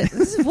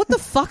conversation. What the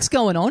fuck's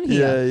going on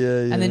here?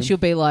 Yeah. And then she'll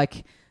be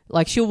like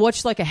she'll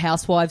watch like a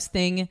Housewives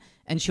thing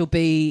and she'll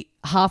be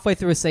halfway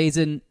through a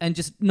season and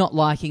just not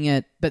liking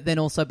it. But then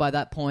also by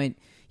that point,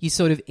 you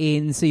sort of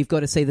in, so you've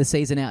got to see the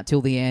season out till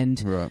the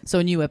end. Right. So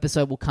a new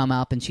episode will come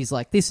up, and she's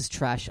like, "This is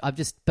trash." I've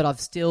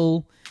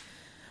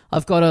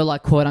got to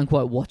like quote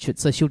unquote watch it.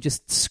 So she'll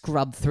just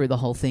scrub through the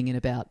whole thing in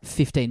about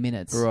 15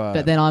 minutes. Right.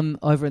 But then I'm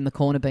over in the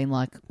corner being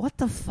like, "What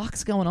the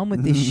fuck's going on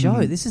with this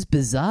show? This is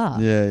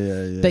bizarre."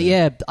 Yeah. But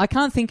yeah, I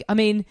can't think. I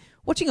mean,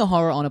 watching a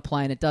horror on a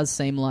plane, it does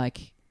seem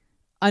like.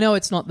 I know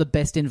it's not the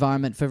best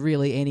environment for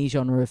really any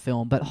genre of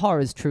film, but horror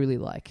is truly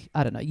like,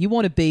 I don't know, you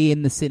want to be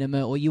in the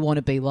cinema or you want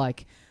to be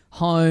like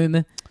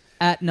home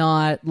at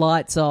night,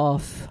 lights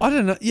off. I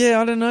don't know.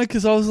 Yeah, I don't know,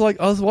 because I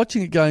was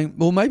watching it going,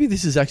 well, maybe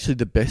this is actually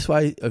the best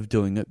way of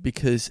doing it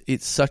because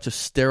it's such a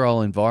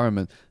sterile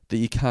environment that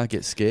you can't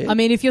get scared. I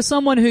mean, if you're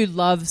someone who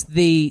loves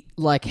the,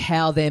 like,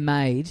 how they're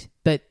made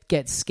but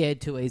gets scared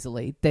too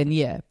easily, then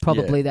yeah,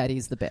 probably that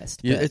is the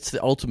best. Yeah, But- it's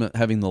the ultimate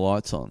having the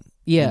lights on.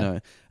 Yeah. You know?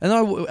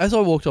 And as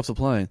I walked off the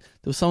plane,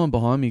 there was someone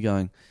behind me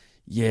going,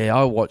 yeah,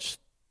 I watched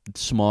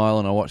Smile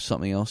and I watched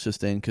something else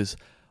just then because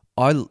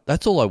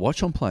that's all I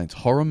watch on planes,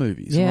 horror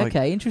movies. Yeah, I'm like,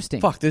 okay,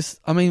 interesting. Fuck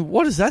this. I mean,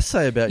 what does that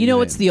say about you? You know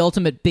man? what's the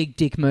ultimate big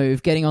dick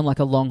move? Getting on like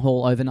a long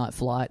haul overnight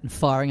flight and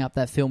firing up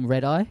that film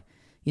Red Eye.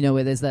 You know,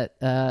 where there's that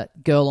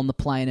girl on the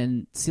plane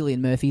and Cillian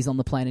Murphy's on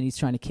the plane and he's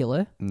trying to kill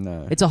her?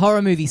 No. It's a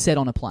horror movie set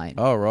on a plane.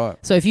 Oh, right.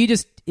 So if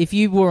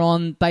you were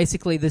on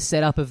basically the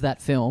setup of that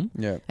film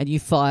Yeah. and you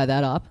fire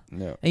that up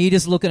Yeah. and you're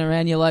just looking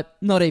around, you're like,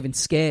 not even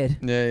scared.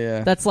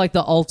 Yeah. That's like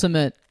the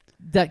ultimate,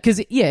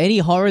 because any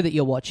horror that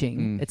you're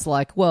watching, it's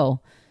like,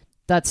 well,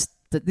 this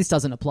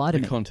doesn't apply to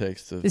the me.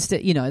 context of...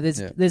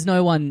 There's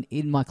no one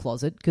in my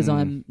closet because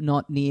I'm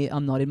not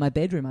in my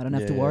bedroom. I don't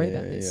have to worry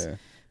about this. Yeah.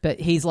 But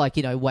he's like,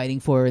 waiting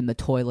for her in the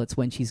toilets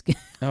when she's...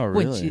 Oh,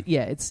 really?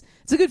 It's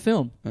a good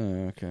film.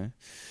 Oh, okay.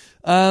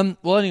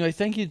 Well, anyway,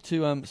 thank you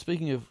to...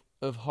 speaking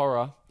of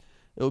horror,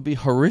 it would be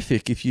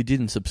horrific if you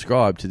didn't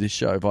subscribe to this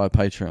show via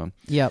Patreon.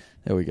 Yep.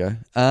 There we go.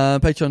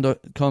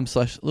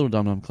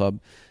 Patreon.com/LittleDumDumClub.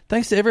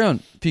 Thanks to everyone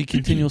for your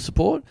continual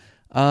support.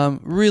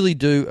 Really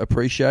do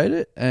appreciate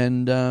it.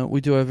 And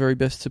we do our very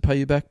best to pay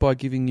you back by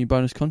giving you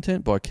bonus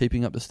content, by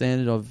keeping up the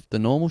standard of the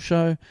normal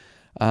show.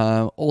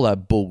 All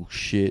that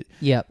bullshit.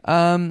 Yep.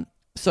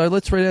 So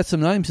let's read out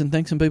some names and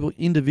thank some people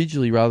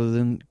individually rather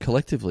than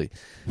collectively.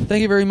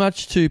 Thank you very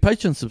much to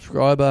Patreon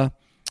subscriber.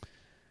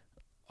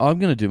 I'm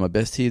going to do my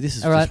best here. This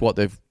is All just right.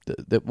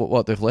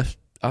 what they've left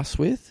us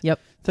with. Yep.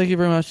 Thank you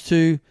very much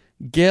to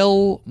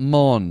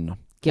Gelmon.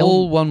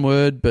 All one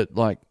word, but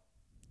like,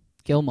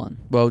 Gelmon.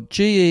 well,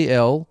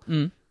 GEL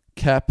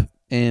cap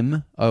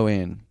MON.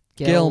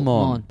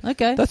 Gelmon.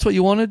 Okay. That's what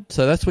you wanted,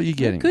 so that's what you're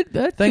getting.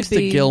 Thanks could to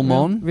be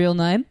Gelmon. Real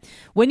name.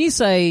 When you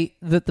say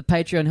that the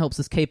Patreon helps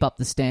us keep up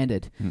the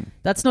standard,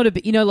 that's not a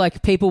bit...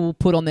 like people will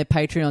put on their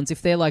Patreons,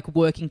 if they're like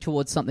working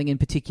towards something in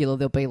particular,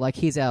 they'll be like,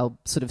 here's our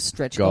sort of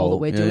stretch goal that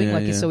we're doing.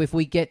 Yeah. So if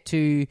we get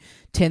to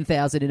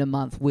 10,000 in a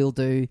month, we'll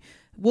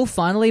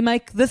finally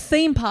make the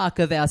theme park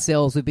of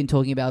ourselves we've been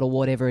talking about, or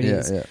whatever it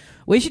is. Yeah.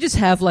 We should just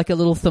have like a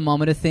little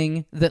thermometer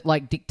thing that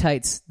like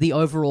dictates the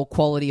overall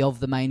quality of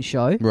the main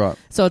show. Right.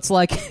 So it's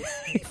like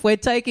if we're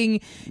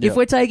taking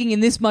in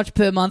this much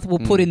per month, we'll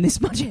put in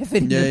this much effort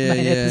into the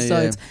main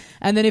episodes. Yeah.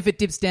 And then if it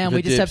dips down,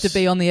 we just have to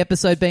be on the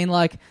episode being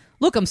like,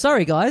 look, I'm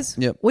sorry, guys.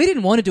 Yep. We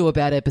didn't want to do a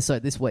bad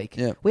episode this week.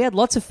 Yep. We had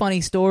lots of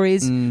funny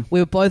stories. We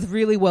were both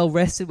really well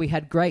rested. We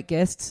had great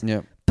guests.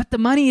 Yep. But the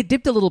money had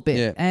dipped a little bit.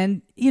 Yeah.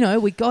 And,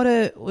 we've got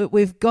to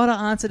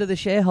answer to the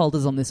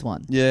shareholders on this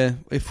one. Yeah,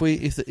 if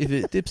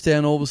it dips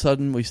down, all of a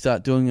sudden we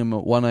start doing them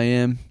at 1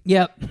 a.m.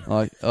 Yep.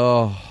 Like,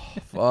 oh,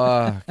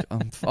 fuck,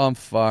 I'm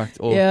fucked.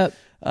 Or, Yep.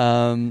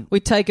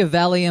 We take a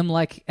Valium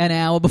like an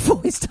hour before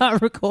we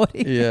start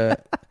recording. Yeah.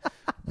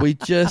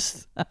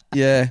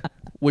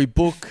 We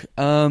book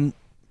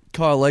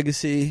Kyle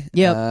Legacy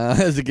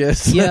as a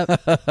guest. Yep.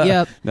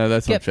 No,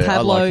 that's Get not fair.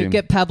 Pablo, I like him.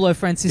 get Pablo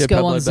Francisco Get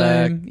Pablo on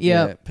Zoom. back.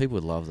 Yep. Yeah, people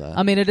would love that.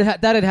 I mean,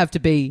 that'd have to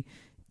be,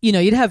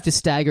 you'd have to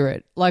stagger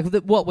it. Like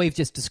what we've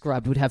just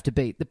described would have to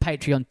be the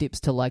Patreon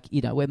dips to like,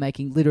 we're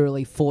making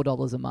literally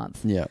 $4 a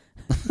month. Yeah.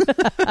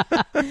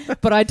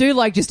 But I do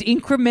like just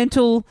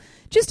incremental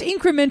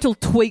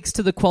tweaks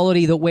to the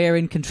quality that we're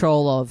in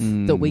control of,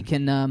 that we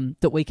can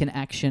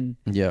action.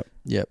 Yeah.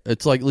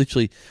 It's like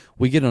literally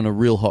we get on a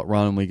real hot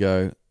run and we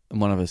go, and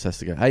one of us has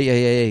to go,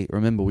 hey,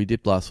 remember we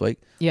dipped last week?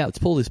 Yeah. Let's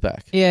pull this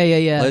back.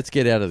 Yeah. Let's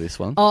get out of this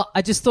one. Oh,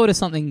 I just thought of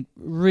something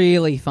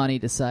really funny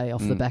to say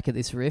off the back of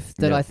this riff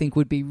that I think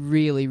would be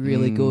really,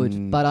 really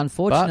good. But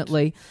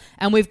unfortunately,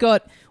 and we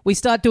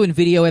start doing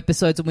video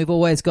episodes and we've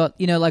always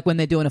got, like when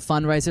they're doing a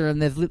fundraiser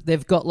and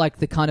they've got like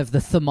the kind of the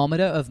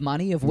thermometer of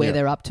money of where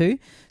they're up to.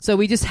 So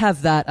we just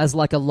have that as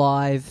like a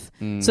live,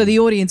 so the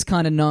audience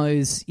kind of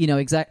knows,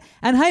 exact.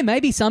 And hey,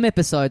 maybe some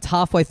episodes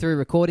halfway through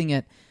recording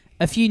it,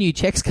 a few new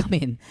checks come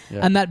in,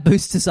 Yeah. and that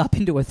boosts us up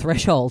into a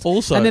threshold.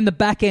 Also- and then the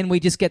back end, we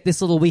just get this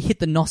little. We hit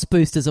the NOS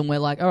boosters, and we're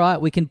like, all right,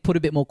 we can put a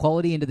bit more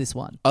quality into this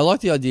one. I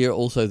like the idea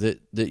also that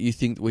you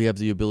think we have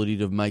the ability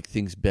to make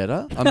things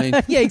better. I mean,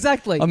 Yeah,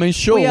 exactly. I mean,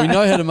 sure, We we are-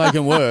 know how to make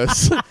them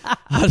worse.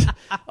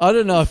 I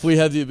don't know if we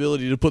have the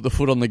ability to put the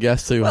foot on the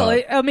gas too Well,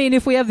 hard. I mean,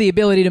 if we have the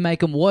ability to make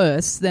them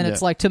worse, then Yeah.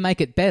 it's like to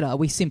make it better,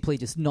 we simply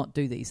just not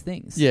do these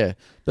things. Yeah,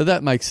 but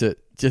that makes it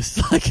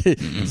just like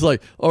it's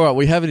like, all right,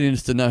 we have it in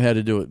us to know how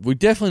to do it. We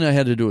definitely know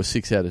how to do a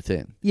 6 out of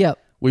 10. Yep.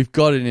 We've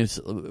got it in us.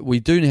 We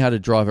do know how to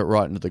drive it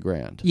right into the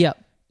ground.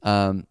 Yep.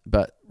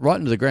 But right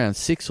into the ground,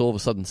 6 all of a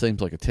sudden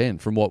seems like a 10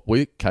 from what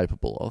we're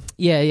capable of.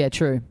 Yeah,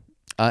 true.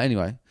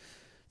 Anyway,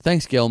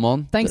 thanks,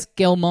 Gelmon. Thanks,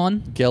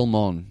 Gelmon.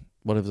 Gelmon,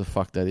 whatever the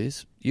fuck that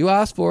is. You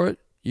asked for it.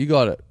 You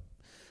got it.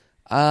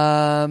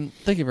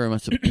 Thank you very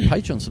much to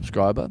Patreon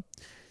subscriber,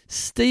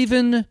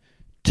 Stephen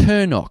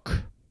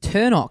Turnock.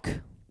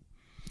 Turnock.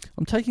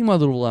 I'm taking my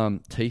little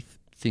teeth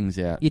things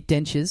out. Your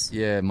dentures.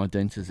 Yeah, my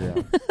dentures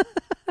out.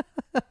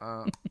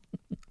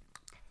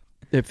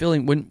 They're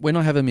feeling when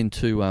I have them in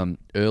too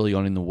early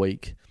on in the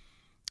week,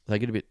 they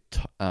get a bit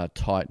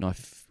tight, and I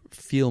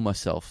feel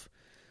myself.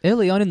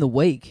 Early on in the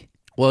week.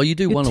 Well, you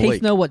do Your one a teeth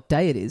week. know what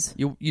day it is.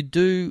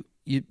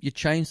 You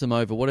change them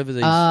over, whatever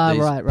these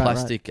right,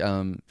 plastic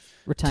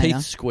Retainer. teeth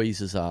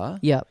squeezers are,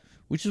 Yep.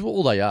 which is what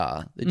all they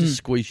are. They just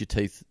squeeze your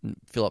teeth and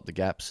fill up the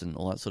gaps and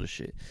all that sort of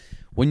shit.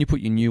 When you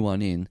put your new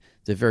one in,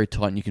 they're very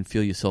tight, and you can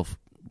feel yourself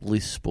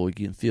lisp, or you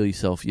can feel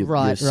yourself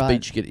your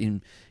speech get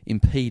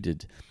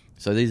impeded.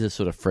 So these are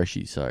sort of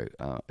freshy, so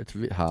it's a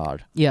bit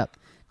hard. Yep.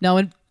 No,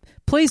 and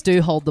please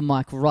do hold the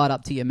mic right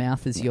up to your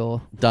mouth as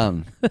you're...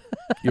 Done.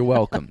 You're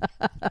welcome.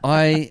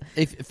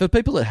 If for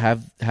people that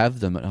have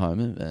them at home,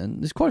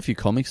 and there's quite a few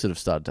comics that have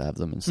started to have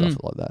them and stuff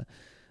like that.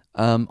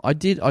 I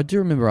do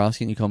remember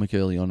asking a comic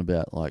early on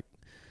about like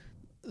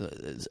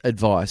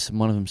advice, and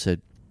one of them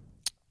said,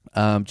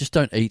 just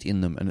don't eat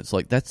in them. And it's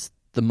like, that's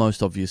the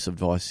most obvious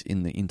advice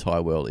in the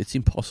entire world. It's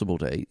impossible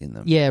to eat in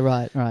them. Yeah,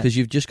 right. Because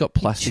you've just got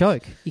plastic. You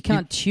choke. You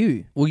can't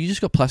chew. Well, you just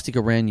got plastic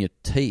around your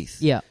teeth.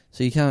 Yeah.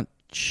 So you can't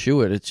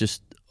chew it. It's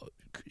just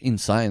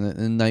insane.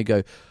 And they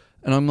go,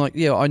 and I'm like,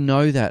 yeah, I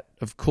know that.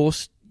 Of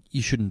course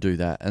you shouldn't do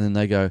that. And then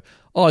they go,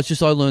 oh, it's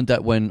just I learned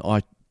that when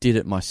I did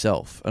it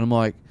myself. And I'm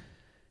like,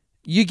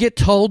 you get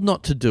told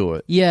not to do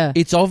it. Yeah.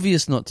 It's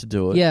obvious not to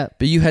do it. Yeah.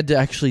 But you had to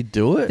actually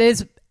do it.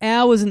 There's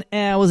hours and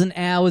hours and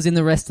hours in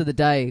the rest of the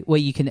day where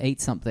you can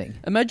eat something.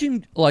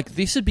 Imagine, like,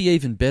 this would be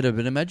even better,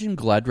 but imagine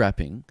glad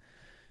wrapping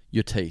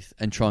your teeth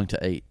and trying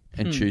to eat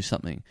and chew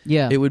something.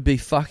 Yeah. It would be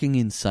fucking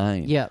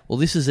insane. Yeah. Well,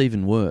 this is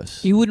even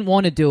worse. You wouldn't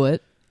want to do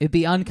it. It'd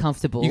be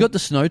uncomfortable. You got the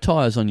snow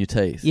tires on your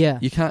teeth. Yeah.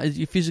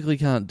 You physically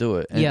can't do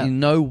it. And Yeah. in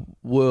no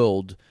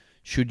world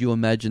should you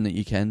imagine that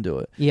you can do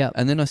it. Yeah.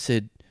 And then I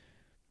said,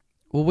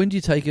 well, when do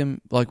you take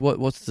them? Like,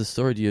 what's the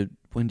story?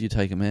 When do you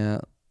take them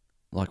out?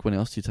 Like, when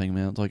else do you take them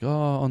out? It's like, oh,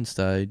 on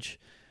stage.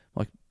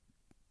 Like,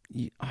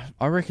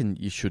 I reckon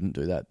you shouldn't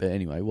do that. But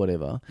anyway,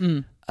 whatever.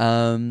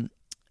 Even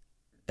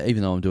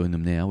though I'm doing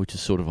them now, which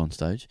is sort of on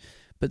stage.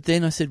 But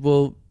then I said,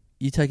 well,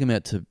 you take them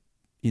out to,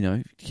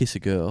 kiss a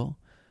girl.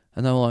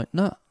 And they were like,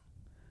 no.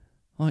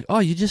 I'm like, oh,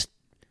 you just...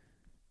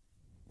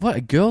 What,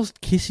 a girl's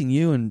kissing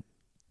you and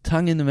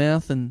tongue in the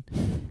mouth and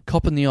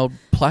copping the old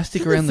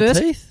plastic around the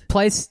teeth?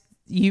 Place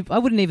I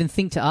wouldn't even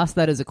think to ask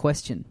that as a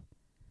question.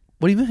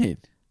 What do you mean?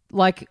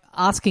 Like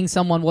asking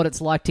someone what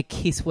it's like to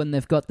kiss when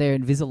they've got their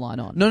Invisalign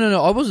on.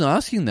 No. I wasn't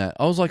asking that.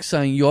 I was like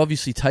saying you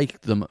obviously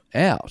take them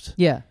out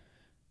Yeah.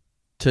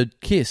 to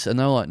kiss. And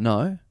they were like,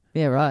 no.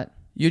 Yeah, right.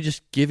 You're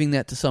just giving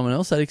that to someone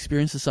else, that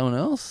experience to someone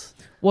else?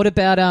 What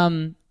about,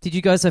 did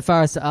you go so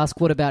far as to ask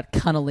what about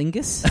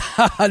cunnilingus?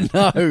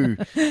 No.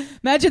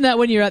 Imagine that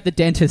when you're at the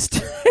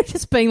dentist.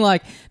 Just being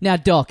like, now,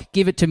 doc,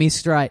 give it to me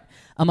straight.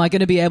 Am I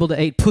going to be able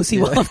to eat pussy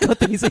while I've got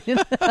these in?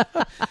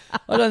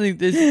 I don't think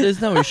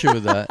there's no issue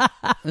with that.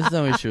 There's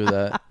no issue with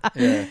that.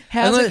 Yeah.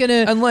 How's it going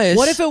to... Unless...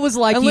 What if it was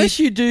like...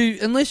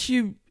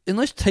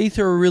 Unless teeth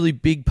are a really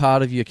big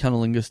part of your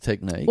cunnilingus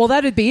technique. Well,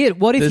 that'd be it.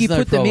 What if There's you no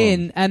put them problem.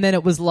 in and then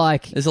it was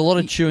like... There's a lot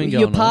of chewing going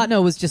Your on. partner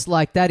was just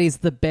like, that is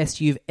the best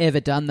you've ever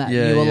done that.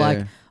 Yeah, and you were yeah.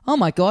 like, oh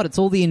my God, it's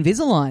all the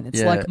Invisalign. It's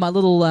Yeah. like my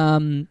little,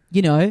 No,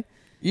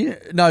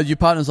 your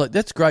partner's like,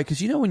 that's great,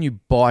 because when you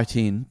bite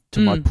in to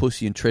my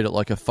pussy and treat it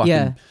like a fucking,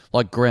 Yeah.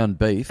 like ground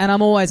beef. And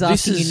I'm always This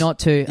asking you is- not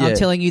to. yeah. I'm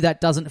telling you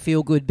that doesn't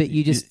feel good, but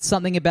you just...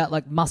 Something about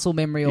like muscle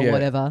memory or Yeah.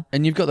 whatever.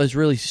 And you've got those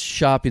really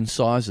sharp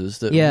incisors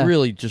that Yeah.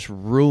 really just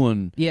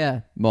ruin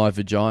Yeah. my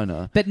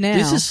vagina. But now...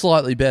 This is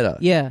slightly better.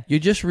 Yeah. You're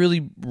just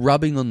really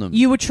rubbing on them.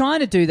 You were trying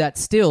to do that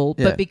still,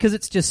 Yeah. but because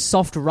it's just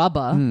soft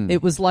rubber,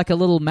 it was like a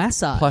little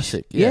massage.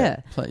 Plastic,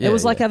 yeah. It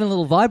was like having a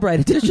little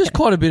vibrator. There's just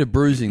quite a bit of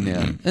bruising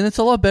now. And it's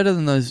a lot better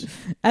than those...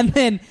 And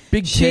then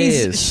Big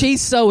tears.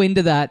 she's so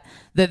into that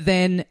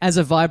then as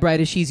a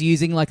vibrator she's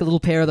using like a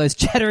little pair of those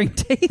chattering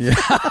teeth.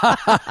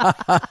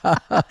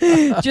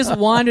 Just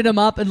winding them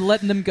up and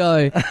letting them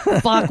go.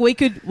 Fuck, we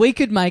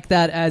could make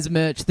that as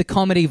merch, the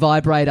comedy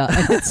vibrator,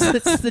 and it's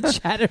the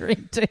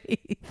chattering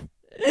teeth.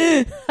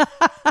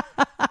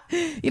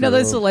 You know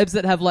those celebs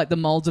that have like the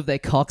molds of their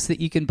cocks that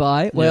you can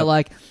buy, where Yep.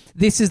 like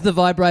this is the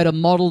vibrator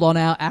modelled on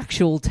our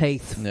actual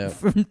teeth Yep.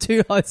 from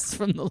two hosts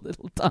from the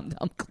Little Dum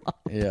Dum Club.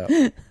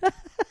 Yeah.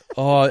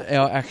 Oh,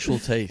 our actual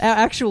teeth. Our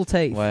actual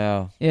teeth.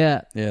 Wow.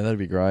 Yeah, Yeah, that'd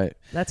be great.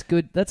 that's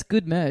good. That's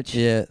good merch.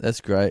 Yeah, that's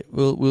great.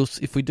 We'll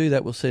if we do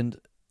that, we'll send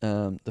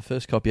the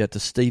first copy out to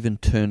Stephen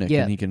Turnick,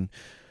 Yeah. and he can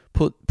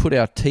put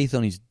our teeth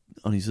on his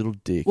little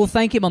dick. We'll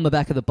thank him on the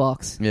back of the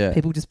box. Yeah.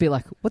 People just be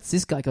like, "What's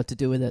this guy got to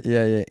do with it?"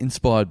 yeah.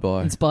 Inspired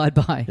by. Inspired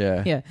by.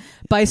 Yeah. Yeah.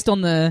 Based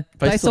on the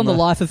on the-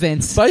 life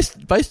events.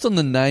 Based on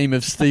the name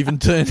of Stephen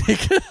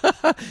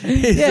Turnick.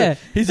 Here's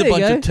a there you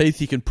bunch go. of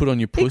teeth you can put on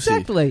your pussy.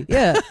 Exactly.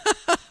 Yeah.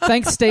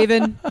 Thanks,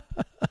 Stephen.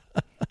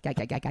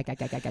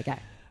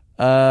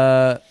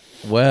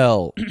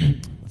 Well,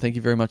 thank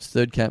you very much,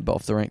 Third Camp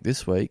off the rank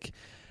this week.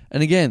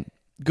 And again,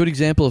 good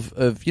example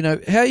of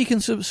how you can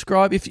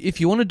subscribe. If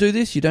you want to do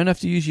this, you don't have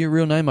to use your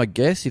real name, I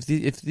guess. If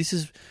this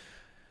is,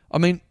 I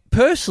mean,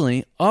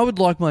 personally, I would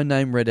like my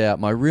name read out,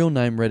 my real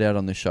name read out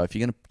on this show. If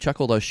you're going to chuck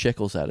all those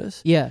shekels at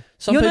us, Yeah.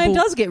 Some Your name people-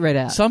 does get read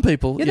out. some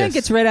people, Your yes. name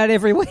gets read out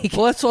every week.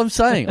 Well, that's what I'm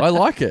saying. I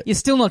like it. You're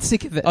still not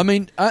sick of it. I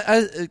mean,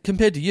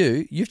 compared to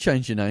you, you've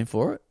changed your name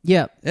for it.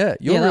 yeah. Yeah,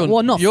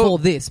 Well, not for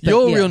this, but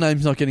your yeah. real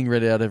name's not getting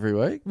read out every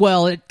week.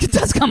 Well, it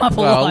does come up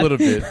a Well, lot. a little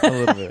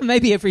bit.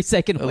 Maybe every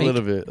second A week.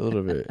 little bit.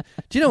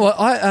 Do you know what?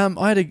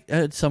 I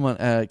had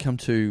someone come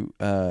to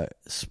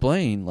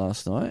Spleen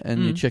last night,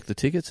 and you checked the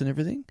tickets and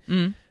everything.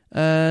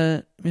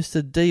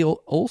 Mr. D.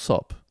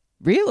 Allsop,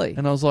 Really?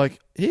 and I was like,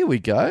 "Here we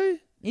go,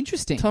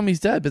 Interesting. Tommy's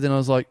dad." But then I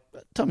was like,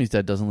 "Tommy's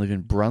dad doesn't live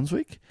in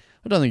Brunswick.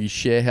 I don't think he's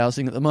share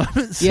housing at the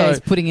moment." So Yeah, he's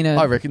putting in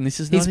I reckon this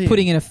is he's not him.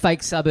 putting in a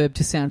fake suburb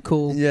to sound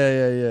cool.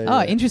 Yeah.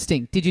 Oh,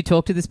 interesting. Did you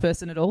talk to this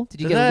person at all?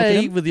 Did you get a look at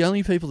They him? were the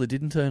only people that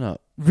didn't turn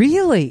up.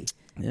 Really?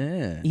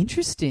 Yeah.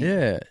 Interesting.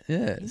 Yeah.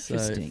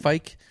 Interesting. So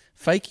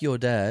fake your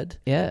dad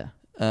Yeah.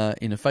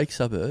 in a fake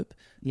suburb,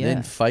 Yeah.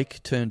 then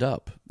fake turned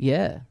up.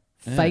 Yeah.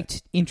 Yeah.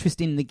 Faked interest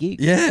in the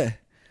gig. Yeah.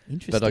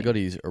 Interesting. But I got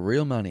his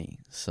real money,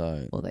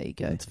 so Well, there you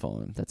go. it's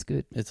fine. That's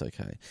good. It's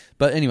okay.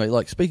 But anyway,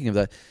 like speaking of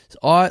that,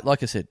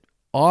 like I said,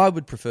 I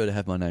would prefer to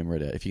have my name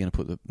read out if you're going to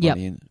put the Yep.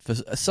 money in. For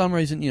some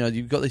reason,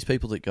 you've got these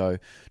people that go,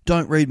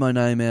 "Don't read my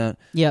name out."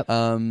 Yep.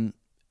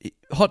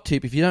 Hot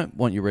tip: if you don't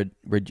want your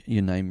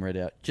name read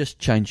out, just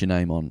change your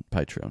name on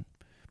Patreon.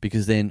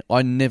 Because then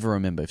I never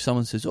remember if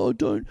someone says, "Oh,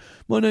 don't,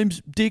 my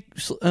name's Dick,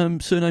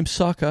 surname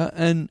Sucker,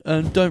 and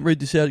don't read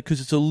this out because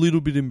it's a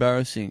little bit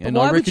embarrassing." But And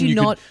why I would reckon you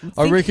not I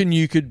think- reckon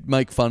you could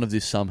make fun of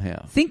this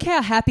somehow. Think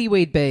how happy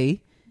we'd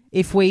be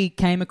if we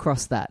came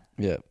across that.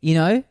 Yeah.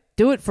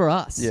 Do it for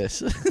us.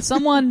 Yes.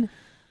 Someone,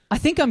 I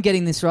think I'm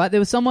getting this right.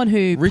 There was someone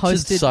who Richard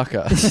posted.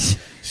 Sucker.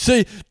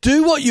 See,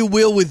 do what you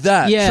will with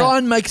that. Yeah. Try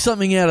and make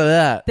something out of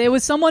that. There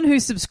was someone who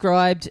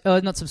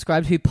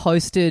who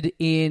posted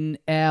in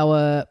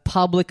our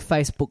public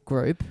Facebook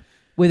group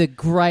with a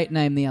great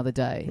name the other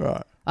day.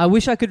 Right. I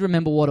wish I could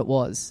remember what it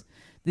was.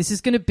 This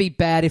is going to be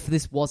bad if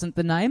this wasn't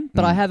the name,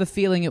 but I have a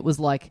feeling it was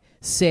like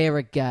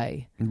Sarah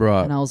Gay.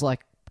 Right. And I was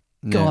like,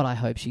 God, I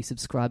hope she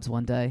subscribes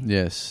one day.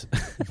 Yes.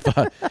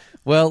 But,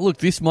 well, look,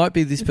 this might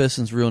be this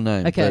person's real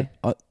name. Okay.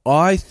 But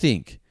I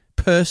think,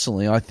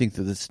 personally, that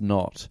it's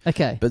not.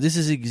 Okay. But this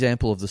is an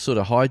example of the sort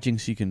of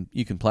hijinks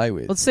you can play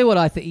with. Let's see what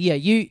I think.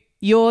 Yeah,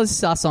 yours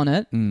sus on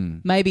it.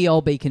 Maybe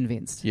I'll be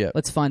convinced. Yeah.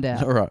 Let's find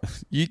out. All right.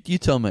 You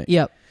tell me.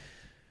 Yep.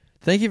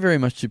 Thank you very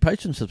much to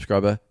Patreon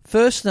subscriber.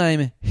 First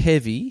name,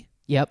 Heavy.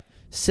 Yep.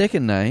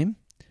 Second name,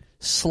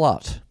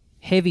 Slut.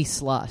 Heavy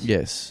slut.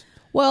 Yes.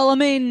 Well, I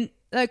mean,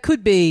 that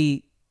could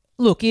be.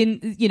 Look,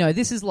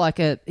 this is like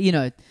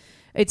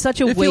it's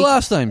such a If weak. your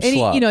last name's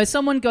Slut.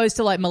 Someone goes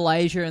to like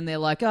Malaysia and they're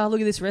like, "Oh, look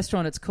at this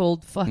restaurant. It's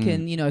called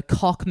fucking,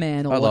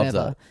 Cockman or I love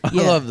whatever." that.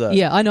 Yeah. I love that.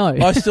 Yeah, I know.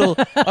 I still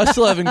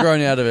haven't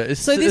grown out of it.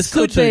 So it's this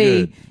still could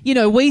too be,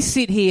 good. we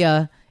sit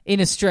here in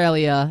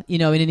Australia,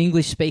 in an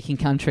English-speaking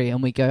country,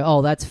 and we go,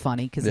 "Oh, that's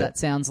funny," because Yeah. that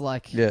sounds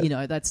like,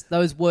 Yeah.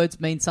 those words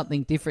mean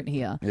something different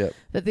here. Yeah.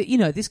 That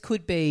this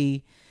could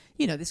be,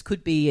 this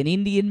could be an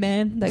Indian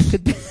man that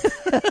could be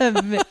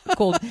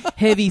called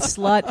Heavy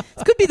Slut.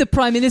 This could be the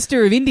Prime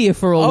Minister of India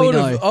for all we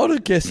know. I would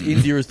have guessed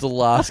India is the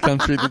last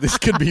country that this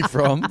could be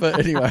from, but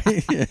anyway.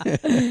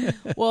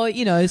 Well,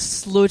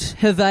 slut,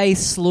 Heggie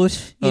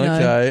slut.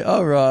 Okay.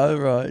 All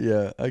right.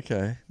 Yeah.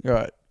 Okay. All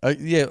right.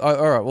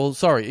 All right. Well,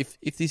 sorry.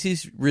 If this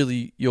is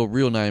really your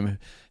real name,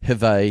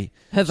 Heggie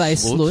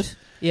slut.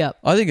 Yeah.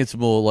 I think it's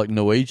more like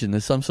Norwegian.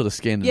 There's some sort of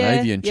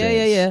Scandinavian Yeah.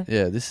 chance.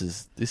 Yeah. This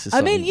is.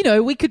 I mean,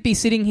 something- we could be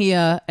sitting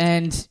here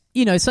and,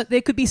 so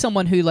there could be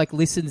someone who like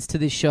listens to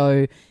this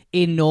show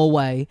in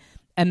Norway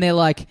and they're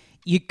like,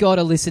 you got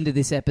to listen to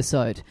this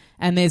episode.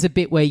 And there's a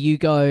bit where you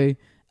go,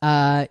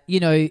 you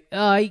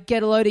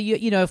get a load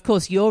of, of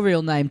course, your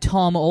real name,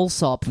 Tom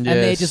Allsop. And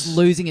they're Yes. just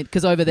losing it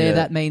because over there Yeah.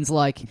 that means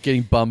like,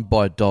 getting bummed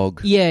by a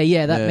dog.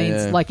 that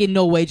means yeah. like in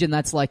Norwegian,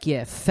 that's like,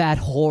 fat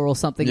whore or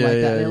something Yeah, like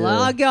that. yeah, They're yeah.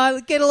 like, oh,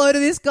 God, get a load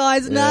of this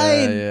guy's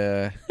name.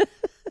 Yeah.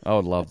 I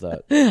would love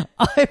that.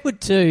 I would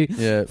too.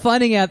 Yeah.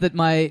 Finding out that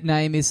my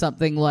name is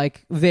something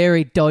like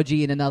very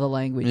dodgy in another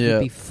language Yeah.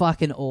 would be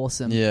fucking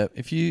awesome. Yeah.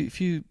 If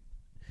you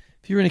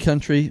if you're in a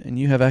country and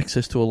you have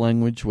access to a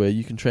language where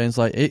you can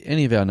translate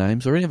any of our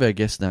names or any of our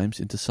guest names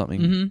into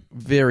something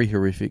very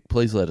horrific,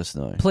 please let us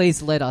know.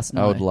 Please let us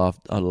know. I'd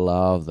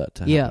love that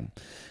to happen.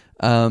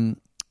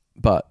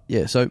 But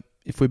yeah, so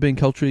if we're being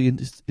culturally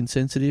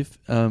insensitive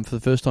for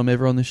the first time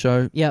ever on this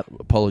show, deep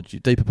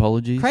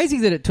apologies. Crazy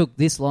that it took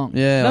this long.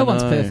 Yeah, no I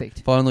one's know.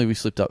 perfect. Finally, we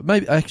slipped up.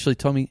 Maybe actually,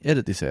 Tommy,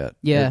 edit this out.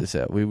 Yeah, edit this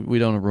out. We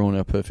don't want to ruin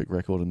our perfect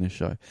record on this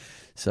show.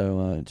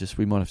 So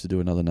we might have to do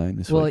another name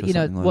this week. Well, or you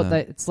know something what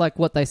like that. it's like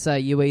what they say.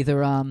 You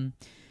either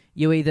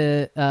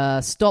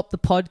stop the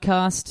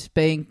podcast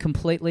being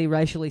completely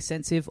racially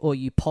sensitive, or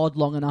you pod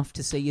long enough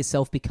to see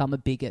yourself become a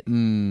bigot.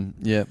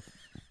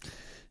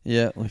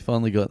 Yeah, we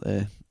finally got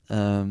there.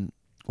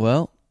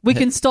 Well, we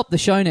can stop the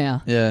show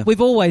now. Yeah,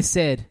 we've always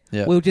said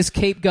we'll just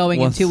keep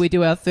going until we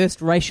do our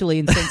first racially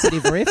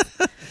insensitive riff.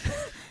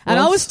 And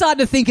I was starting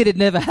to think it'd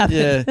never happen.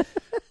 Yeah.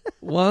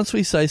 Once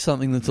we say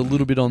something that's a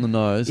little bit on the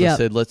nose, I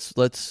said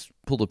let's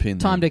pull the pin.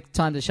 Time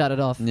to shut it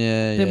off.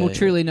 Then we'll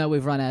truly know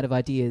we've run out of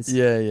ideas.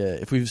 Yeah.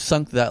 If we've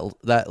sunk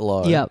that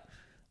low. Yep.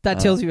 That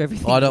tells you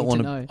everything. I don't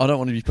want to know. I don't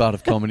want to be part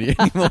of comedy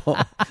anymore.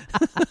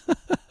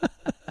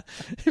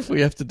 If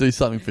we have to do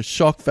something for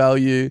shock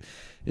value,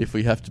 if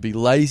we have to be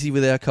lazy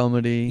with our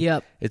comedy,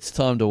 it's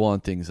time to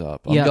wind things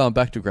up. I'm going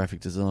back to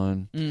graphic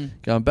design,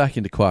 going back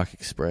into Quark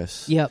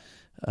Express. Yep.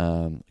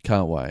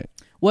 Can't wait.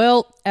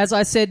 Well, as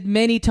I said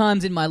many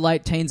times in my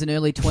late teens and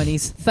early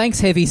 20s, thanks,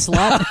 heavy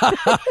slut.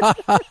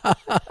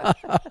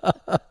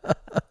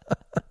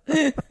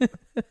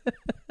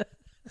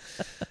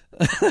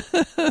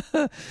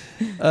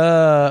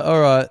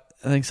 All right.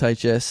 Thanks,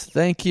 HS.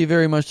 Thank you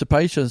very much to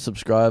Patreon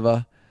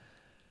subscriber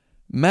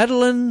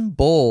Madeline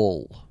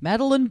Ball.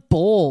 Madeline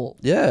Ball.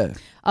 Yeah.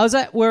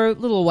 We're a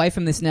little away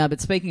from this now, but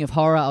speaking of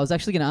horror, I was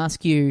actually going to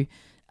ask you,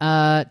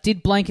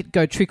 did Blanket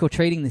go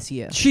trick-or-treating this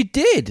year? She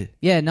did.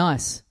 Yeah,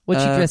 nice.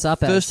 What'd she dress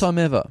up as? First time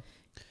ever.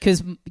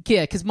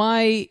 Because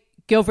my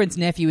girlfriend's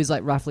nephew is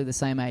like roughly the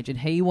same age, and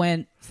he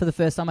went for the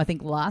first time, I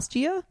think, last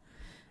year.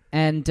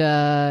 And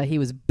he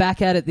was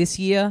back at it this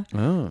year.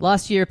 Oh.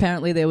 Last year,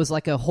 apparently, there was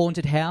like a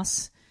haunted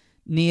house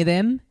near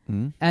them,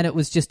 and it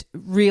was just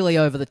really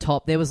over the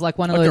top. There was like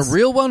one of those... Like a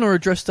real one or a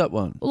dressed up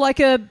one? Like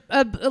a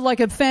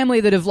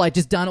family that have like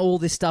just done all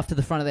this stuff to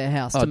the front of their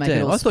house to make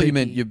it all I thought spooky. you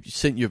meant you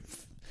sent your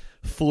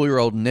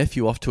 4-year-old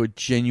nephew off to a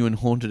genuine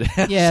haunted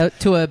house. Yeah,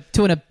 to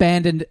an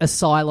abandoned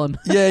asylum.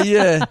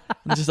 Yeah.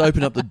 And just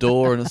open up the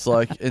door and it's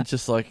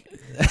just like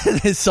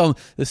there's some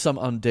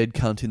undead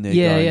cunt in there.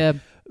 Yeah.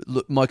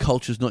 Look, my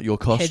culture's not your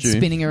costume. Head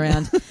spinning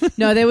around.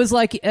 No, there was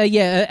like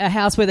a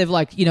house where they've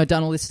like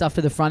done all this stuff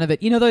to the front of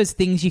it. You know those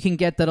things you can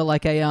get that are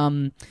like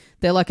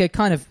they're like a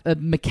kind of a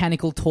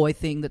mechanical toy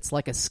thing that's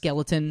like a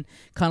skeleton,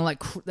 kind of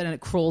like then it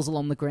crawls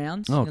along the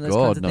ground. Oh those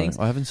God, kinds of no! things.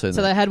 I haven't seen that.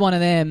 So they had one of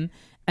them,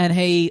 and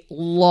he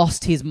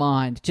lost his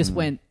mind. Just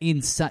went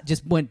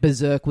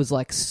berserk. Was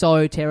like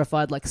so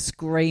terrified, like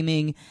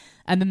screaming.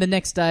 And then the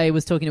next day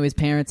was talking to his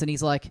parents, and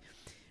he's like,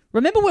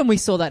 "Remember when we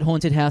saw that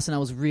haunted house and I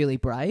was really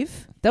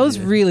brave? That was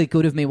really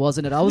good of me,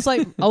 wasn't it? I was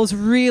like, I was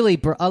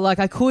really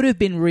I could have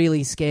been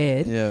really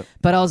scared,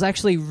 but I was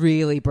actually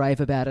really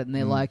brave about it." And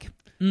they're like,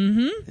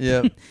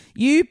 yeah,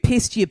 you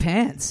pissed your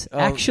pants,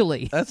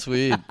 actually. That's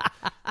weird.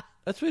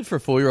 That's weird for a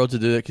 4-year-old to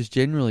do that, because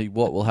generally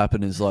what will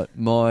happen is like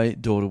my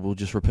daughter will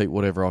just repeat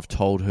whatever I've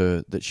told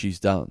her that she's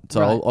done. So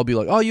Right. I'll be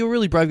like, "Oh, you're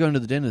really brave going to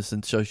the dentist,"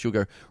 and so she'll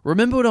go,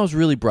 "Remember when I was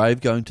really brave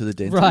going to the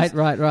dentist?"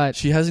 Right.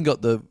 She hasn't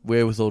got the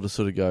wherewithal to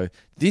sort of go,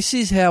 "This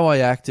is how I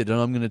acted, and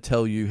I'm going to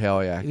tell you how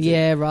I acted."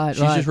 Yeah, right,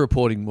 She's just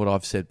reporting what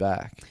I've said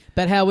back.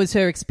 But how was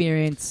her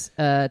experience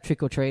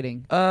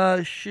trick-or-treating?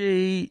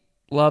 She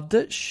loved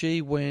it.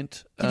 She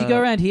went... Did you go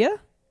around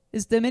here?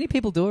 Is there many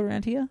people do it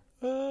around here?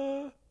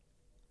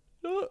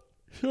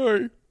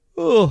 Sorry.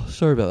 Oh,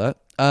 sorry about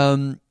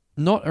that.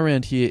 Not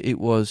around here. It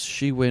was,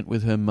 she went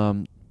with her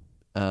mum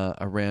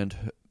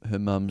around her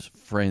mum's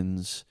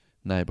friend's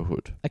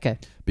neighbourhood. Okay.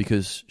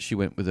 Because she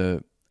went with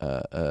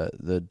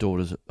the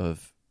daughters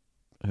of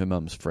her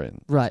mum's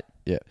friend. Right.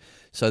 Yeah.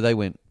 So they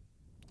went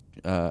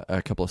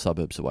a couple of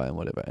suburbs away and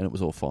whatever, and it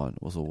was all fine.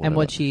 It was all whatever. And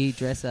what'd she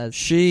dress as?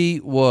 She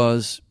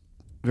was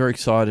very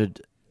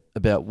excited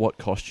about what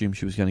costume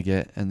she was going to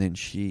get, and then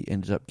she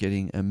ended up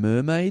getting a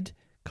mermaid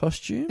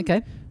costume.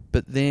 Okay.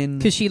 But then...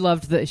 Because she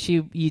loved that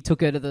you took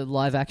her to the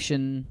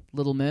live-action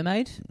Little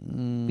Mermaid?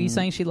 Were you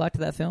saying she liked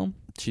that film?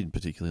 She didn't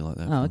particularly like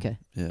that Oh, film. okay.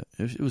 Yeah,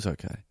 it was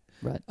okay.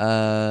 Right.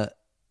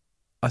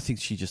 I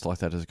think she just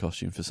liked that as a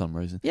costume for some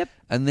reason. Yep.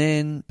 And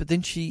then... But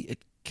then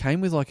it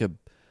came with like a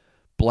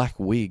black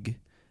wig,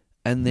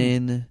 and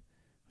then...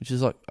 Which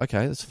is like,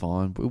 okay, that's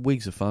fine.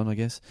 Wigs are fun, I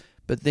guess.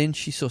 But then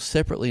she saw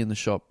separately in the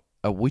shop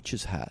a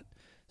witch's hat.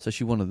 So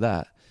she wanted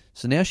that.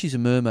 So now she's a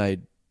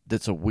mermaid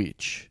that's a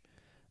witch.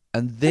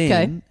 And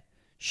then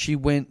she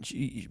went...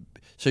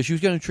 So she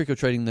was going to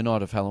trick-or-treating the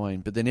night of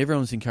Halloween, but then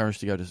everyone was encouraged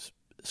to go to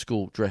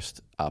school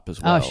dressed up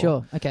as well. Oh,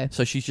 sure. Okay.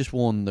 So she's just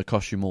worn the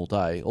costume all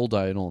day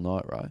and all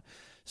night, right?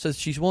 So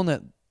she's worn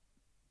that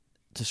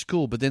to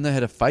school, but then they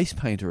had a face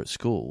painter at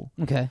school.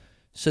 Okay.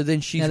 So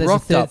then she's now there's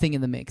rocked a third up... thing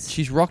in the mix.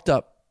 She's rocked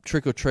up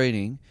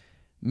trick-or-treating,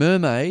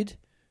 mermaid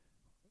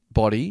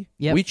body,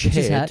 Yep, witch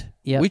witch's head, hat.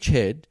 Yep. witch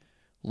head,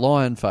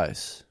 lion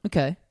face.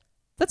 Okay.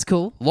 That's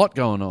cool. Lot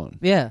going on.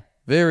 Yeah.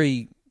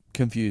 Very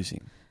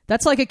confusing.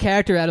 That's like a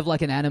character out of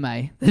like an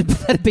anime.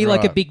 That'd be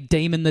like a Right. big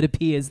demon that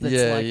appears that's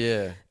yeah, like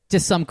yeah.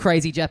 just some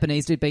crazy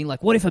Japanese dude being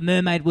like, what if a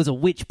mermaid was a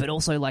witch but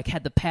also like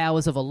had the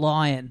powers of a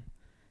lion?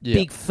 Yeah.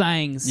 Big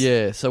fangs.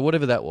 Yeah, so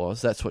whatever that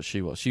was, that's what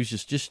she was. She was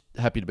just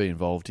happy to be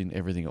involved in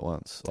everything at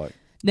once. Like,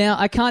 Now,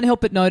 I can't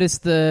help but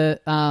notice a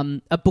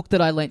book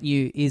that I lent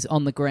you is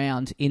on the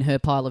ground in her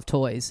pile of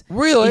toys.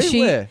 really?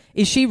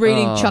 Is she Where?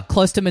 reading Oh. Chuck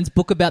Klosterman's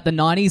book about the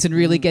 90s and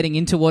really getting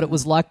into what it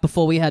was like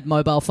before we had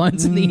mobile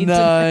phones and the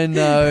internet?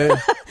 No.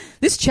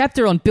 This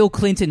chapter on Bill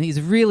Clinton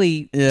is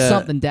really Yeah.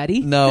 something,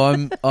 Daddy.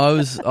 No, I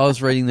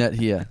was reading that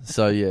here.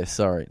 So yeah,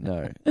 sorry.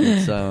 No.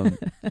 It's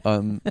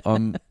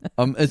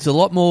it's a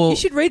lot more You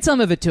should read some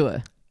of it to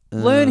her.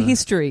 Learn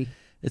history.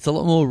 it's a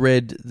lot more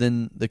red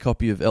than the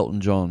copy of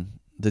Elton John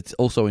that's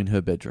also in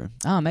her bedroom.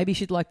 Oh, maybe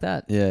she'd like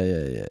that. Yeah.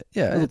 A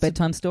little It's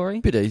bedtime story.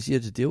 a bit easier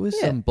to deal with.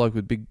 Yeah. Some bloke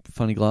with big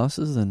funny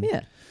glasses and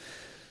Yeah.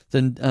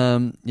 then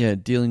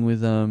dealing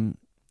with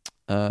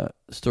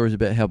stories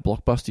about how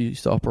Blockbuster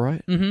used to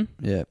operate.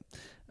 Mm-hmm. Yeah.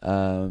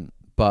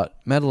 But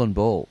Madeline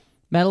Ball.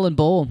 Madeline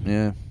Ball.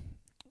 Yeah.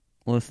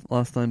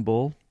 Last name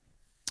Ball.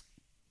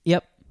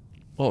 Yep.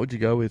 What would you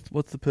go with?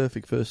 What's the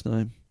perfect first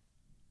name?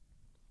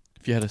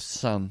 If you had a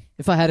son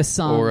If I had a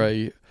son. or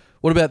a...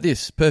 What about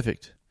this?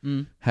 Perfect.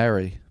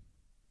 Harry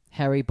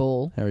Harry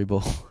Ball.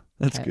 Ball.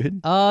 That's good.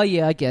 Oh,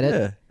 yeah, I get it.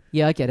 Yeah,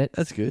 Yeah, I get it.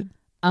 that's good.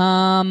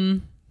 Hmm.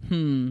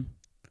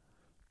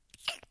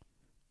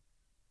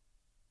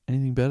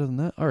 Anything better than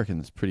that? I reckon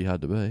it's pretty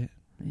hard to beat.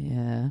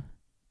 Yeah.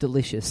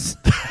 Delicious.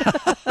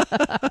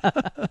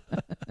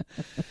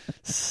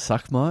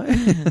 Suck my...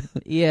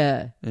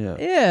 Yeah. yeah.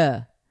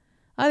 Yeah.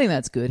 I think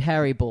that's good.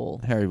 Harry Ball.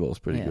 Harry Ball's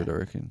pretty Yeah. good, I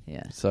reckon.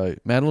 Yeah. So,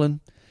 Madeline.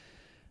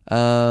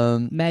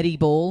 Maddie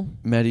Ball.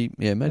 Maddie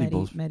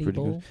Ball's Maddie pretty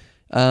Ball.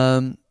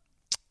 good.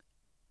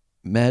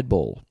 Mad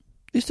Ball.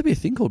 There used to be a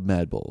thing called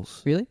Mad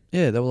Balls. Really?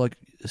 Yeah, they were like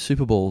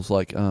Super Balls,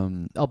 like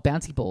Oh,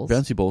 bouncy balls.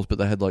 bouncy balls, but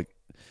they had like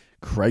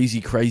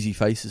crazy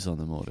faces on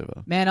them or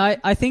whatever. Man,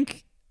 I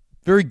think...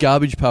 Very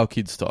Garbage Pail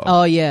Kid style.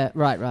 Oh, yeah.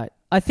 Right.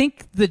 I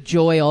think the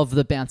joy of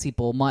the bouncy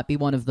ball might be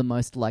one of the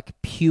most like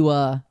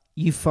pure,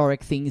 euphoric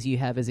things you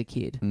have as a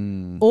kid.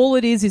 All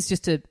it is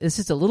just a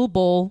little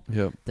ball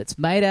Yep. that's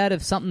made out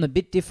of something a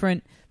bit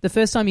different. The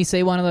first time you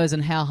see one of those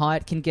and how high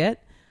it can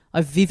get, I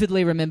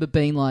vividly remember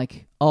being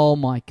like, oh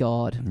my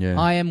God, Yeah.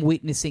 I am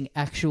witnessing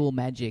actual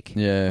magic.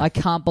 Yeah. I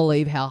can't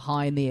believe how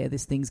high in the air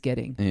this thing's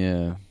getting.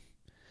 Yeah.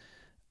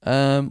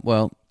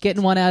 Well,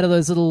 Getting one out of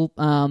those little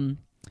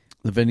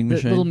the vending the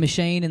machine. little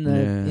machine in the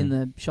Yeah. in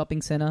the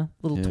shopping center,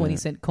 little Yeah.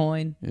 20-cent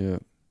coin. Yeah.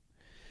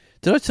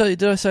 Did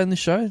I say in the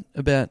show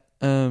about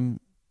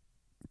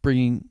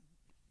bringing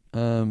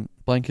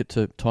blanket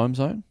to time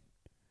zone?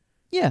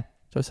 Yeah,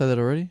 Did I say that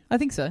already? I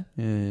think so.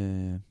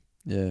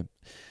 Yeah.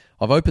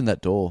 I've opened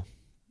that door.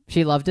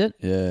 She loved it.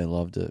 Yeah,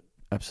 loved it.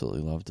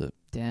 Absolutely loved it.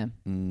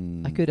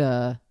 Damn. I could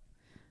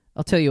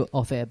I'll tell you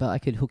off air, but I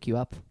could hook you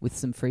up with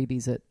some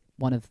freebies at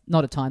one of,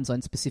 not a time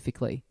zone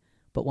specifically,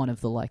 but one of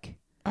the like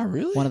Oh,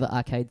 really? one of the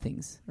arcade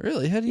things.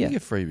 Really? How do you Yeah.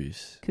 get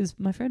freebies? Because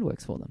my friend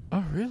works for them.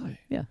 Oh, really?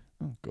 Yeah.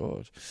 Oh,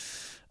 God.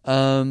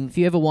 If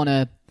you ever want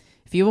to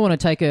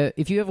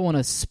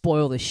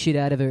spoil the shit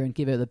out of her and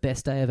give her the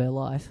best day of her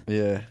life.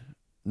 Yeah,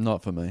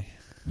 not for me.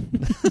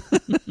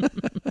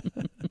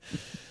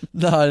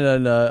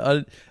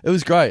 No. It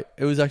was great.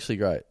 It was actually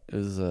great. It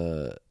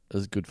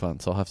was good fun.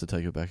 So I'll have to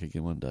take it back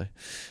again one day.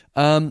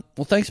 Well,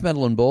 thanks,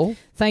 Madeline Ball.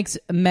 Thanks,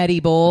 Maddie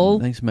Ball.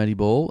 Thanks, Maddie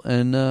Ball.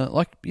 And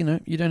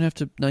you don't have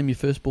to name your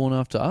firstborn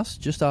after us,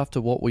 just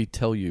after what we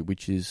tell you,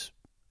 which is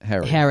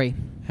Harry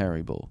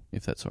Ball,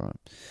 if that's all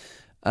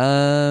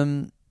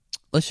right.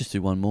 Let's just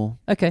do one more.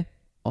 Okay.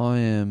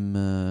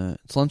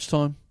 It's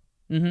lunchtime.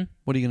 Mm-hmm.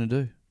 What are you going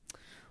to do?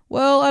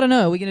 Well, I don't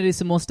know. Are we going to do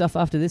some more stuff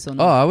after this or Oh,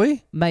 not? are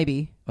we?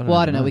 Maybe. I I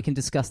don't know. know. We can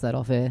discuss that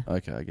off air.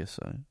 Okay, I guess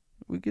so.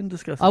 We can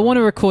discuss I want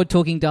to record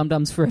Talking Dum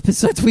Dums for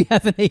episodes we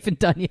haven't even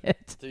done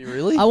yet. Do you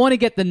really? I want to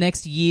get the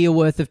next year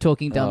worth of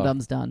Talking Dum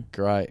Dums done.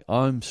 Great.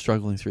 I'm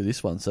struggling through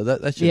this one, so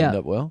that should end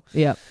up well.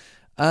 Yeah.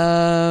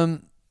 All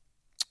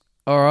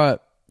right.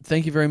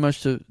 Thank you very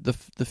much to the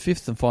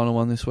fifth and final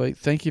one this week.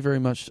 Thank you very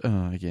much.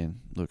 Again,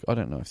 look, I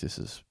don't know if this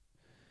is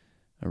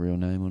a real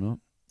name or not.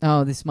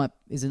 Oh, this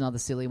is another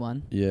silly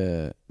one.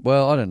 Yeah.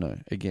 Well, I don't know.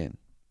 Again,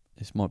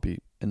 this might be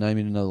a name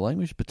in another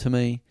language, but to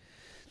me,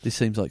 this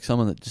seems like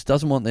someone that just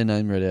doesn't want their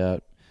name read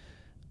out,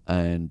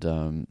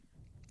 and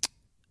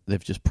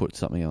they've just put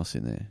something else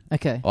in there.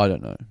 Okay. I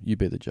don't know. You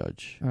be the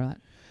judge. All right.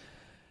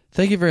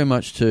 Thank you very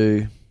much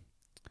to...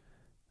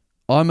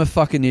 I'm a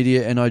fucking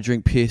idiot and I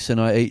drink piss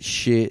and I eat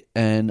shit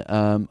and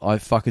I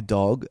fuck a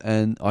dog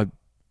and I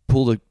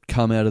pull the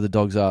cum out of the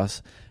dog's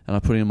ass and I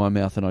put it in my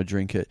mouth and I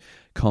drink it.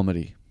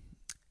 Comedy.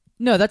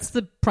 No, that's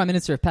the Prime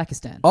Minister of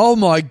Pakistan. Oh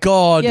my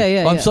God!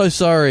 Yeah, I'm so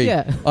sorry.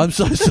 Yeah. I'm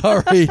so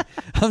sorry.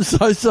 I'm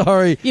so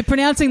sorry. You're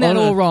pronouncing that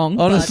all wrong.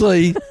 but-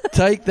 Honestly,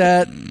 take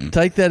that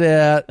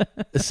out.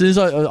 As soon as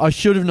I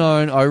should have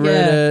known. I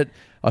read it.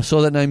 I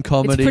saw that name,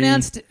 comedy.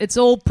 It's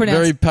all pronounced.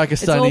 Very Pakistani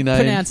it's all name.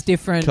 pronounced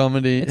different.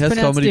 Comedy. It's How's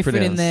pronounced comedy different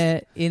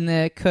pronounced? in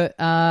their.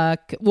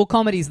 Well,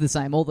 comedy's the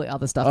same. All the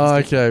other stuff. Oh,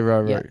 is different. okay,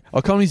 right. Yeah.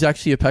 Oh, comedy's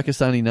actually a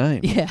Pakistani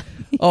name. Yeah.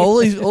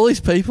 Oh, all these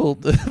people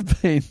that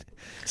have been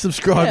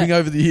subscribing Yeah.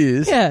 over the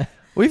years. Yeah.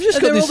 We've just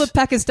They're got all this. the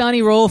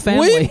Pakistani royal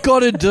family. We've got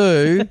to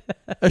do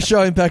a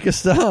show in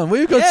Pakistan.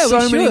 We've got Yeah, we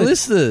so many should.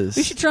 listeners.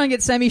 We should try and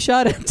get Sammy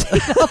Shah to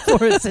team up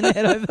for us and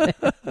head over there.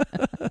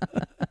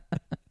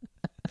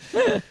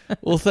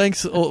 Well,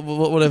 thanks.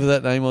 Whatever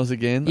that name was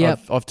again. Yep.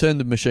 I've turned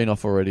the machine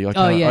off already. I Oh,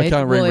 can't.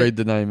 yeah, reread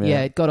the name out.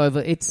 Yeah, it got over.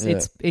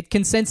 It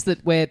can sense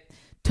that we're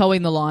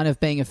towing the line of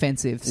being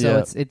offensive, so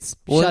Yeah. it's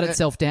Well, shut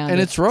itself down, and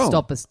to it's wrong.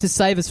 Stop us to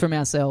save us from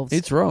ourselves.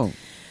 It's wrong.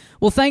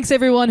 Well, thanks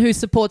everyone who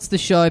supports the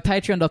show.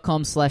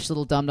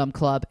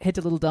 Patreon.com/LittleDumDumClub. Head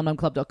to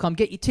littledumdumclub.com.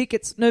 Get your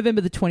tickets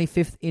November the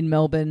 25th in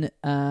Melbourne,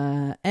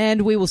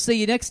 and we will see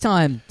you next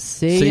time.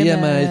 See ya,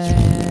 ya,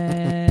 mates.